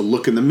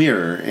look in the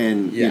mirror,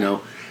 and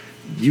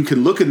you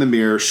can look in the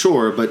mirror,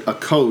 sure, but a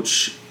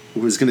coach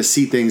was going to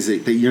see things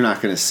that you're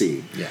not going to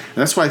see. Yeah. And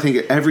that's why I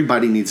think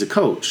everybody needs a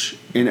coach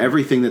in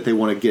everything that they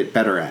want to get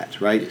better at,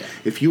 right? Yeah.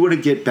 If you want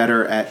to get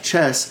better at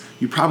chess,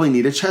 you probably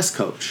need a chess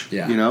coach.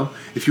 Yeah.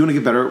 If you want to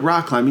get better at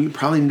rock climbing, you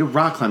probably need a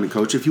rock climbing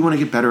coach. If you want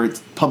to get better at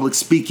public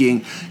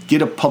speaking,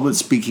 get a public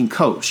speaking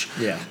coach.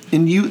 Yeah.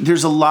 And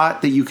there's a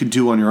lot that you could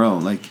do on your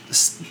own. Like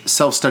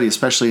self-study,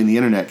 especially in the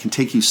internet, can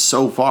take you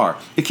so far.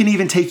 It can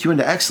even take you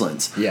into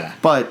excellence. Yeah.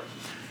 But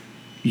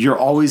you're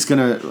always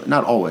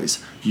not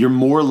always. You're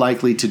more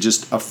likely to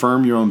just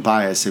affirm your own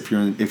bias if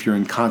you're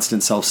in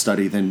constant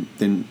self-study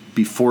than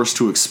be forced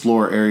to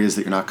explore areas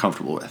that you're not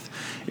comfortable with.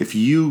 If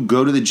you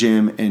go to the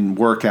gym and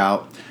work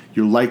out,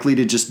 you're likely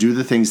to just do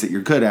the things that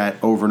you're good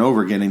at over and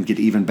over again and get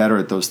even better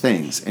at those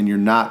things. And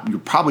you're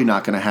probably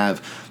not going to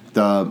have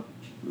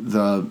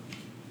the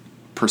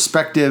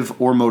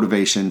perspective or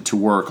motivation to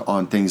work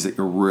on things that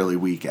you're really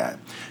weak at.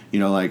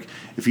 Like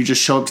if you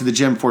just show up to the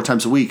gym 4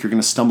 times a week, you're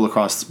going to stumble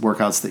across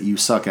workouts that you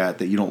suck at,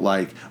 that you don't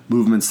like,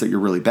 movements that you're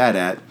really bad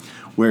at.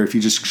 Where if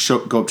you just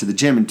go up to the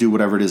gym and do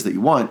whatever it is that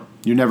you want,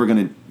 you're never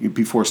going to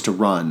be forced to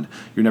run.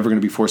 You're never going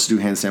to be forced to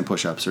do handstand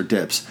push-ups or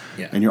dips.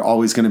 Yeah. And you're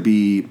always going to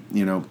be,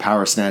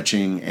 power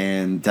snatching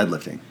and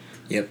deadlifting.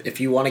 Yep.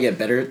 If you want to get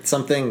better at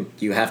something,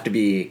 you have to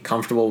be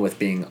comfortable with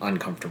being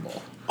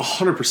uncomfortable.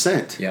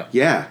 100%. Yeah.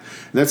 Yeah.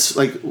 That's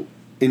like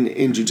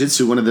in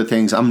jiu-jitsu, one of the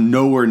things, I'm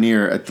nowhere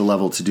near at the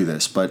level to do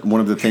this, but one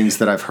of the things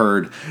that I've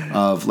heard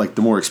of, like,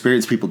 the more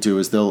experienced people do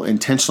is they'll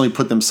intentionally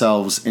put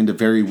themselves into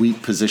very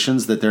weak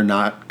positions that they're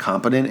not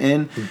competent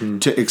in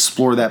to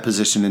explore that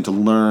position and to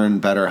learn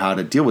better how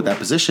to deal with that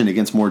position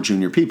against more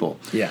junior people.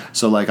 Yeah.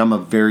 So, like, I'm a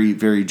very,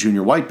 very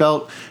junior white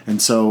belt,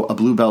 and so a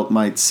blue belt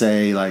might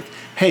say, like,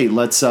 hey,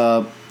 let's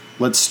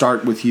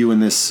start with you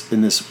in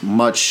this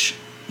much,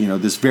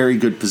 this very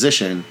good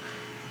position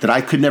that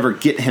I could never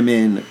get him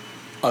in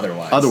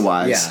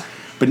otherwise. Yeah.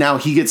 But now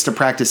he gets to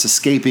practice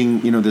escaping,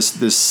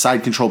 this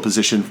side control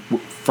position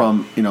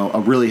from,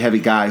 a really heavy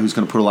guy who's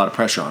going to put a lot of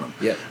pressure on him.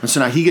 Yeah. And so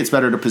now he gets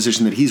better at a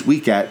position that he's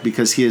weak at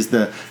because he has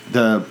the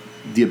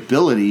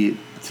ability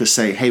to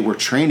say, hey, we're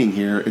training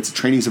here.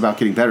 Training's about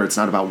getting better. It's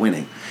not about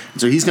winning. And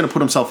so he's going to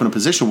put himself in a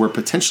position where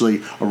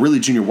potentially a really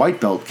junior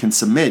white belt can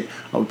submit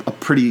a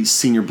pretty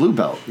senior blue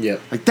belt. Yeah.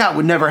 Like that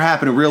would never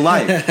happen in real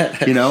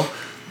life,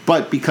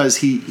 But because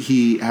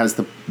he has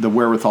the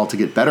wherewithal to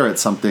get better at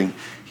something,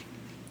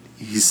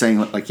 he's saying,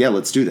 like, yeah,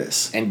 let's do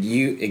this. And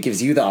it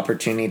gives you the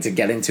opportunity to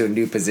get into a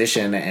new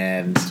position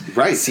and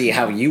see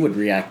how you would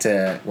react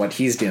to what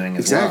he's doing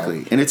as well.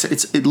 Exactly. And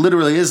it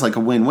literally is like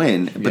a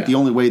win-win. But the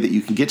only way that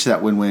you can get to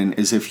that win-win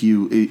is if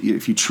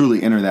you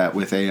truly enter that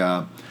with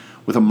a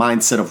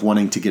mindset of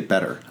wanting to get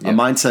better, a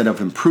mindset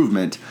of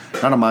improvement,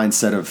 not a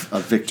mindset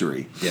of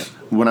victory. Yeah.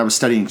 When I was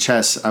studying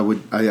chess,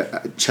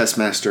 Chess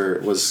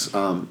Master was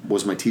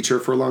my teacher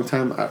for a long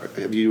time.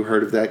 Have you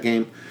heard of that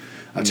game?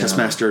 Chess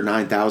Master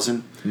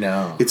 9000.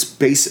 No. It's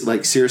basic.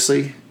 Like,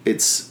 seriously,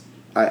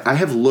 I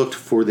have looked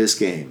for this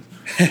game.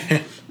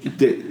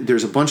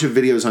 There's a bunch of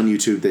videos on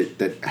YouTube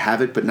that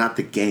have it, but not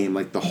the game.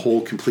 Like the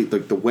whole complete,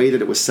 like the way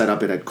that it was set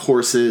up. It had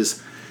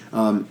courses.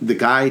 The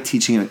guy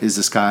teaching it is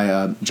this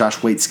guy, Josh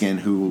Waitskin,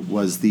 who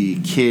was the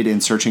kid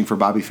in Searching for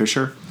Bobby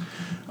Fischer.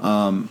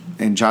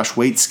 And Josh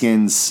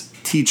Waitskin's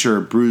teacher,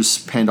 Bruce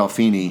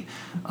Pandolfini,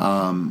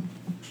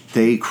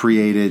 they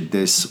created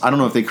this. I don't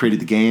know if they created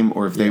the game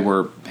or if they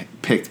were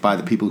picked by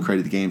the people who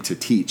created the game to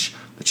teach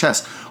the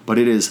chess, but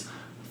it is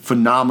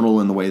phenomenal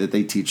in the way that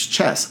they teach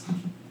chess.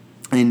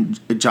 And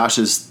Josh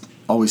is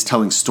always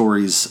telling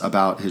stories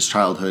about his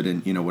childhood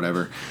and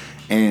whatever.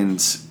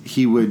 And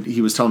he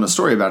was telling a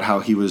story about how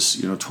he was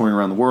touring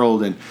around the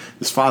world, and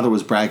his father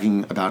was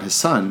bragging about his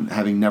son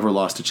having never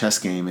lost a chess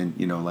game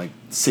in like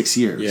 6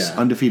 years,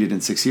 undefeated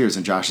in 6 years.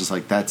 And Josh is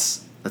like,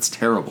 that's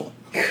terrible.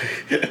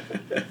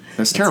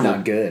 That's terrible.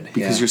 Not good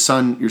because your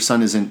son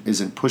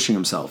isn't pushing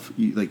himself.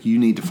 You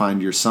need to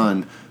find your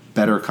son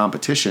better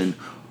competition,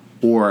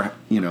 or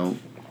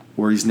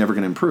he's never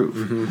going to improve.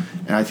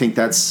 Mm-hmm. And I think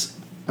that's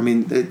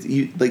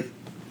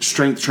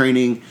strength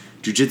training,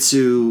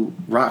 jiu-jitsu,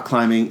 rock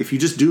climbing. If you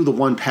just do the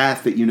one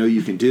path that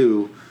you can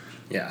do,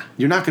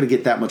 you're not going to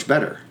get that much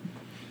better.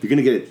 You're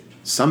going to get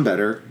some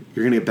better.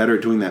 You're going to get better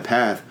at doing that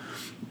path,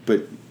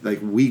 but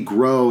we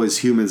grow as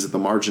humans at the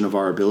margin of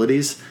our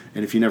abilities,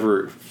 and if you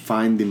never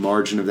find the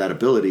margin of that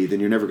ability, then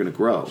you're never going to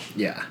grow.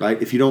 Yeah.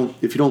 Right? If you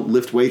don't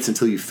lift weights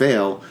until you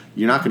fail,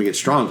 you're not going to get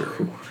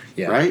stronger.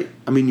 Yeah. Right?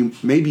 I mean,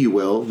 maybe you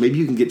will. Maybe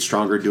you can get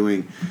stronger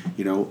doing,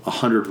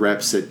 100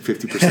 reps at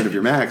 50% of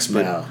your max,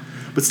 but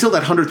but still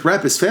that 100th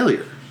rep is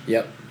failure.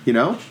 Yep.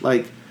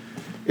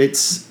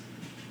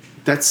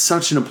 That's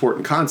such an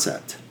important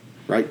concept,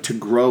 right? To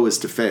grow is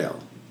to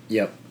fail.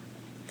 Yep.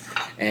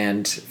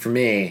 And for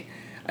me,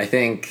 I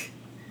think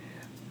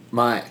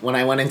when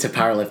I went into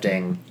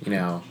powerlifting,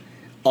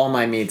 all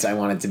my meets I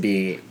wanted to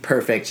be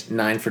perfect,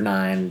 9 for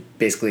 9,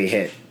 basically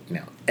hit,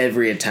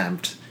 every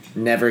attempt,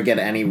 never get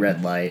any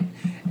red light.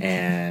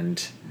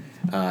 And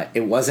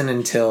it wasn't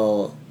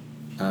until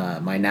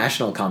my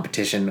national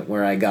competition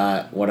where I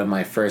got one of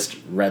my first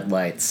red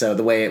lights. So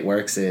the way it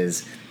works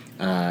is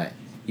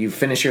you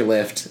finish your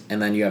lift,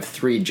 and then you have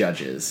 3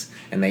 judges,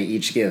 and they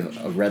each give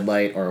a red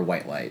light or a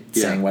white light,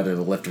 saying whether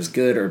the lift was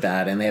good or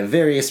bad, and they have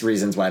various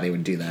reasons why they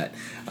would do that.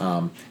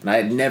 And I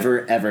had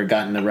never, ever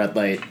gotten a red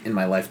light in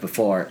my life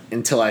before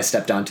until I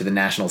stepped onto the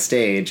national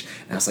stage,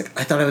 and I was like,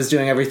 I thought I was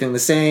doing everything the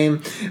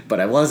same, but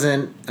I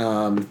wasn't,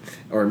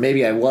 or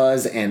maybe I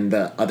was, and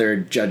the other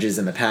judges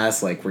in the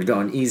past, were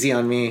going easy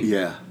on me.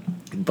 Yeah.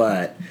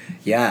 But,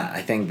 yeah,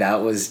 I think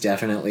that was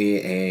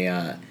definitely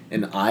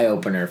an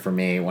eye-opener for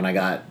me when I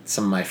got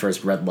some of my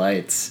first red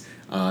lights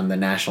on the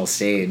national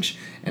stage,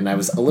 and I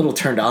was a little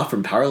turned off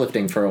from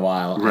powerlifting for a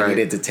while. Right. I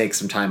needed to take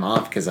some time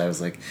off because I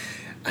was like,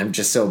 I'm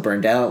just so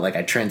burned out.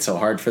 I trained so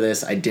hard for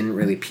this. I didn't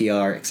really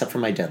PR except for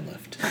my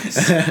deadlift.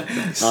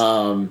 Nice.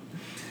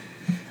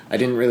 I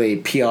didn't really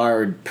PR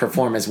or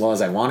perform as well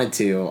as I wanted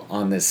to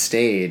on this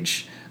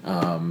stage.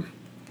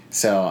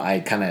 So I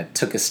kind of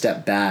took a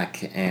step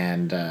back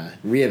and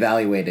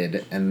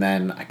reevaluated, and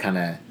then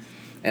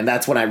and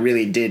that's when I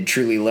really did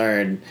truly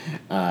learn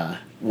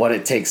what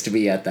it takes to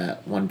be at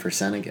that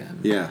 1% again.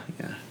 Yeah.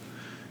 Yeah.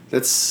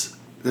 That's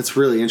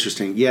really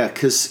interesting. Yeah,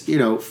 because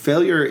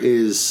failure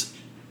is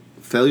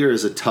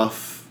a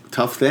tough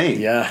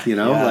thing. Yeah.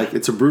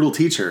 It's a brutal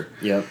teacher.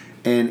 Yep.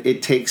 And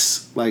it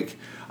takes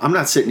I'm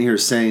not sitting here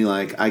saying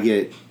I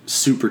get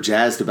super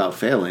jazzed about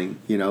failing.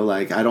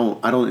 I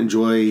don't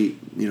enjoy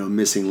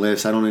missing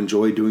lifts. I don't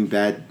enjoy doing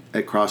bad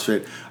at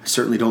CrossFit. I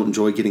certainly don't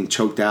enjoy getting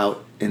choked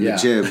out in the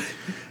gym.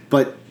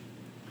 But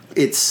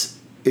it's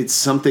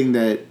something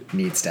that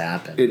needs to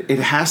happen. It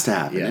has to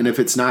happen. Yeah. And if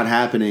it's not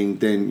happening,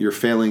 then you're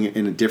failing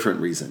in a different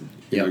reason.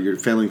 You're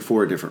failing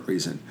for a different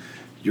reason.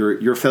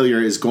 Your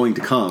failure is going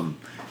to come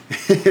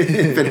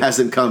if it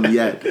hasn't come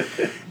yet.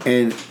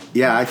 And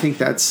yeah, I think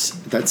that's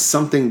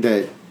something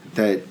that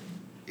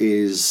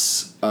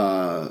is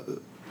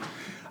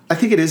I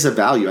think it is a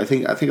value. I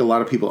think a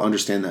lot of people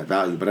understand that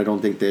value, but I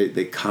don't think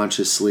they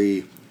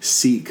consciously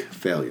seek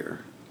failure.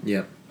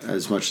 Yep.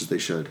 As much as they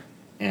should.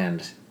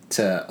 And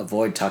to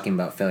avoid talking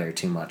about failure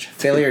too much,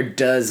 failure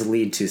does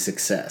lead to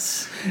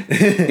success.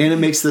 And it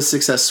makes the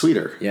success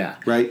sweeter. Yeah.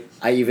 Right?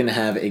 I even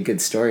have a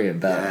good story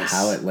about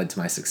how it led to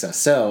my success.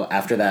 So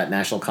after that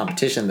national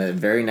competition, the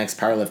very next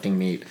powerlifting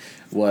meet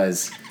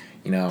was,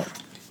 I'm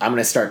going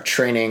to start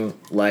training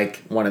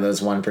like one of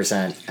those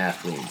 1%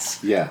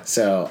 athletes. Yeah.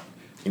 So,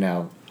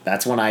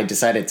 that's when I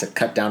decided to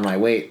cut down my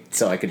weight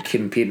so I could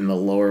compete in the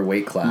lower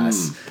weight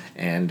class.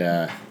 And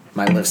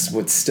my lifts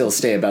would still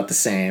stay about the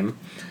same.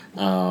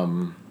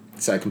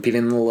 So I competed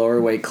in the lower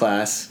weight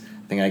class.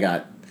 I think I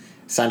got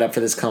signed up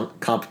for this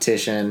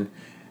competition.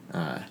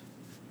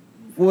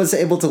 Was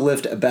able to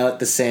lift about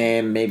the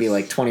same, maybe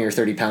 20 or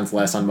 30 pounds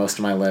less on most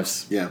of my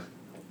lifts. Yeah.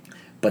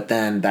 But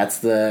then that's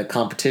the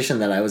competition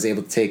that I was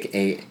able to take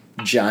a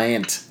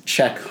giant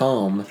check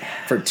home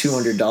for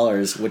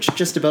 $200, which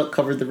just about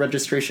covered the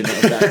registration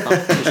of that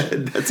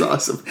competition. That's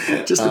awesome.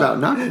 Just about,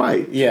 not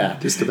quite. Yeah.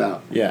 Just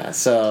about. Yeah.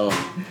 So,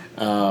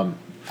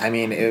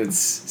 it was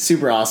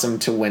super awesome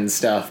to win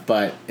stuff,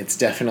 but it's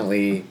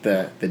definitely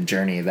the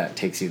journey that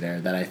takes you there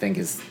that I think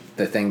is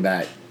the thing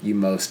that you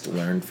most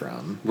learn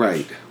from.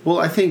 Right. Well,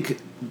 I think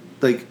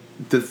the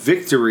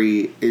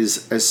victory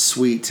is as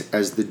sweet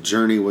as the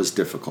journey was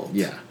difficult.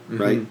 Yeah. Mm-hmm.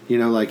 Right?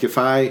 If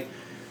I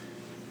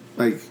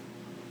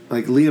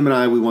Liam and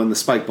I, we won the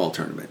spike ball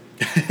tournament.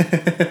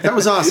 That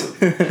was awesome.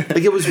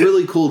 It was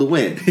really cool to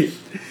win.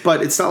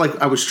 But it's not like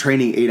I was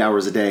training 8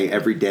 hours a day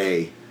every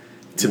day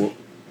to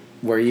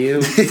Were you?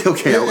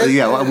 Okay,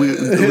 yeah.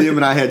 Liam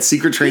and I had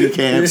secret training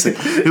camps. And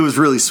it was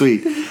really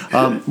sweet.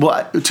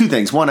 Well, 2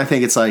 things. One, I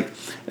think it's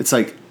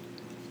like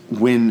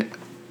when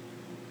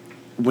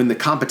the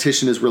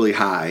competition is really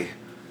high,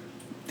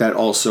 that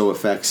also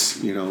affects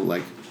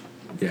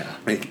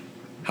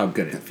how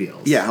good it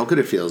feels. Yeah, how good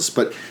it feels.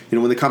 But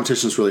when the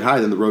competition is really high,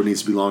 then the road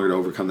needs to be longer to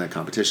overcome that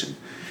competition,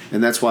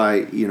 and that's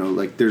why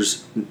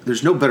there's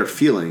no better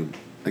feeling.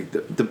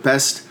 The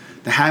best.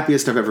 The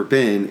happiest I've ever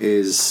been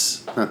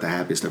is not the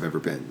happiest I've ever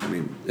been.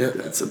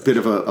 It's a bit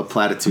of a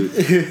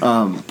platitude.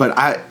 But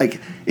I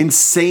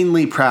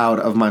insanely proud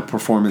of my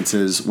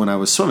performances when I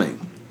was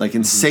swimming.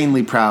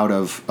 Insanely proud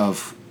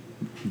of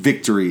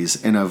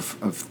victories and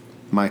of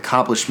my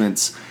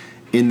accomplishments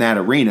in that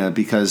arena,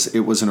 because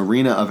it was an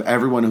arena of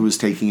everyone who was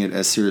taking it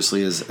as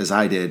seriously as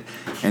I did.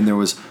 And there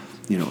was,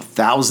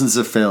 thousands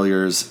of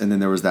failures. And then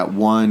there was that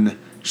one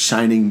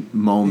shining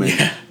moment,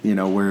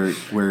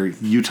 where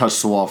you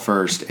touched the wall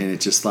first, and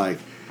it just like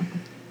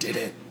did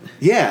it.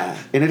 Yeah.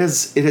 And it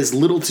has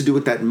little to do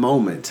with that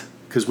moment.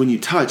 Because when you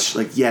touch,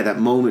 that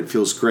moment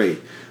feels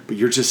great. But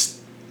you're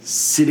just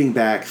sitting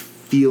back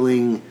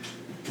feeling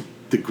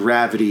the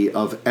gravity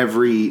of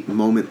every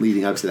moment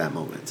leading up to that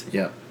moment.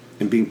 Yeah.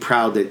 And being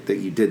proud that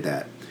you did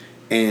that.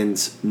 And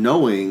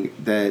knowing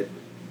that,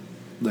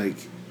 like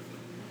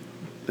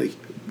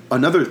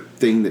another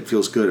thing that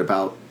feels good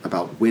about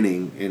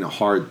winning in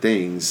hard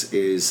things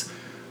is,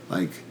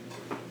 like,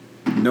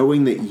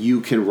 knowing that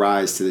you can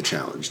rise to the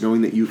challenge,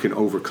 knowing that you can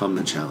overcome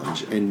the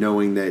challenge, and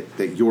knowing that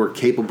you're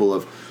capable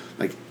of,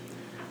 like,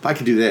 if I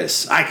could do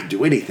this, I could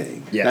do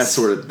anything. Yes.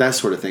 That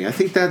sort of thing. I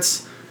think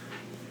that's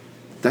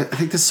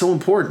so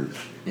important.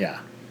 Yeah.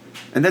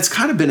 And that's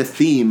kind of been a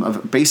theme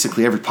of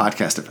basically every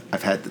podcast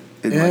I've had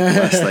in the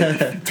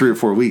last 3 or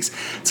 4 weeks.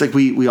 It's like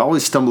we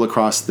always stumble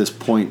across this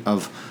point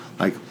of,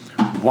 like,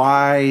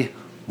 why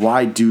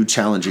do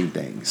challenging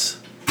things?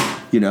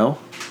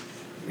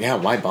 Yeah,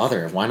 why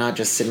bother? Why not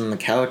just sit on the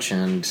couch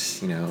and,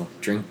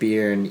 drink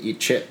beer and eat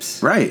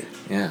chips? Right.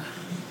 Yeah.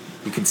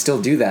 You can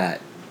still do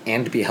that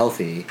and be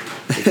healthy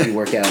if you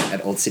work out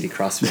at Old City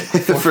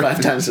CrossFit 4 or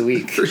 5 times a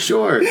week. For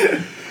sure.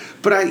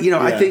 But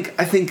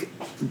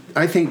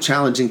I think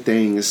challenging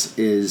things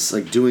is,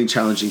 like, doing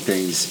challenging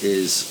things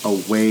is a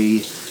way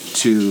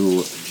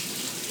to,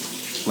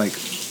 like,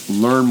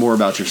 learn more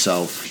about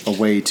yourself, a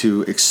way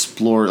to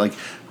explore. Like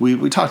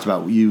we talked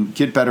about, you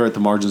get better at the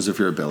margins of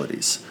your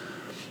abilities.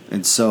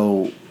 And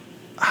so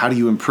how do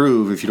you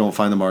improve if you don't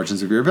find the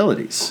margins of your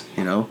abilities,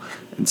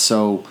 And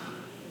so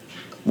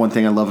one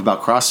thing I love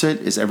about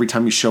CrossFit is every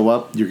time you show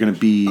up, you're going to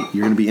be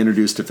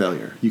introduced to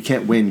failure. You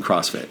can't win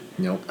CrossFit.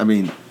 Nope. I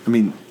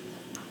mean,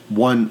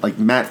 one, like,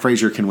 Matt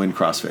Frazier can win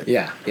CrossFit.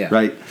 Yeah.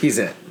 Right? He's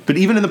it. But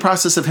even in the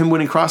process of him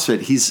winning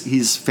CrossFit,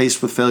 he's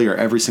faced with failure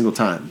every single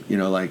time.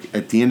 Like,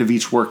 at the end of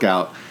each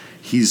workout,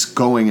 he's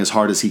going as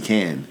hard as he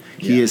can.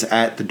 He is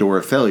at the door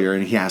of failure,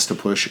 and he has to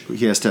push.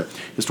 He has to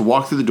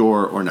walk through the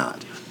door or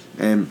not.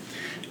 And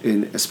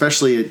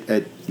especially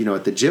at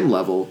the gym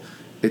level,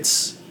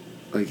 it's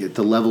like at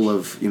the level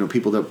of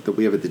people that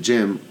we have at the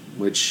gym,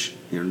 which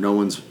no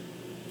one's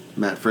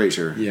Matt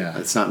Frazier. Yeah,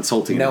 it's not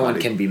insulting. No anybody.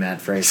 one can be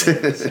Matt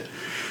Frazier.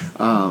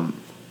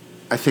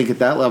 I think at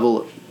that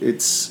level,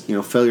 it's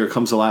failure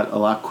comes a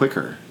lot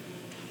quicker.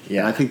 Yeah,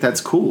 and I think that's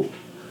cool.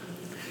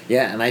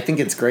 Yeah, and I think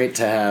it's great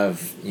to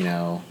have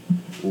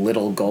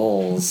little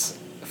goals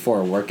for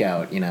a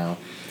workout. I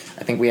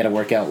think we had a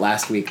workout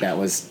last week that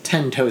was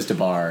 10 toes to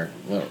bar,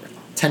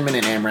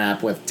 10-minute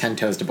AMRAP with 10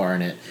 toes to bar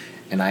in it,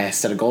 and I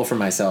set a goal for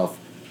myself: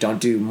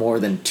 don't do more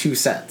than 2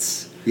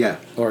 sets. Yeah.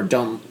 Or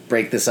don't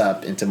break this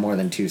up into more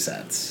than 2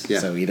 sets. Yeah.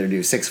 So either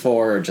do 6-4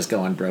 or just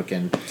go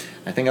unbroken.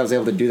 I think I was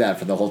able to do that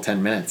for the whole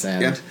 10 minutes.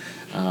 And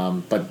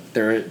but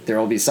there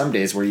will be some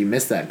days where you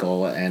miss that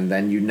goal, and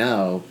then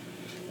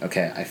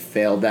okay, I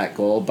failed that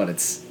goal, but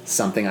it's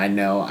something I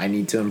know I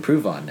need to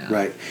improve on now.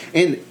 Right.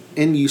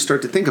 And you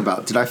start to think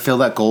about, did I fail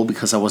that goal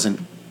because I wasn't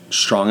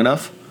strong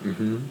enough?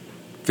 Mm-hmm.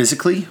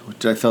 Physically?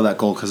 Did I fail that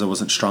goal because I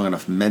wasn't strong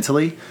enough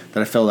mentally?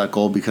 Did I fail that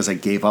goal because I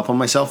gave up on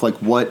myself?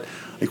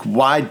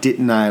 Why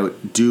didn't I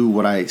do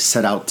what I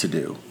set out to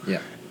do?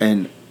 Yeah.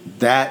 And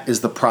that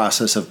is the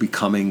process of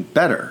becoming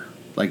better,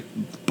 like,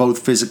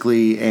 both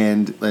physically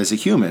and as a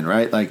human,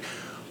 right? Like,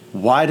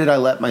 why did I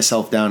let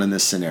myself down in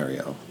this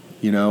scenario?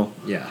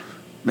 Yeah.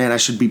 Man, I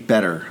should be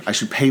better. I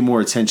should pay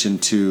more attention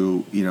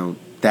to,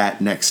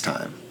 that next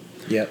time.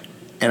 Yep.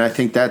 And I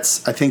think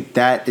that's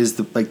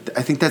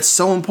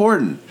so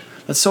important.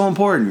 That's so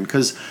important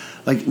because,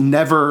 like,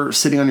 never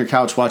sitting on your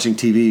couch watching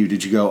TV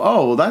did you go,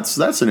 oh, well, that's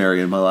an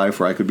area in my life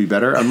where I could be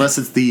better. Unless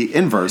it's the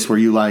inverse, where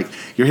you're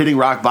hitting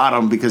rock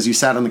bottom because you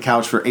sat on the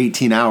couch for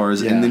 18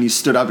 hours and then you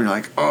stood up and you're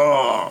like,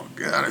 oh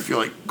God, I feel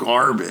like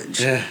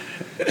garbage. I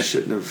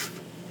shouldn't have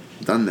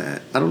done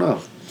that. I don't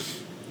know.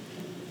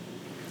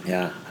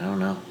 Yeah, I don't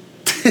know.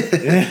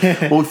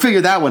 Well, we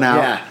figured that one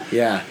out.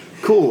 Yeah.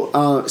 Cool.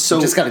 So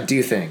you just got to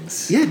do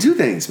things. Yeah, do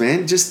things,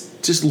 man.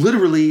 Just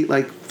literally,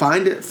 like,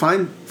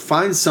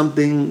 find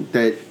something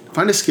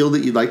find a skill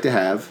that you'd like to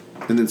have,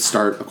 and then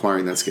start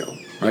acquiring that skill.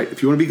 Right?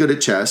 If you want to be good at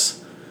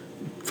chess,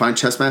 find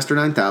Chessmaster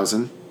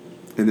 9000,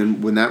 and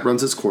then when that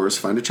runs its course,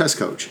 find a chess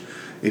coach.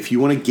 If you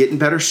want to get in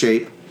better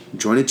shape,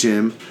 join a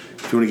gym.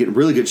 If you want to get in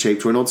really good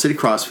shape, join Old City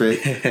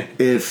CrossFit.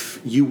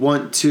 If you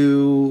want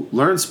to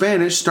learn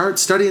Spanish, start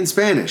studying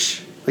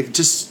Spanish. Like,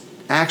 just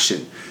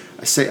action.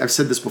 I've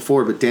said this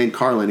before, but Dan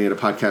Carlin, he had a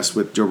podcast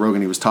with Joe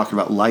Rogan. He was talking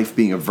about life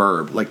being a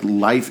verb. Like,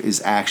 life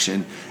is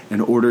action. In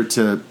order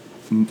to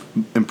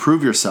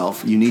improve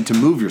yourself, you need to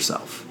move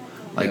yourself.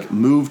 Like,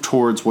 move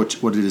towards what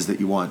it is that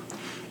you want.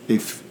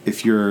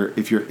 If you're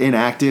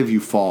inactive,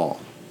 you fall.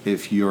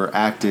 If you're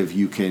active,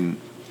 you can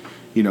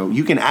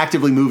you can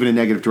actively move in a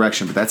negative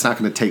direction, but that's not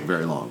going to take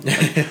very long.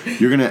 Like,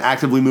 you're going to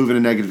actively move in a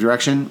negative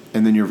direction,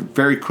 and then you're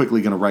very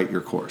quickly going to write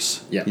your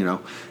course. Yeah. You're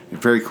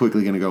very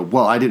quickly going to go,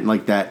 well, I didn't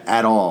like that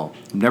at all.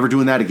 I'm never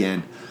doing that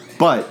again.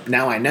 But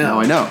now I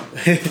know.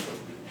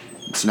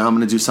 So now I'm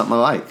going to do something I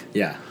like.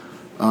 Yeah.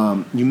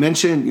 You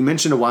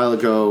mentioned a while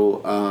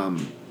ago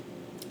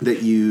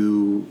that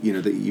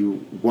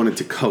you wanted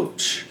to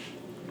coach.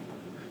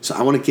 So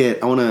I want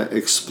to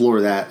explore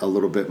that a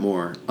little bit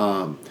more.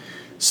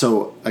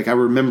 So like I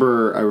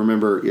remember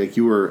like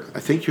I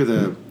think you're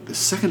the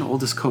second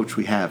oldest coach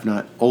we have,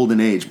 not old in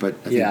age, but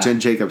I think Jen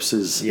Jacobs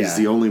is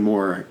the only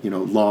more,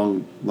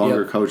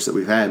 longer coach that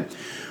we've had.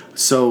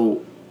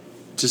 So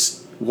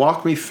just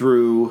walk me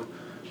through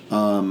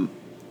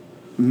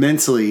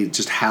mentally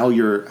just how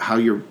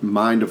your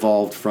mind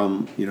evolved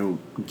from,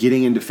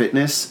 getting into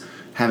fitness,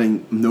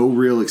 having no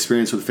real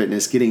experience with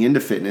fitness, getting into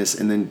fitness,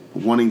 and then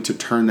wanting to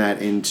turn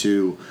that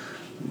into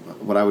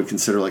what I would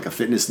consider like a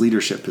fitness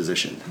leadership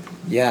position.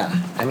 Yeah.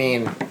 I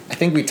mean, I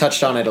think we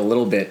touched on it a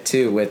little bit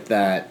too with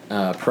that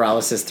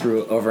paralysis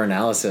through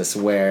overanalysis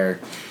where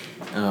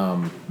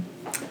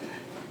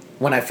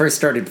when I first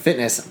started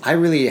fitness, I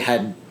really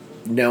had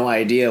no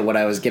idea what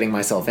I was getting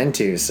myself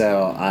into.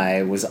 So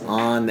I was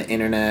on the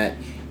internet,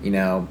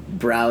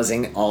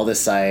 browsing all the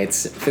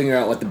sites, figuring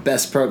out what the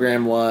best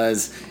program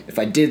was. If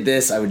I did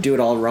this, I would do it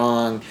all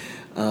wrong.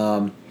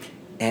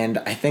 And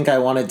I think I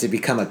wanted to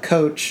become a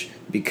coach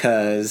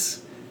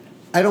because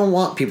I don't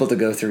want people to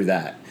go through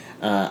that.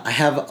 I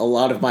have a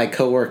lot of my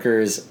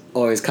coworkers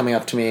always coming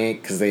up to me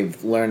because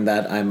they've learned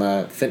that I'm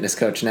a fitness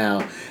coach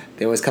now.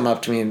 They always come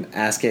up to me and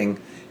asking,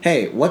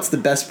 hey, what's the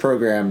best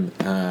program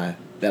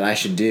that I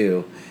should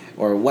do?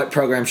 Or what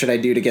program should I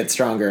do to get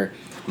stronger?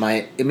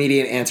 My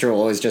immediate answer will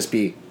always just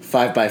be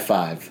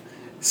 5x5,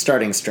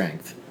 starting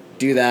strength.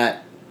 Do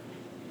that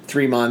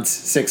 3 months,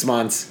 6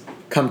 months,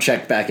 come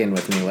check back in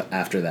with me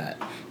after that.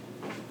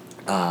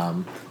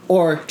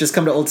 Or just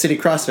come to Old City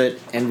CrossFit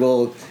and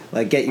we'll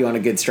get you on a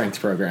good strength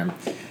program.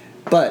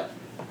 But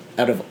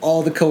out of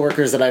all the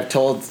coworkers that I've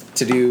told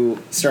to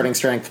do starting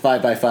strength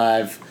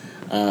 5x5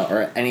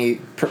 or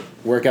any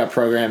workout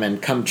program and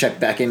come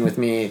check back in with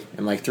me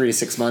in 3 to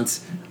 6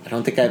 months, I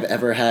don't think I've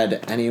ever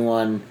had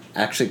anyone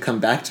actually come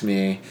back to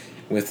me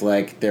with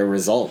their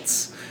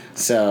results.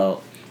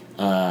 So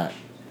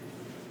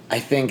I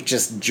think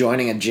just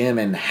joining a gym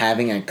and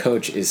having a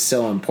coach is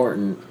so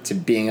important to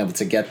being able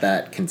to get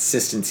that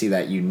consistency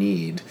that you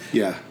need.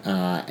 Yeah.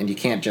 And you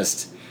can't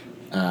just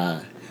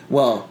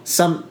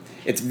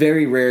it's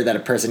very rare that a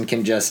person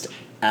can just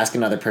ask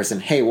another person,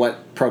 hey,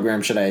 what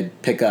program should I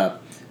pick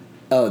up?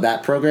 Oh,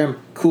 that program?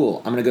 Cool.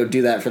 I'm going to go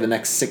do that for the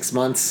next 6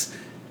 months.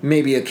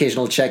 Maybe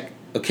occasionally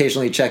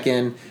check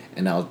in,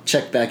 and I'll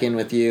check back in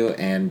with you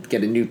and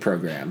get a new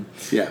program.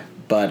 Yeah.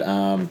 But,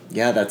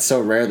 that's so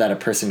rare that a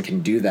person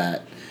can do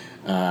that.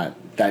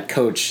 That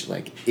coach,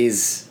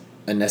 is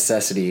a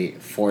necessity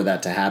for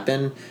that to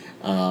happen.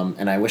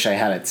 And I wish I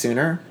had it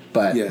sooner.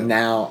 But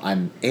now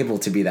I'm able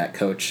to be that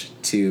coach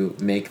to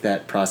make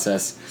that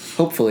process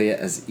hopefully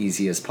as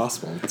easy as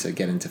possible to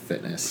get into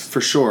fitness.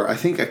 For sure. I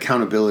think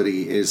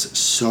accountability is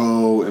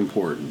so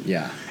important.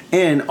 Yeah.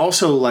 And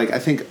also, I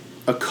think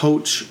a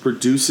coach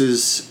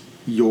reduces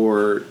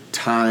your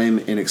time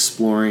in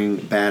exploring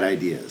bad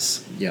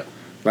ideas. Yep.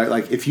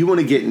 Right? If you want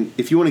to get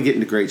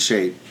into great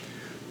shape,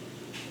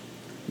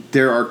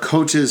 there are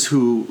coaches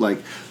who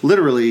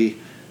literally,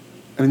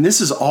 I mean,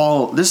 this is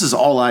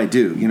all I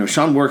do.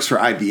 Sean works for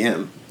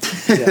IBM,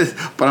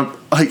 but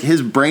I'm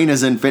his brain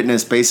is in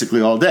fitness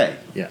basically all day,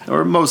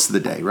 or most of the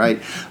day,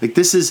 right?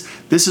 This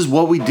is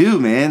what we do,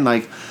 man.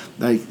 Like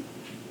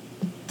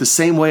the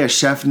same way a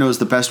chef knows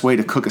the best way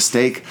to cook a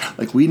steak,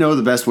 we know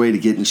the best way to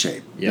get in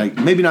shape.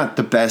 Maybe not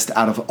the best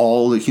out of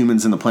all the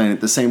humans in the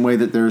planet, the same way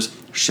that there's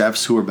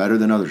chefs who are better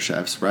than other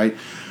chefs, right?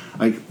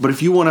 But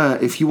if you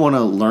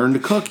wanna learn to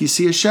cook, you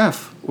see a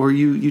chef, or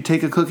you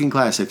take a cooking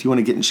class. If you want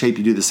to get in shape,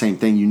 you do the same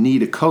thing. You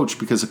need a coach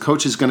because a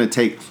coach is going to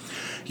take.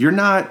 You're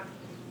not.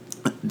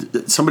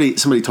 Somebody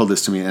told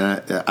this to me,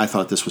 and I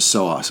thought this was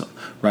so awesome,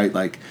 right?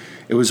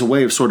 It was a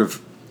way of sort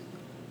of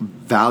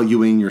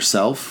valuing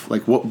yourself,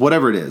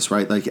 whatever it is,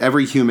 right?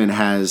 Every human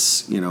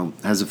has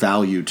a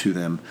value to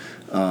them,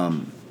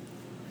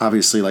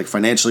 obviously,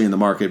 financially in the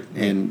market,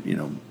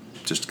 and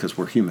just because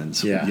we're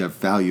humans, you have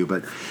value,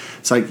 but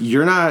it's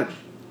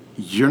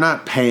you're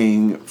not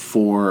paying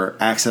for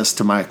access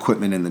to my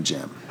equipment in the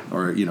gym,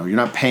 or you're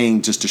not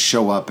paying just to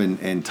show up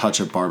and touch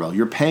a barbell.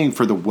 You're paying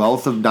for the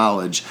wealth of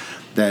knowledge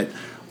that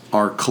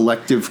our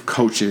collective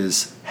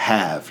coaches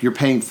have. You're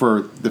paying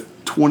for the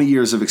 20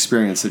 years of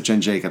experience that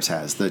Jen Jacobs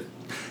has, that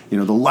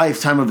the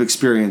lifetime of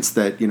experience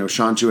that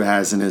Sean Chua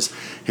has in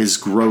his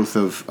growth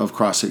of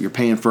CrossFit. You're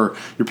paying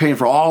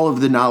for all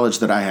of the knowledge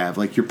that I have.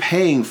 You're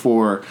paying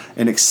for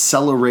an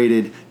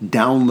accelerated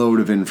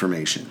download of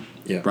information.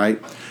 Yeah.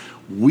 Right?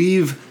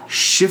 We've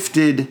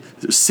sifted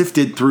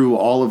through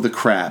all of the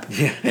crap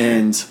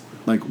and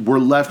like we're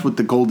left with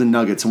the golden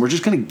nuggets, and we're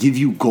just going to give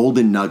you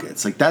golden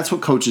nuggets. Like that's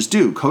what coaches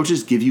do.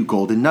 Coaches give you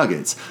golden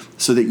nuggets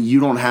so that you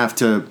don't have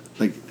to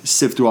like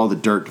sift through all the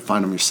dirt to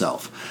find them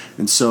yourself.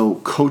 And so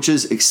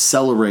coaches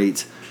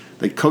accelerate,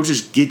 like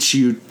coaches get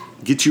you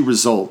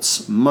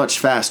results much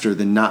faster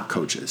than not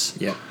coaches.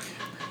 Yeah.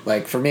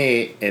 Like for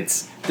me,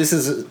 this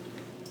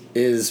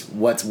is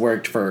what's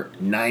worked for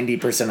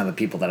 90% of the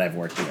people that I've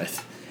worked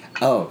with.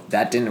 Oh,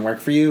 that didn't work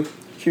for you?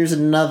 Here's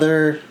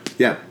another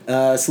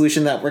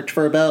solution that worked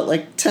for about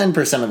like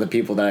 10% of the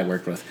people that I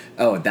worked with.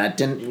 Oh, that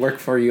didn't work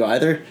for you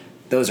either?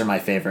 Those are my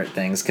favorite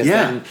things because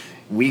then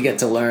we get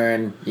to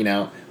learn,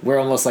 we're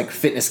almost like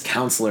fitness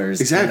counselors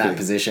in that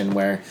position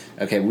where,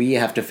 okay, we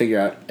have to figure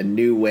out a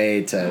new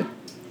way to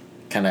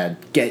kind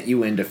of get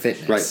you into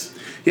fitness.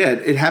 Right. Yeah,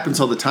 it happens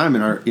all the time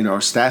in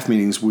our staff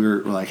meetings.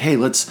 We're like, hey,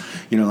 let's,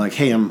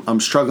 hey, I'm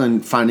struggling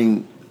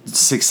finding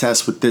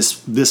success with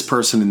this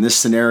person in this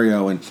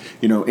scenario, and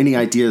any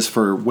ideas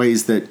for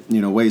ways that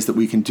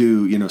we can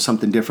do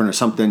something different or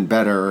something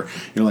better, or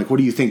like what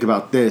do you think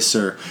about this,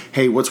 or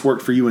hey, what's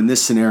worked for you in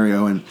this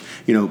scenario? And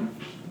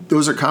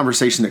those are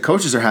conversations that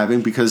coaches are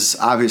having because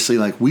obviously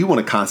like we want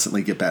to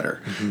constantly get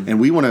better, and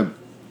we want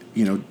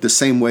to the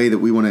same way that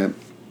we want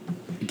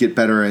to get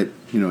better at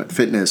at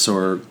fitness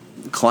or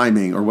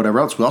climbing or whatever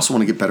else, we also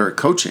want to get better at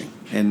coaching.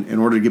 And in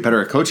order to get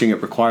better at coaching,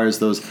 it requires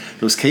those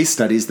case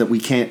studies that we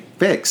can't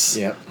fix.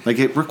 Yep. Like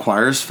it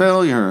requires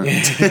failure.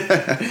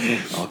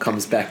 All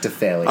comes back to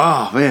failure.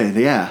 Oh man,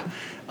 yeah.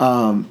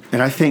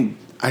 And I think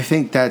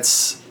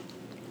that's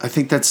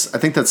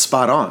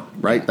spot on,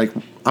 right? Yeah. Like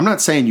I'm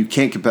not saying you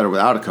can't get better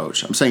without a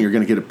coach. I'm saying you're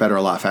going to get better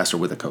a lot faster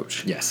with a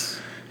coach. Yes.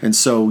 And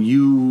so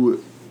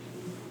you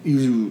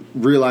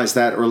realized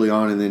that early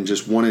on, and then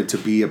just wanted to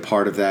be a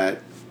part of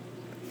that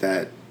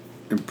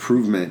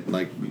improvement,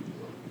 like.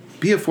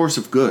 Be a force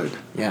of good.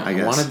 Yeah, I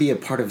guess. I want to be a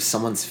part of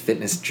someone's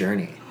fitness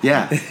journey.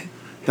 Yeah, and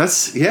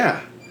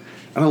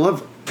I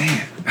love,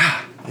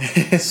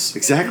 that's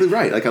exactly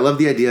right. Like I love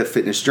the idea of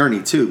fitness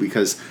journey too,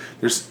 because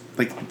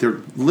there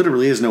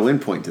literally is no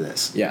endpoint to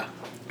this. Yeah,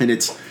 and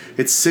it's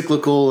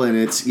cyclical, and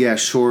it's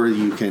sure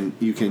you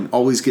can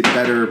always get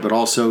better, but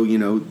also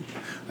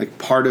like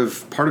part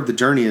of the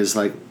journey is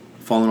like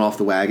falling off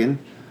the wagon.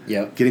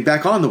 Yep. Getting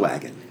back on the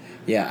wagon.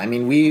 Yeah, I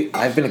mean,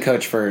 I've been a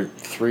coach for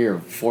 3 or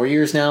 4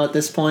 years now at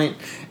this point,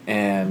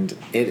 and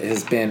it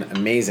has been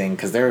amazing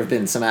because there have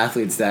been some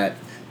athletes that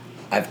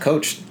I've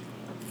coached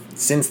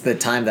since the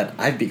time that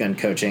I've begun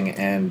coaching,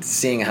 and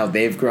seeing how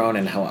they've grown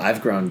and how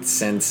I've grown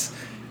since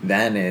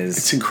then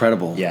it's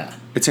incredible. Yeah.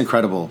 It's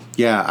incredible.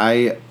 Yeah,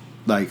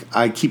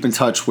 I keep in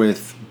touch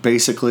with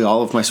basically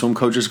all of my swim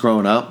coaches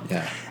growing up.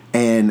 Yeah.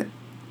 And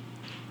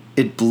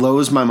it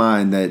blows my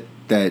mind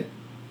that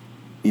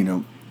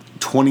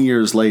 20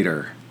 years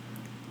later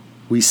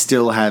we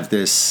still have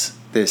this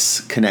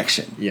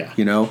connection. Yeah.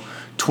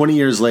 20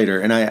 years later,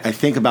 and I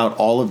think about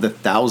all of the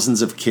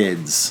thousands of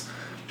kids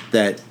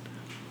that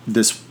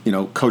this,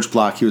 Coach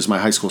Block, he was my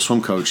high school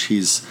swim coach.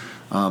 He's,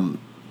 I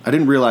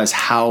didn't realize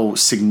how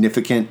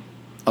significant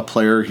a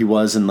player he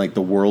was in like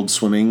the world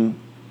swimming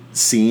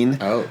scene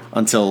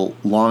until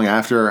long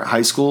after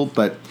high school.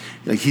 But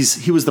like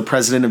he was the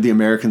president of the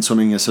American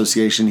Swimming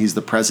Association. He's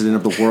the president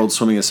of the World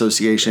Swimming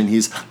Association.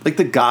 He's like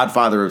the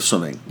godfather of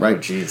swimming, right? Oh,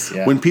 geez,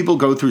 yeah. When people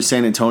go through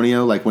San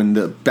Antonio, like when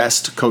the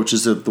best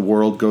coaches of the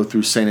world go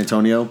through San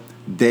Antonio,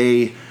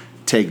 they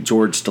take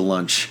George to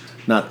lunch,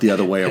 not the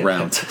other way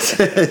around.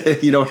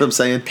 You know what I'm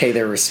saying? Pay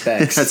their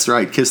respects. That's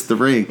right. Kiss the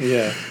ring.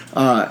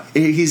 Yeah.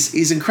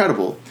 He's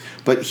incredible,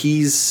 but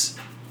he's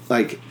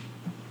like,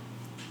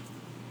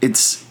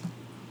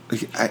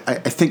 I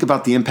think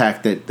about the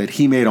impact that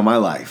he made on my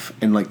life,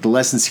 and like the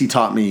lessons he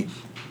taught me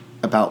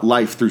about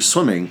life through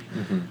swimming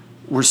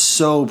were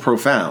so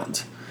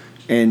profound.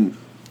 And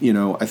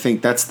I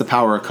think that's the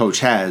power a coach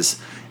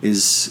has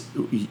is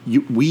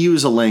we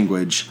use a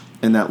language,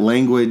 and that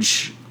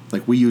language,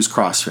 like we use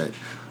CrossFit,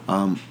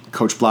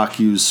 Coach Block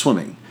used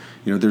swimming.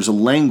 There's a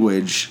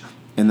language,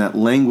 and that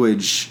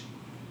language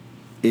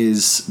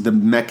is the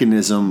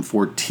mechanism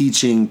for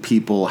teaching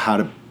people how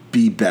to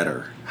be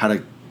better, how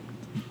to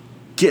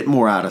get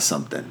more out of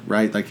something,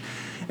 right? Like,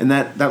 and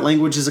that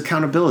language is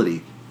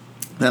accountability.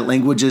 That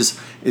language is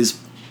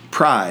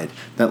pride.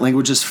 That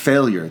language is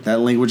failure.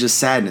 That language is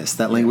sadness.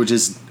 That language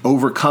is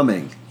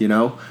overcoming.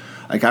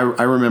 Like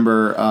I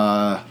remember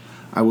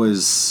I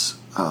was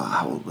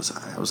how old was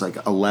I? I was like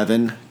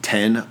 11,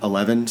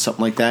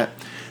 something like that.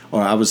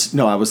 Or I was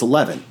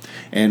 11.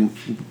 And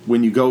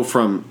when you go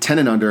from 10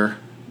 and under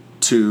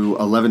to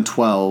 11,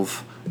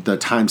 12, the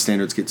time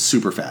standards get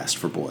super fast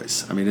for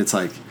boys. I mean, it's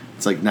like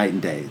night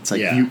and day. It's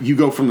like you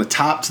go from the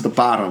top to the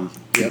bottom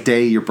the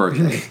day your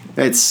birthday.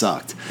 It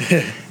sucked.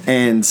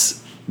 And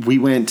we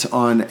went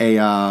on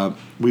a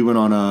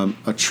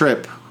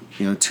trip,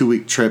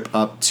 2-week trip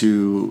up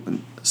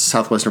to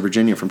southwestern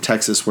Virginia from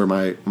Texas, where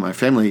my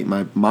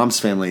mom's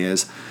family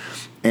is.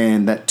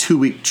 And that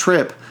 2-week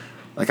trip,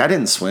 like I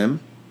didn't swim,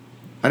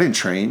 I didn't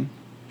train.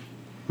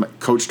 My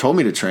coach told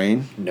me to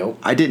train. Nope.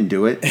 I didn't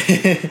do it.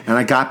 And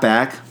I got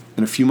back,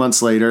 And a few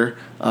months later,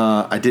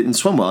 I didn't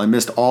swim well. I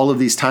missed all of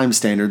these time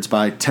standards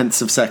by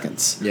tenths of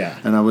seconds. Yeah.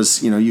 And I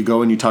was, you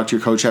go and you talk to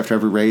your coach after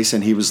every race,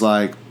 and he was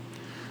like,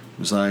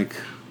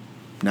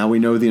 now we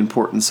know the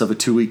importance of a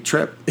 2-week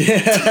trip. And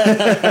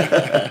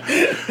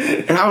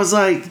I was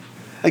like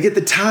at the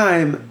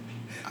time,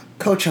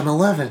 Coach, I'm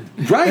 11.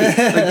 Right. Like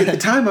at the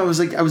time, I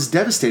was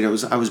devastated.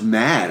 I was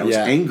mad. I was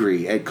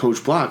angry at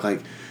Coach Block.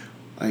 Like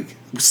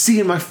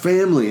seeing my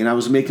family, and I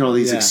was making all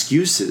these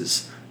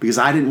excuses because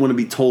I didn't want to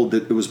be told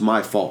that it was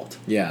my fault.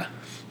 Yeah.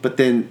 But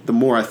then the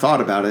more I thought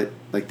about it,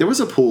 like there was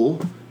a pool.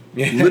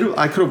 Yeah. Literally,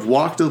 I could have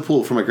walked to the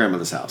pool from my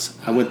grandmother's house.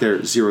 I went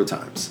there 0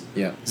 times.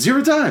 Yeah.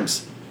 0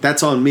 times.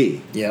 That's on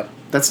me. Yep.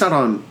 That's not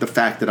on the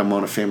fact that I'm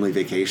on a family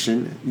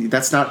vacation.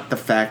 That's not the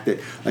fact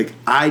that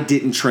I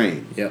didn't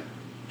train. Yep.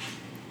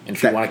 And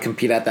if you want to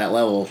compete at that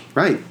level,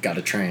 right, got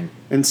to train.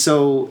 And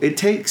so it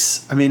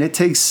takes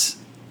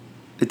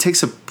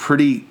a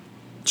pretty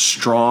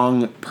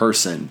strong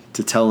person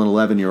to tell an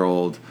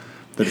 11-year-old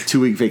that a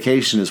 2-week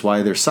vacation is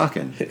why they're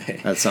sucking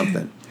at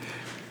something.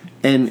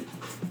 And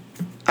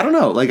I don't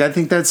know, I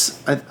think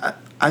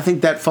I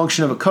think that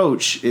function of a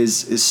coach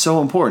is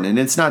so important. And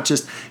it's not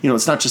just,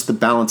 it's not just the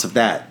balance of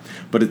that,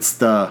 but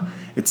it's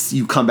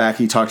you come back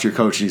and you talk to your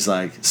coach and he's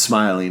like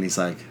smiling and he's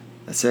like,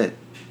 that's it.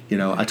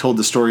 I told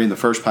the story in the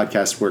first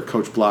podcast where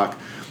Coach Block,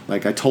 I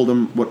told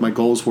him what my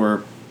goals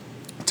were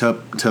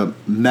to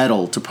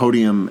medal, to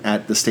podium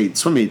at the state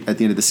swim meet at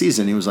the end of the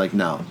season. He was like,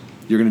 no,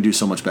 you're going to do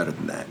so much better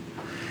than that.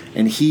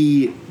 And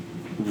he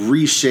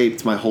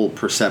reshaped my whole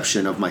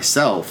perception of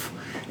myself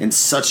in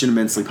such an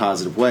immensely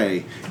positive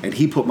way, and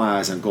he put my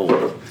eyes on gold.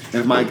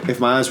 And if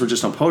my eyes were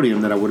just on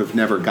podium, then I would have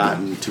never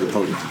gotten to the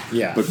podium.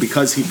 Yeah. But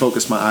because he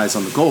focused my eyes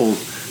on the gold,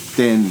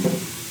 then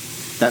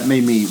that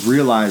made me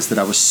realize that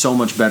I was so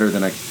much better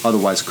than I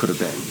otherwise could have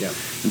been. Yeah.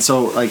 And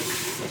so,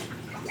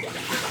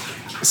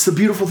 it's the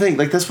beautiful thing.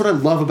 That's what I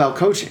love about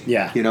coaching.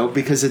 Yeah.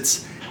 Because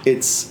it's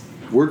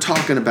we're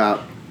talking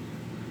about,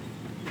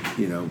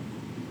 I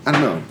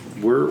don't know,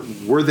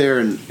 we're there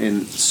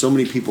in so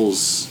many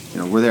people's,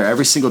 we're there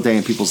every single day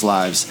in people's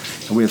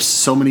lives, and we have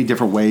so many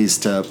different ways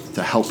to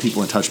help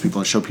people and touch people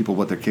and show people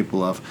what they're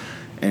capable of.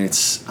 And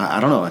it's, I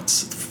don't know,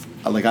 it's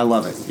I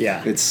love it.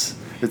 Yeah. It's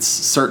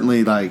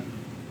certainly I'm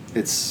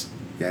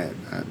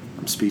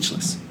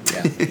speechless.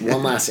 Yeah.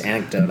 One last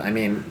anecdote. I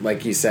mean,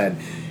 like you said,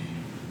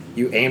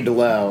 you aimed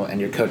low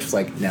and your coach was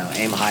like, no,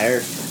 aim higher.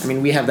 I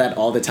mean, we have that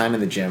all the time in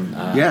the gym.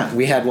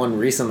 We had one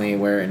recently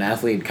where an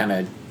athlete kind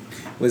of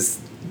was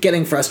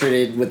getting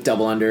frustrated with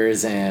double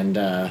unders,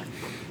 and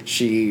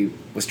she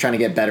was trying to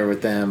get better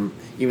with them,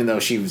 even though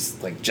she was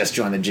just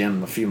joined the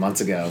gym a few months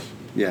ago.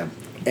 Yeah.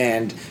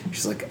 And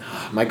she's like,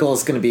 my goal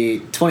is going to be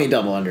 20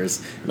 double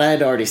unders. And I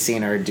had already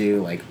seen her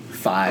do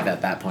 5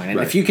 at that point. And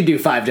if you could do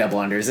 5 double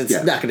unders,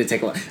 it's not going to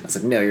take a lot. I was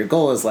like, no, your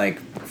goal is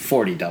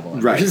 40 double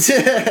unders. Right.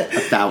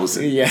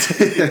 1,000. Yeah.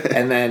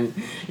 And then,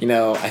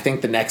 I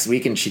think the next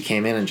weekend she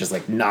came in and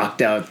just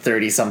knocked out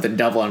 30 something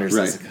double unders. Right.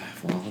 I was like,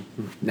 well,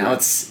 now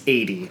it's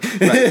 80.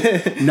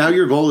 Right. Now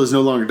your goal is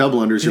no longer double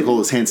unders. Your goal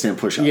is handstand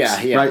push-ups.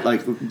 Yeah.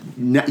 Right.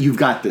 Now you've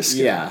got this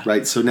skill. Yeah.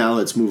 Right. So now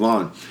let's move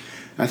on.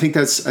 I think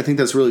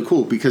that's really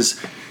cool because,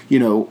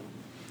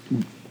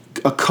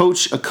 a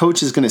coach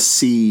is going to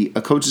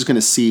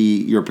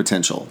see your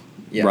potential,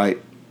 right?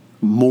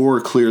 More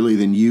clearly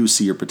than you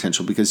see your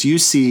potential, because you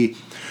see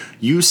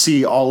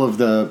all of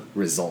the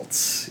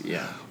results.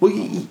 Yeah.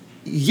 Well,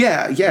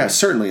 yeah,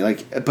 certainly.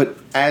 But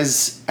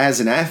as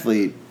an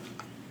athlete,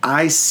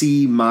 I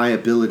see my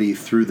ability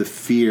through the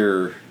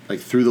fear,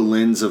 through the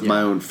lens of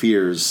my own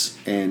fears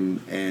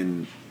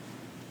and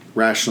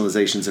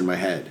rationalizations in my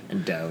head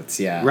and doubts.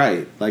 Yeah.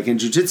 Right. In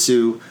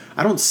jiu-jitsu,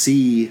 I don't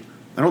see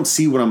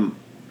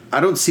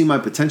my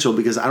potential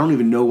because I don't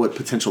even know what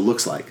potential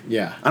looks like.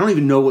 Yeah. I don't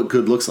even know what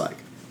good looks like.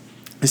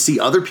 I see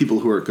other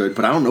people who are good,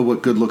 but I don't know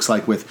what good looks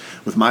like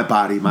with my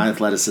body, my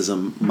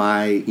athleticism,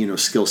 my,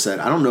 skill set.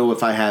 I don't know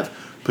if I have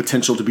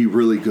potential to be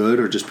really good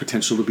or just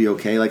potential to be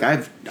okay.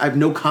 I have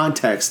no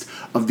context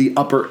of the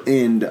upper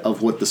end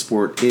of what the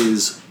sport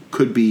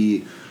could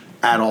be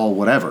at all,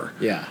 whatever.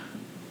 Yeah.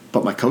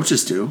 But my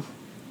coaches do,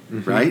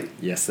 right?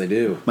 Yes, they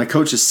do. My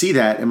coaches see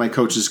that, and my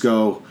coaches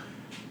go,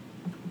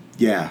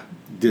 yeah,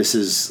 this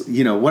is,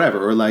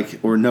 whatever.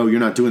 Or no,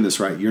 you're not doing this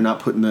right. You're not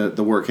putting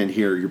the work in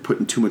here. You're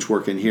putting too much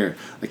work in here.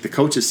 The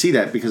coaches see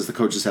that because the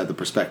coaches have the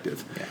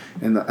perspective. Yeah.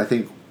 And I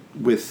think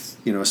with,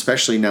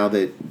 especially now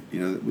that,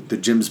 the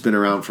gym's been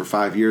around for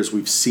 5 years,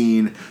 we've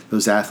seen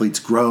those athletes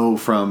grow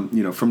from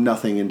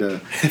nothing into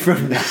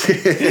from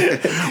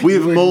nothing.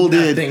 We've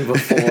molded nothing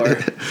before.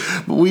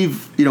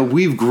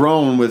 we've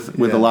grown with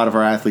a lot of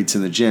our athletes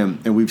in the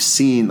gym, and we've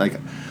seen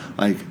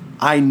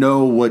I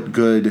know what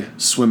good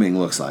swimming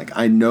looks like.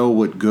 I know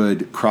what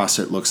good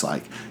CrossFit looks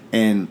like,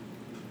 and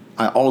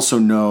I also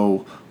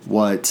know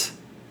what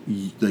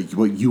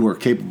you are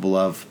capable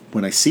of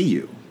when I see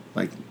you.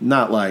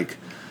 Not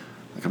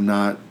I'm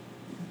not.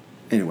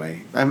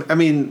 Anyway, I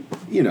mean,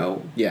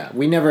 Yeah,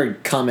 we never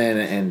come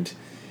in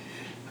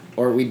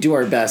or we do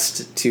our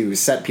best to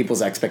set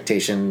people's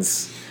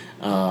expectations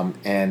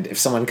And if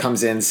someone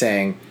comes in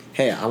saying,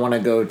 hey, I want to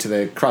go to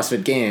the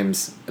CrossFit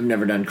Games, I've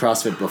never done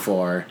CrossFit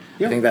before.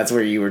 I think that's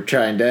where you were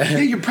trying to... Yeah,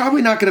 you're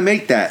probably not going to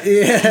make that.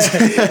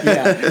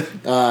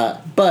 Yeah.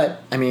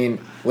 But, I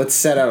mean, let's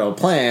set out a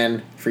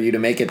plan for you to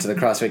make it to the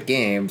CrossFit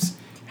Games.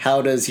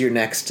 How does your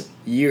next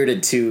year to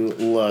 2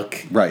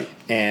 look? Right.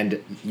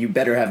 And you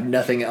better have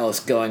nothing else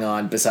going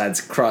on besides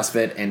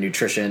CrossFit and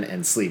nutrition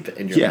and sleep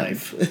in your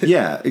life.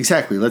 Yeah,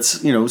 exactly.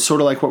 Let's,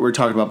 sort of like what we were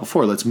talking about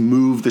before, let's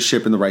move the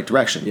ship in the right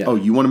direction. Yeah. Oh,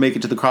 you want to make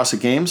it to the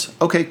CrossFit Games?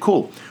 Okay,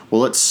 cool.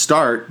 Well, let's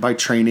start by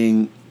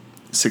training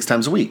 6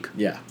 times a week.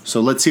 Yeah. So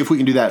let's see if we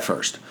can do that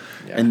first.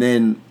 Yeah. And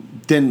then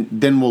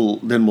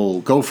we'll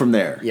go from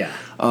there. Yeah.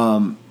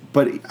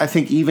 But I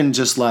think even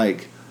just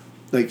like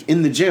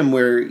in the gym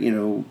where,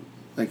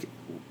 like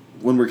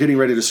when we're getting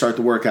ready to start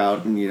the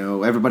workout and,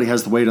 everybody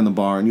has the weight on the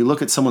bar and you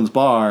look at someone's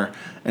bar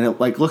and it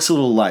like looks a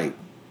little light.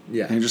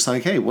 Yeah. And you're just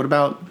like, hey, what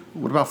about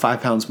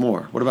 5 pounds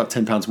more? What about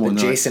 10 pounds more? The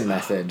Jason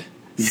method.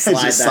 Yeah,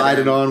 just slide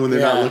it on when they're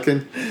not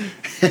looking.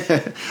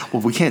 Well,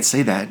 if we can't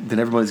say that, then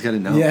everybody's got to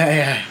know.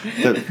 Yeah.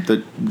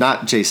 The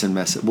not Jason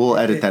method. We'll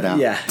edit that out.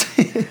 Yeah.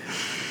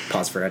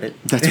 Pause for edit.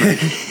 That's right.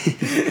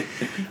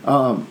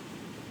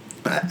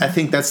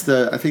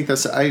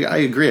 I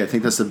agree. I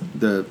think that's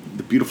the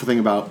beautiful thing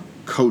about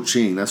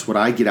coaching. That's what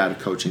I get out of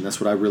coaching.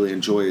 That's what I really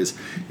enjoy is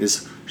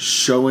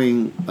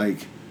showing,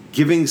 like,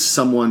 giving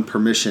someone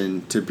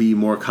permission to be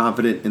more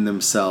confident in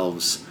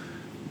themselves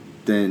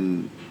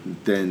than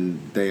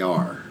they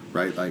are,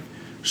 right? Like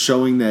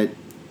showing that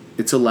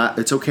it's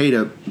okay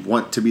to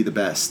want to be the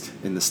best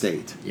in the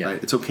state,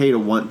 right? It's okay to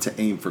want to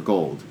aim for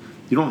gold.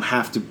 You don't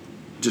have to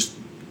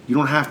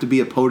be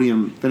a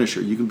podium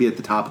finisher. You can be at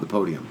the top of the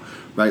podium,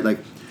 right? Like,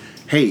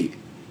 hey,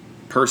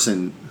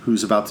 person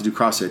who's about to do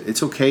CrossFit,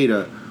 it's okay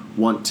to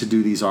want to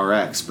do these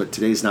RX, but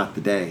today's not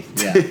the day.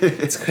 Yeah,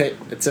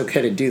 it's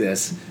okay to do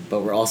this,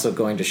 but we're also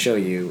going to show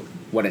you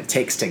what it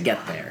takes to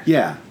get there.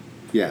 Yeah,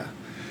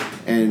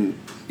 and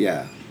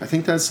yeah, I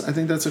think that's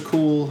a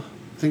cool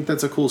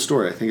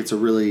story. I think if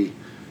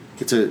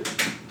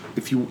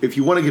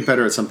you want to get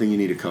better at something, you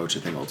need a coach. I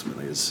think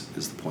ultimately is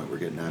the point we're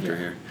getting after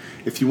here.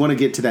 If you want to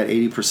get to that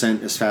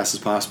 80% as fast as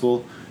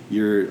possible,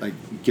 you're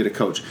like, get a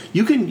coach.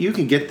 You can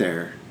get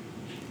there.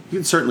 You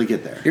can certainly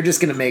get there. You're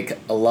just going to make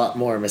a lot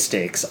more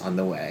mistakes on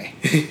the way.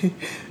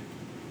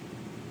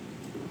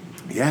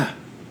 Yeah.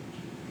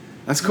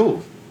 That's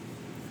cool.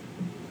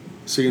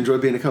 So you enjoy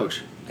being a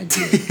coach? I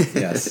do,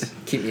 yes.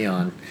 Keep me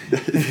on.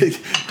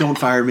 Don't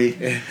fire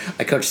me.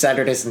 I coach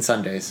Saturdays and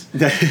Sundays.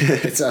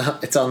 It's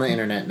on the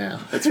internet now.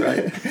 That's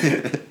right.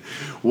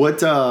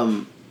 What's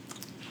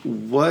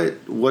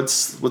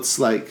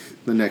like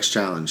the next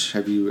challenge?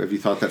 Have you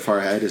thought that far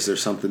ahead? Is there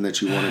something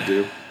that you want to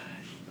do?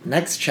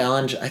 Next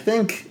challenge, I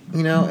think,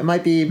 it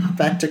might be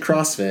back to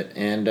CrossFit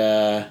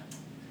and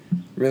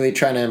really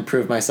trying to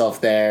improve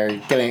myself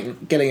there,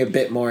 getting a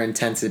bit more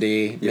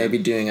intensity, maybe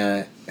doing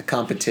a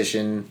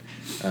competition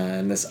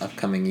in this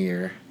upcoming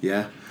year.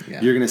 Yeah.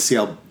 You're going to see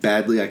how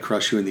badly I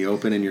crush you in the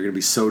open and you're going to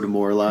be so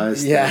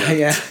demoralized.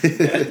 Yeah.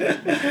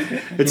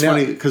 It's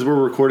funny because we're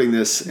recording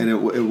this and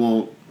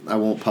I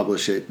won't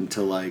publish it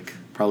until like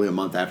probably a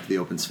month after the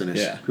open's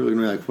finished. Yeah. People are going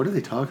to be like, what are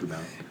they talking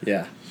about?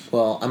 Yeah.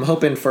 Well, I'm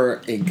hoping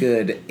for a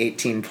good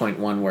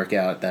 18.1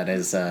 workout that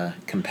is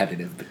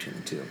competitive between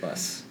the two of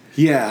us.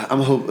 Yeah,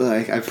 I'm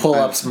hoping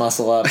pull-ups,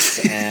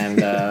 muscle-ups, and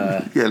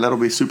yeah, that'll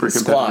be super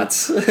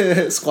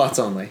competitive. Squats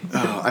only.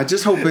 Oh, I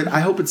just hope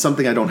it's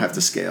something I don't have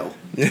to scale.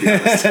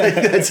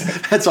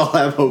 That's all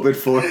I'm hoping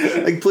for.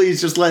 Like, please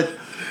just let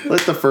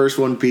the first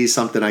one be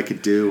something I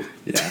could do.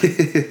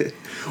 Yeah.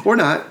 Or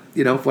not,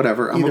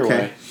 whatever. I'm Either okay.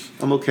 way.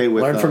 I'm okay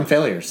with learn from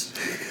failures.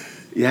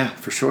 Yeah,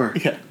 for sure.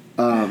 Yeah.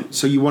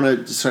 So you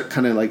want to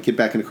kind of like get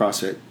back into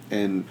CrossFit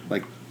and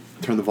like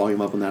turn the volume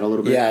up on that a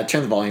little bit? Yeah,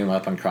 turn the volume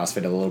up on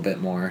CrossFit a little bit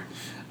more.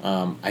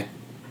 I'm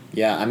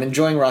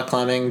enjoying rock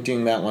climbing,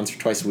 doing that once or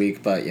twice a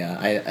week, but yeah,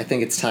 I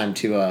think it's time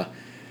to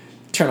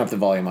turn up the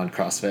volume on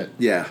CrossFit.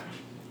 Yeah,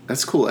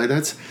 that's cool.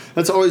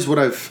 That's always what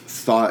I've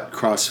thought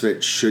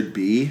CrossFit should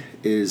be,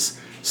 is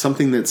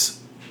something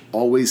that's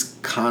always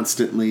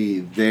constantly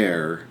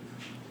there.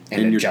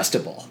 And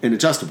adjustable. And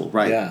adjustable,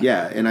 right.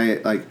 Yeah. And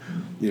I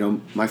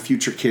my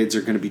future kids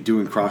are going to be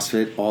doing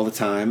CrossFit all the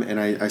time, and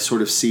I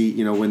sort of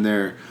see,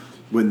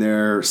 when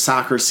their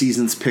soccer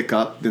seasons pick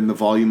up, then the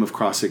volume of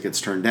CrossFit gets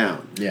turned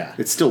down. Yeah.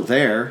 It's still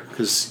there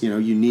because,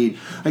 you need,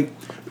 like,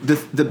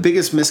 the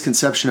biggest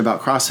misconception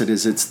about CrossFit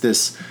is it's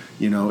this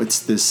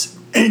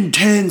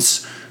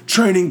intense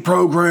training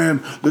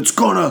program that's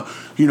gonna,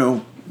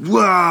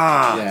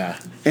 wah! Yeah.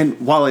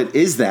 And while it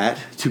is that,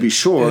 to be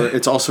sure,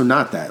 it's also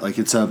not that. Like,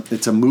 it's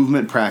a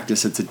movement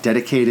practice. It's a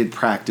dedicated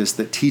practice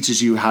that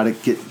teaches you how to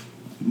get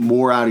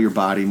more out of your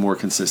body more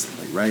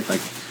consistently, right?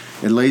 Like,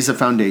 it lays a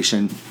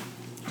foundation.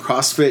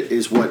 CrossFit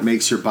is what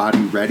makes your body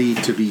ready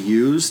to be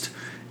used,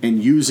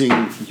 and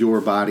using your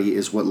body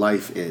is what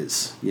life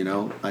is,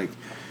 Like,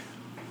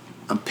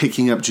 I'm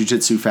picking up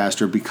jiu-jitsu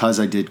faster because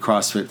I did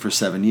CrossFit for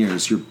 7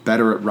 years. You're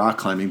better at rock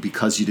climbing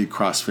because you did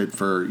CrossFit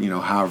for,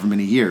 however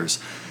many years.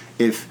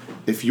 If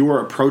if you're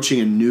approaching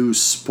a new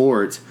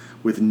sport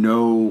with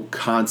no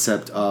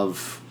concept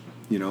of,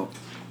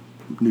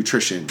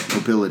 nutrition,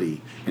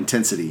 mobility,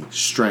 intensity,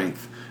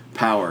 strength,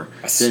 power,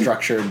 a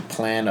structured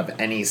plan of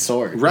any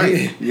sort,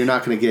 right? You're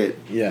not going to get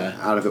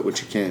out of it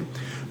what you can.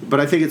 But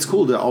I think it's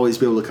cool to always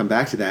be able to come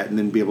back to that and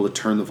then be able to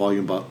turn the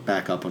volume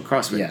back up on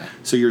CrossFit. Yeah.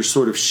 So you're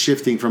sort of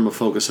shifting from a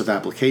focus of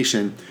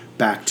application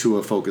back to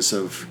a focus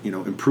of,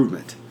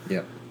 improvement.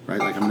 Yep. Right?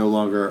 Like I'm no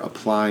longer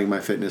applying my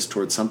fitness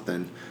towards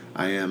something.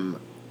 I am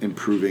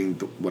improving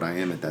what I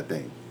am at that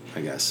thing,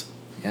 I guess.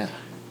 Yeah.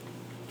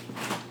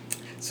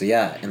 So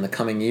in the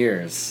coming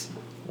years,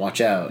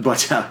 watch out.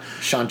 Watch out.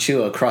 Sean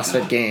Chua,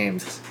 CrossFit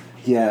Games.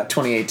 Yeah.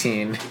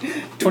 2018.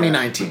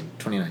 2019.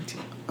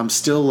 I'm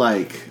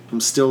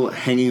still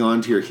hanging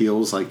on to your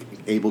heels, like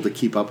able to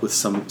keep up with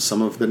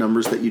some of the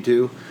numbers that you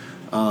do.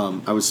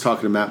 I was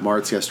talking to Matt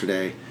Martz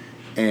yesterday,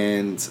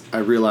 and I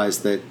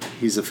realized that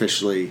he's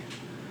officially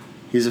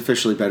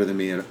better than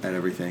me at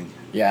everything.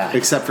 Yeah.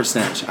 Except for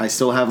snatch. I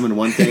still have him in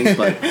one thing,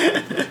 but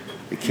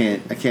I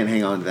can't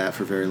hang on to that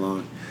for very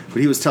long. But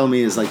he was telling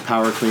me his like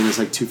power clean is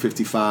like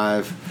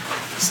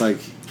 255. It's like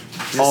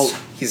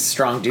he's a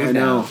strong dude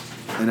now.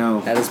 I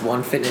know. That is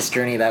one fitness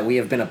journey that we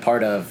have been a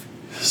part of.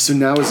 So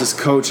now as his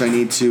coach, I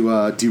need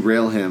to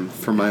derail him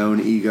for my own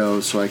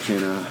ego so I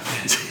can...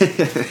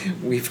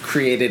 We've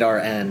created our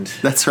end.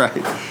 That's right.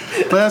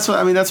 But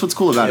that's what's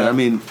cool about it. I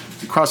mean,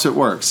 CrossFit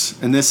works.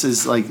 And this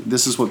is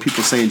what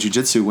people say in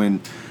jiu-jitsu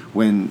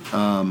when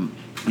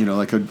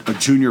like a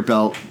junior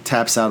belt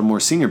taps out a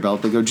more senior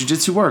belt. They go,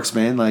 jiu-jitsu works,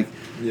 man. Like,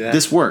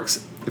 this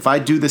works. If I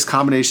do this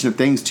combination of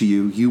things to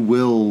you, you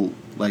will...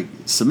 like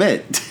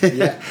submit.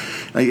 Yeah.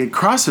 Like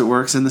CrossFit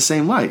works in the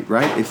same light,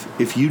 right?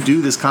 If you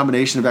do this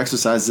combination of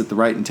exercises at the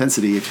right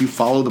intensity, if you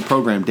follow the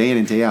program day in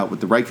and day out with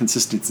the right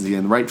consistency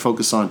and the right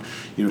focus on,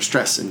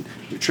 stress and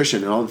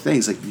nutrition and all the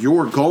things, like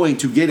you're going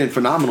to get in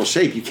phenomenal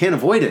shape. You can't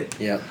avoid it.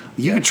 Yeah.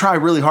 You can try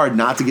really hard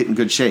not to get in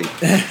good shape.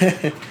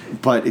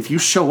 But if you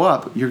show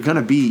up, you're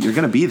gonna be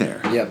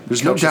there. Yep.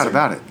 There's no doubt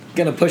about it.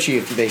 Gonna push you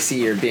if they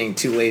see you're being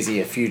too lazy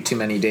a few too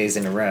many days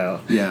in a row.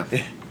 Yeah.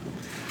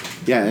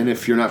 Yeah, and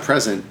if you're not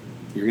present,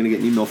 you're going to get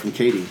an email from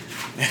Katie.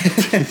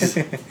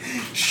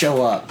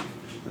 Show up.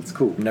 That's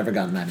cool. I've never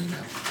gotten that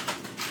email.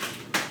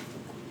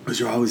 Because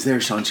you're always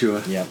there, Sean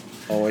Chua. Yep,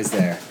 always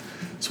there.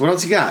 So what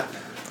else you got?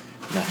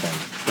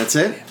 Nothing. That's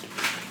it?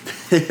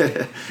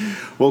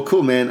 Well,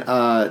 cool, man.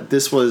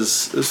 This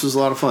was a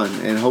lot of fun.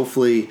 And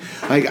hopefully,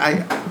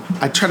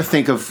 I try to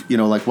think of,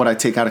 like what I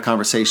take out of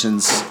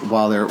conversations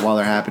while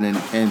they're happening.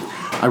 And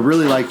I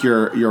really like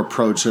your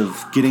approach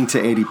of getting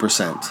to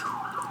 80%.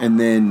 And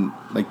then,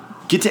 like,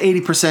 get to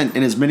 80%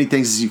 in as many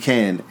things as you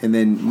can, and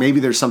then maybe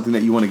there's something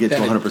that you want to get to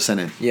 100%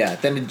 in. Yeah,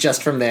 then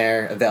adjust from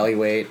there,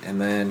 evaluate, and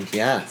then,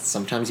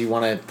 sometimes you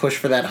want to push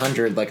for that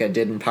 100 like I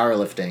did in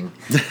powerlifting.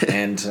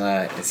 And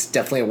it's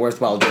definitely a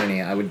worthwhile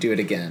journey. I would do it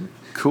again.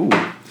 Cool.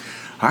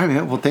 All right,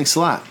 man. Well, thanks a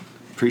lot.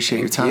 Appreciate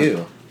your time. Thank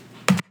you.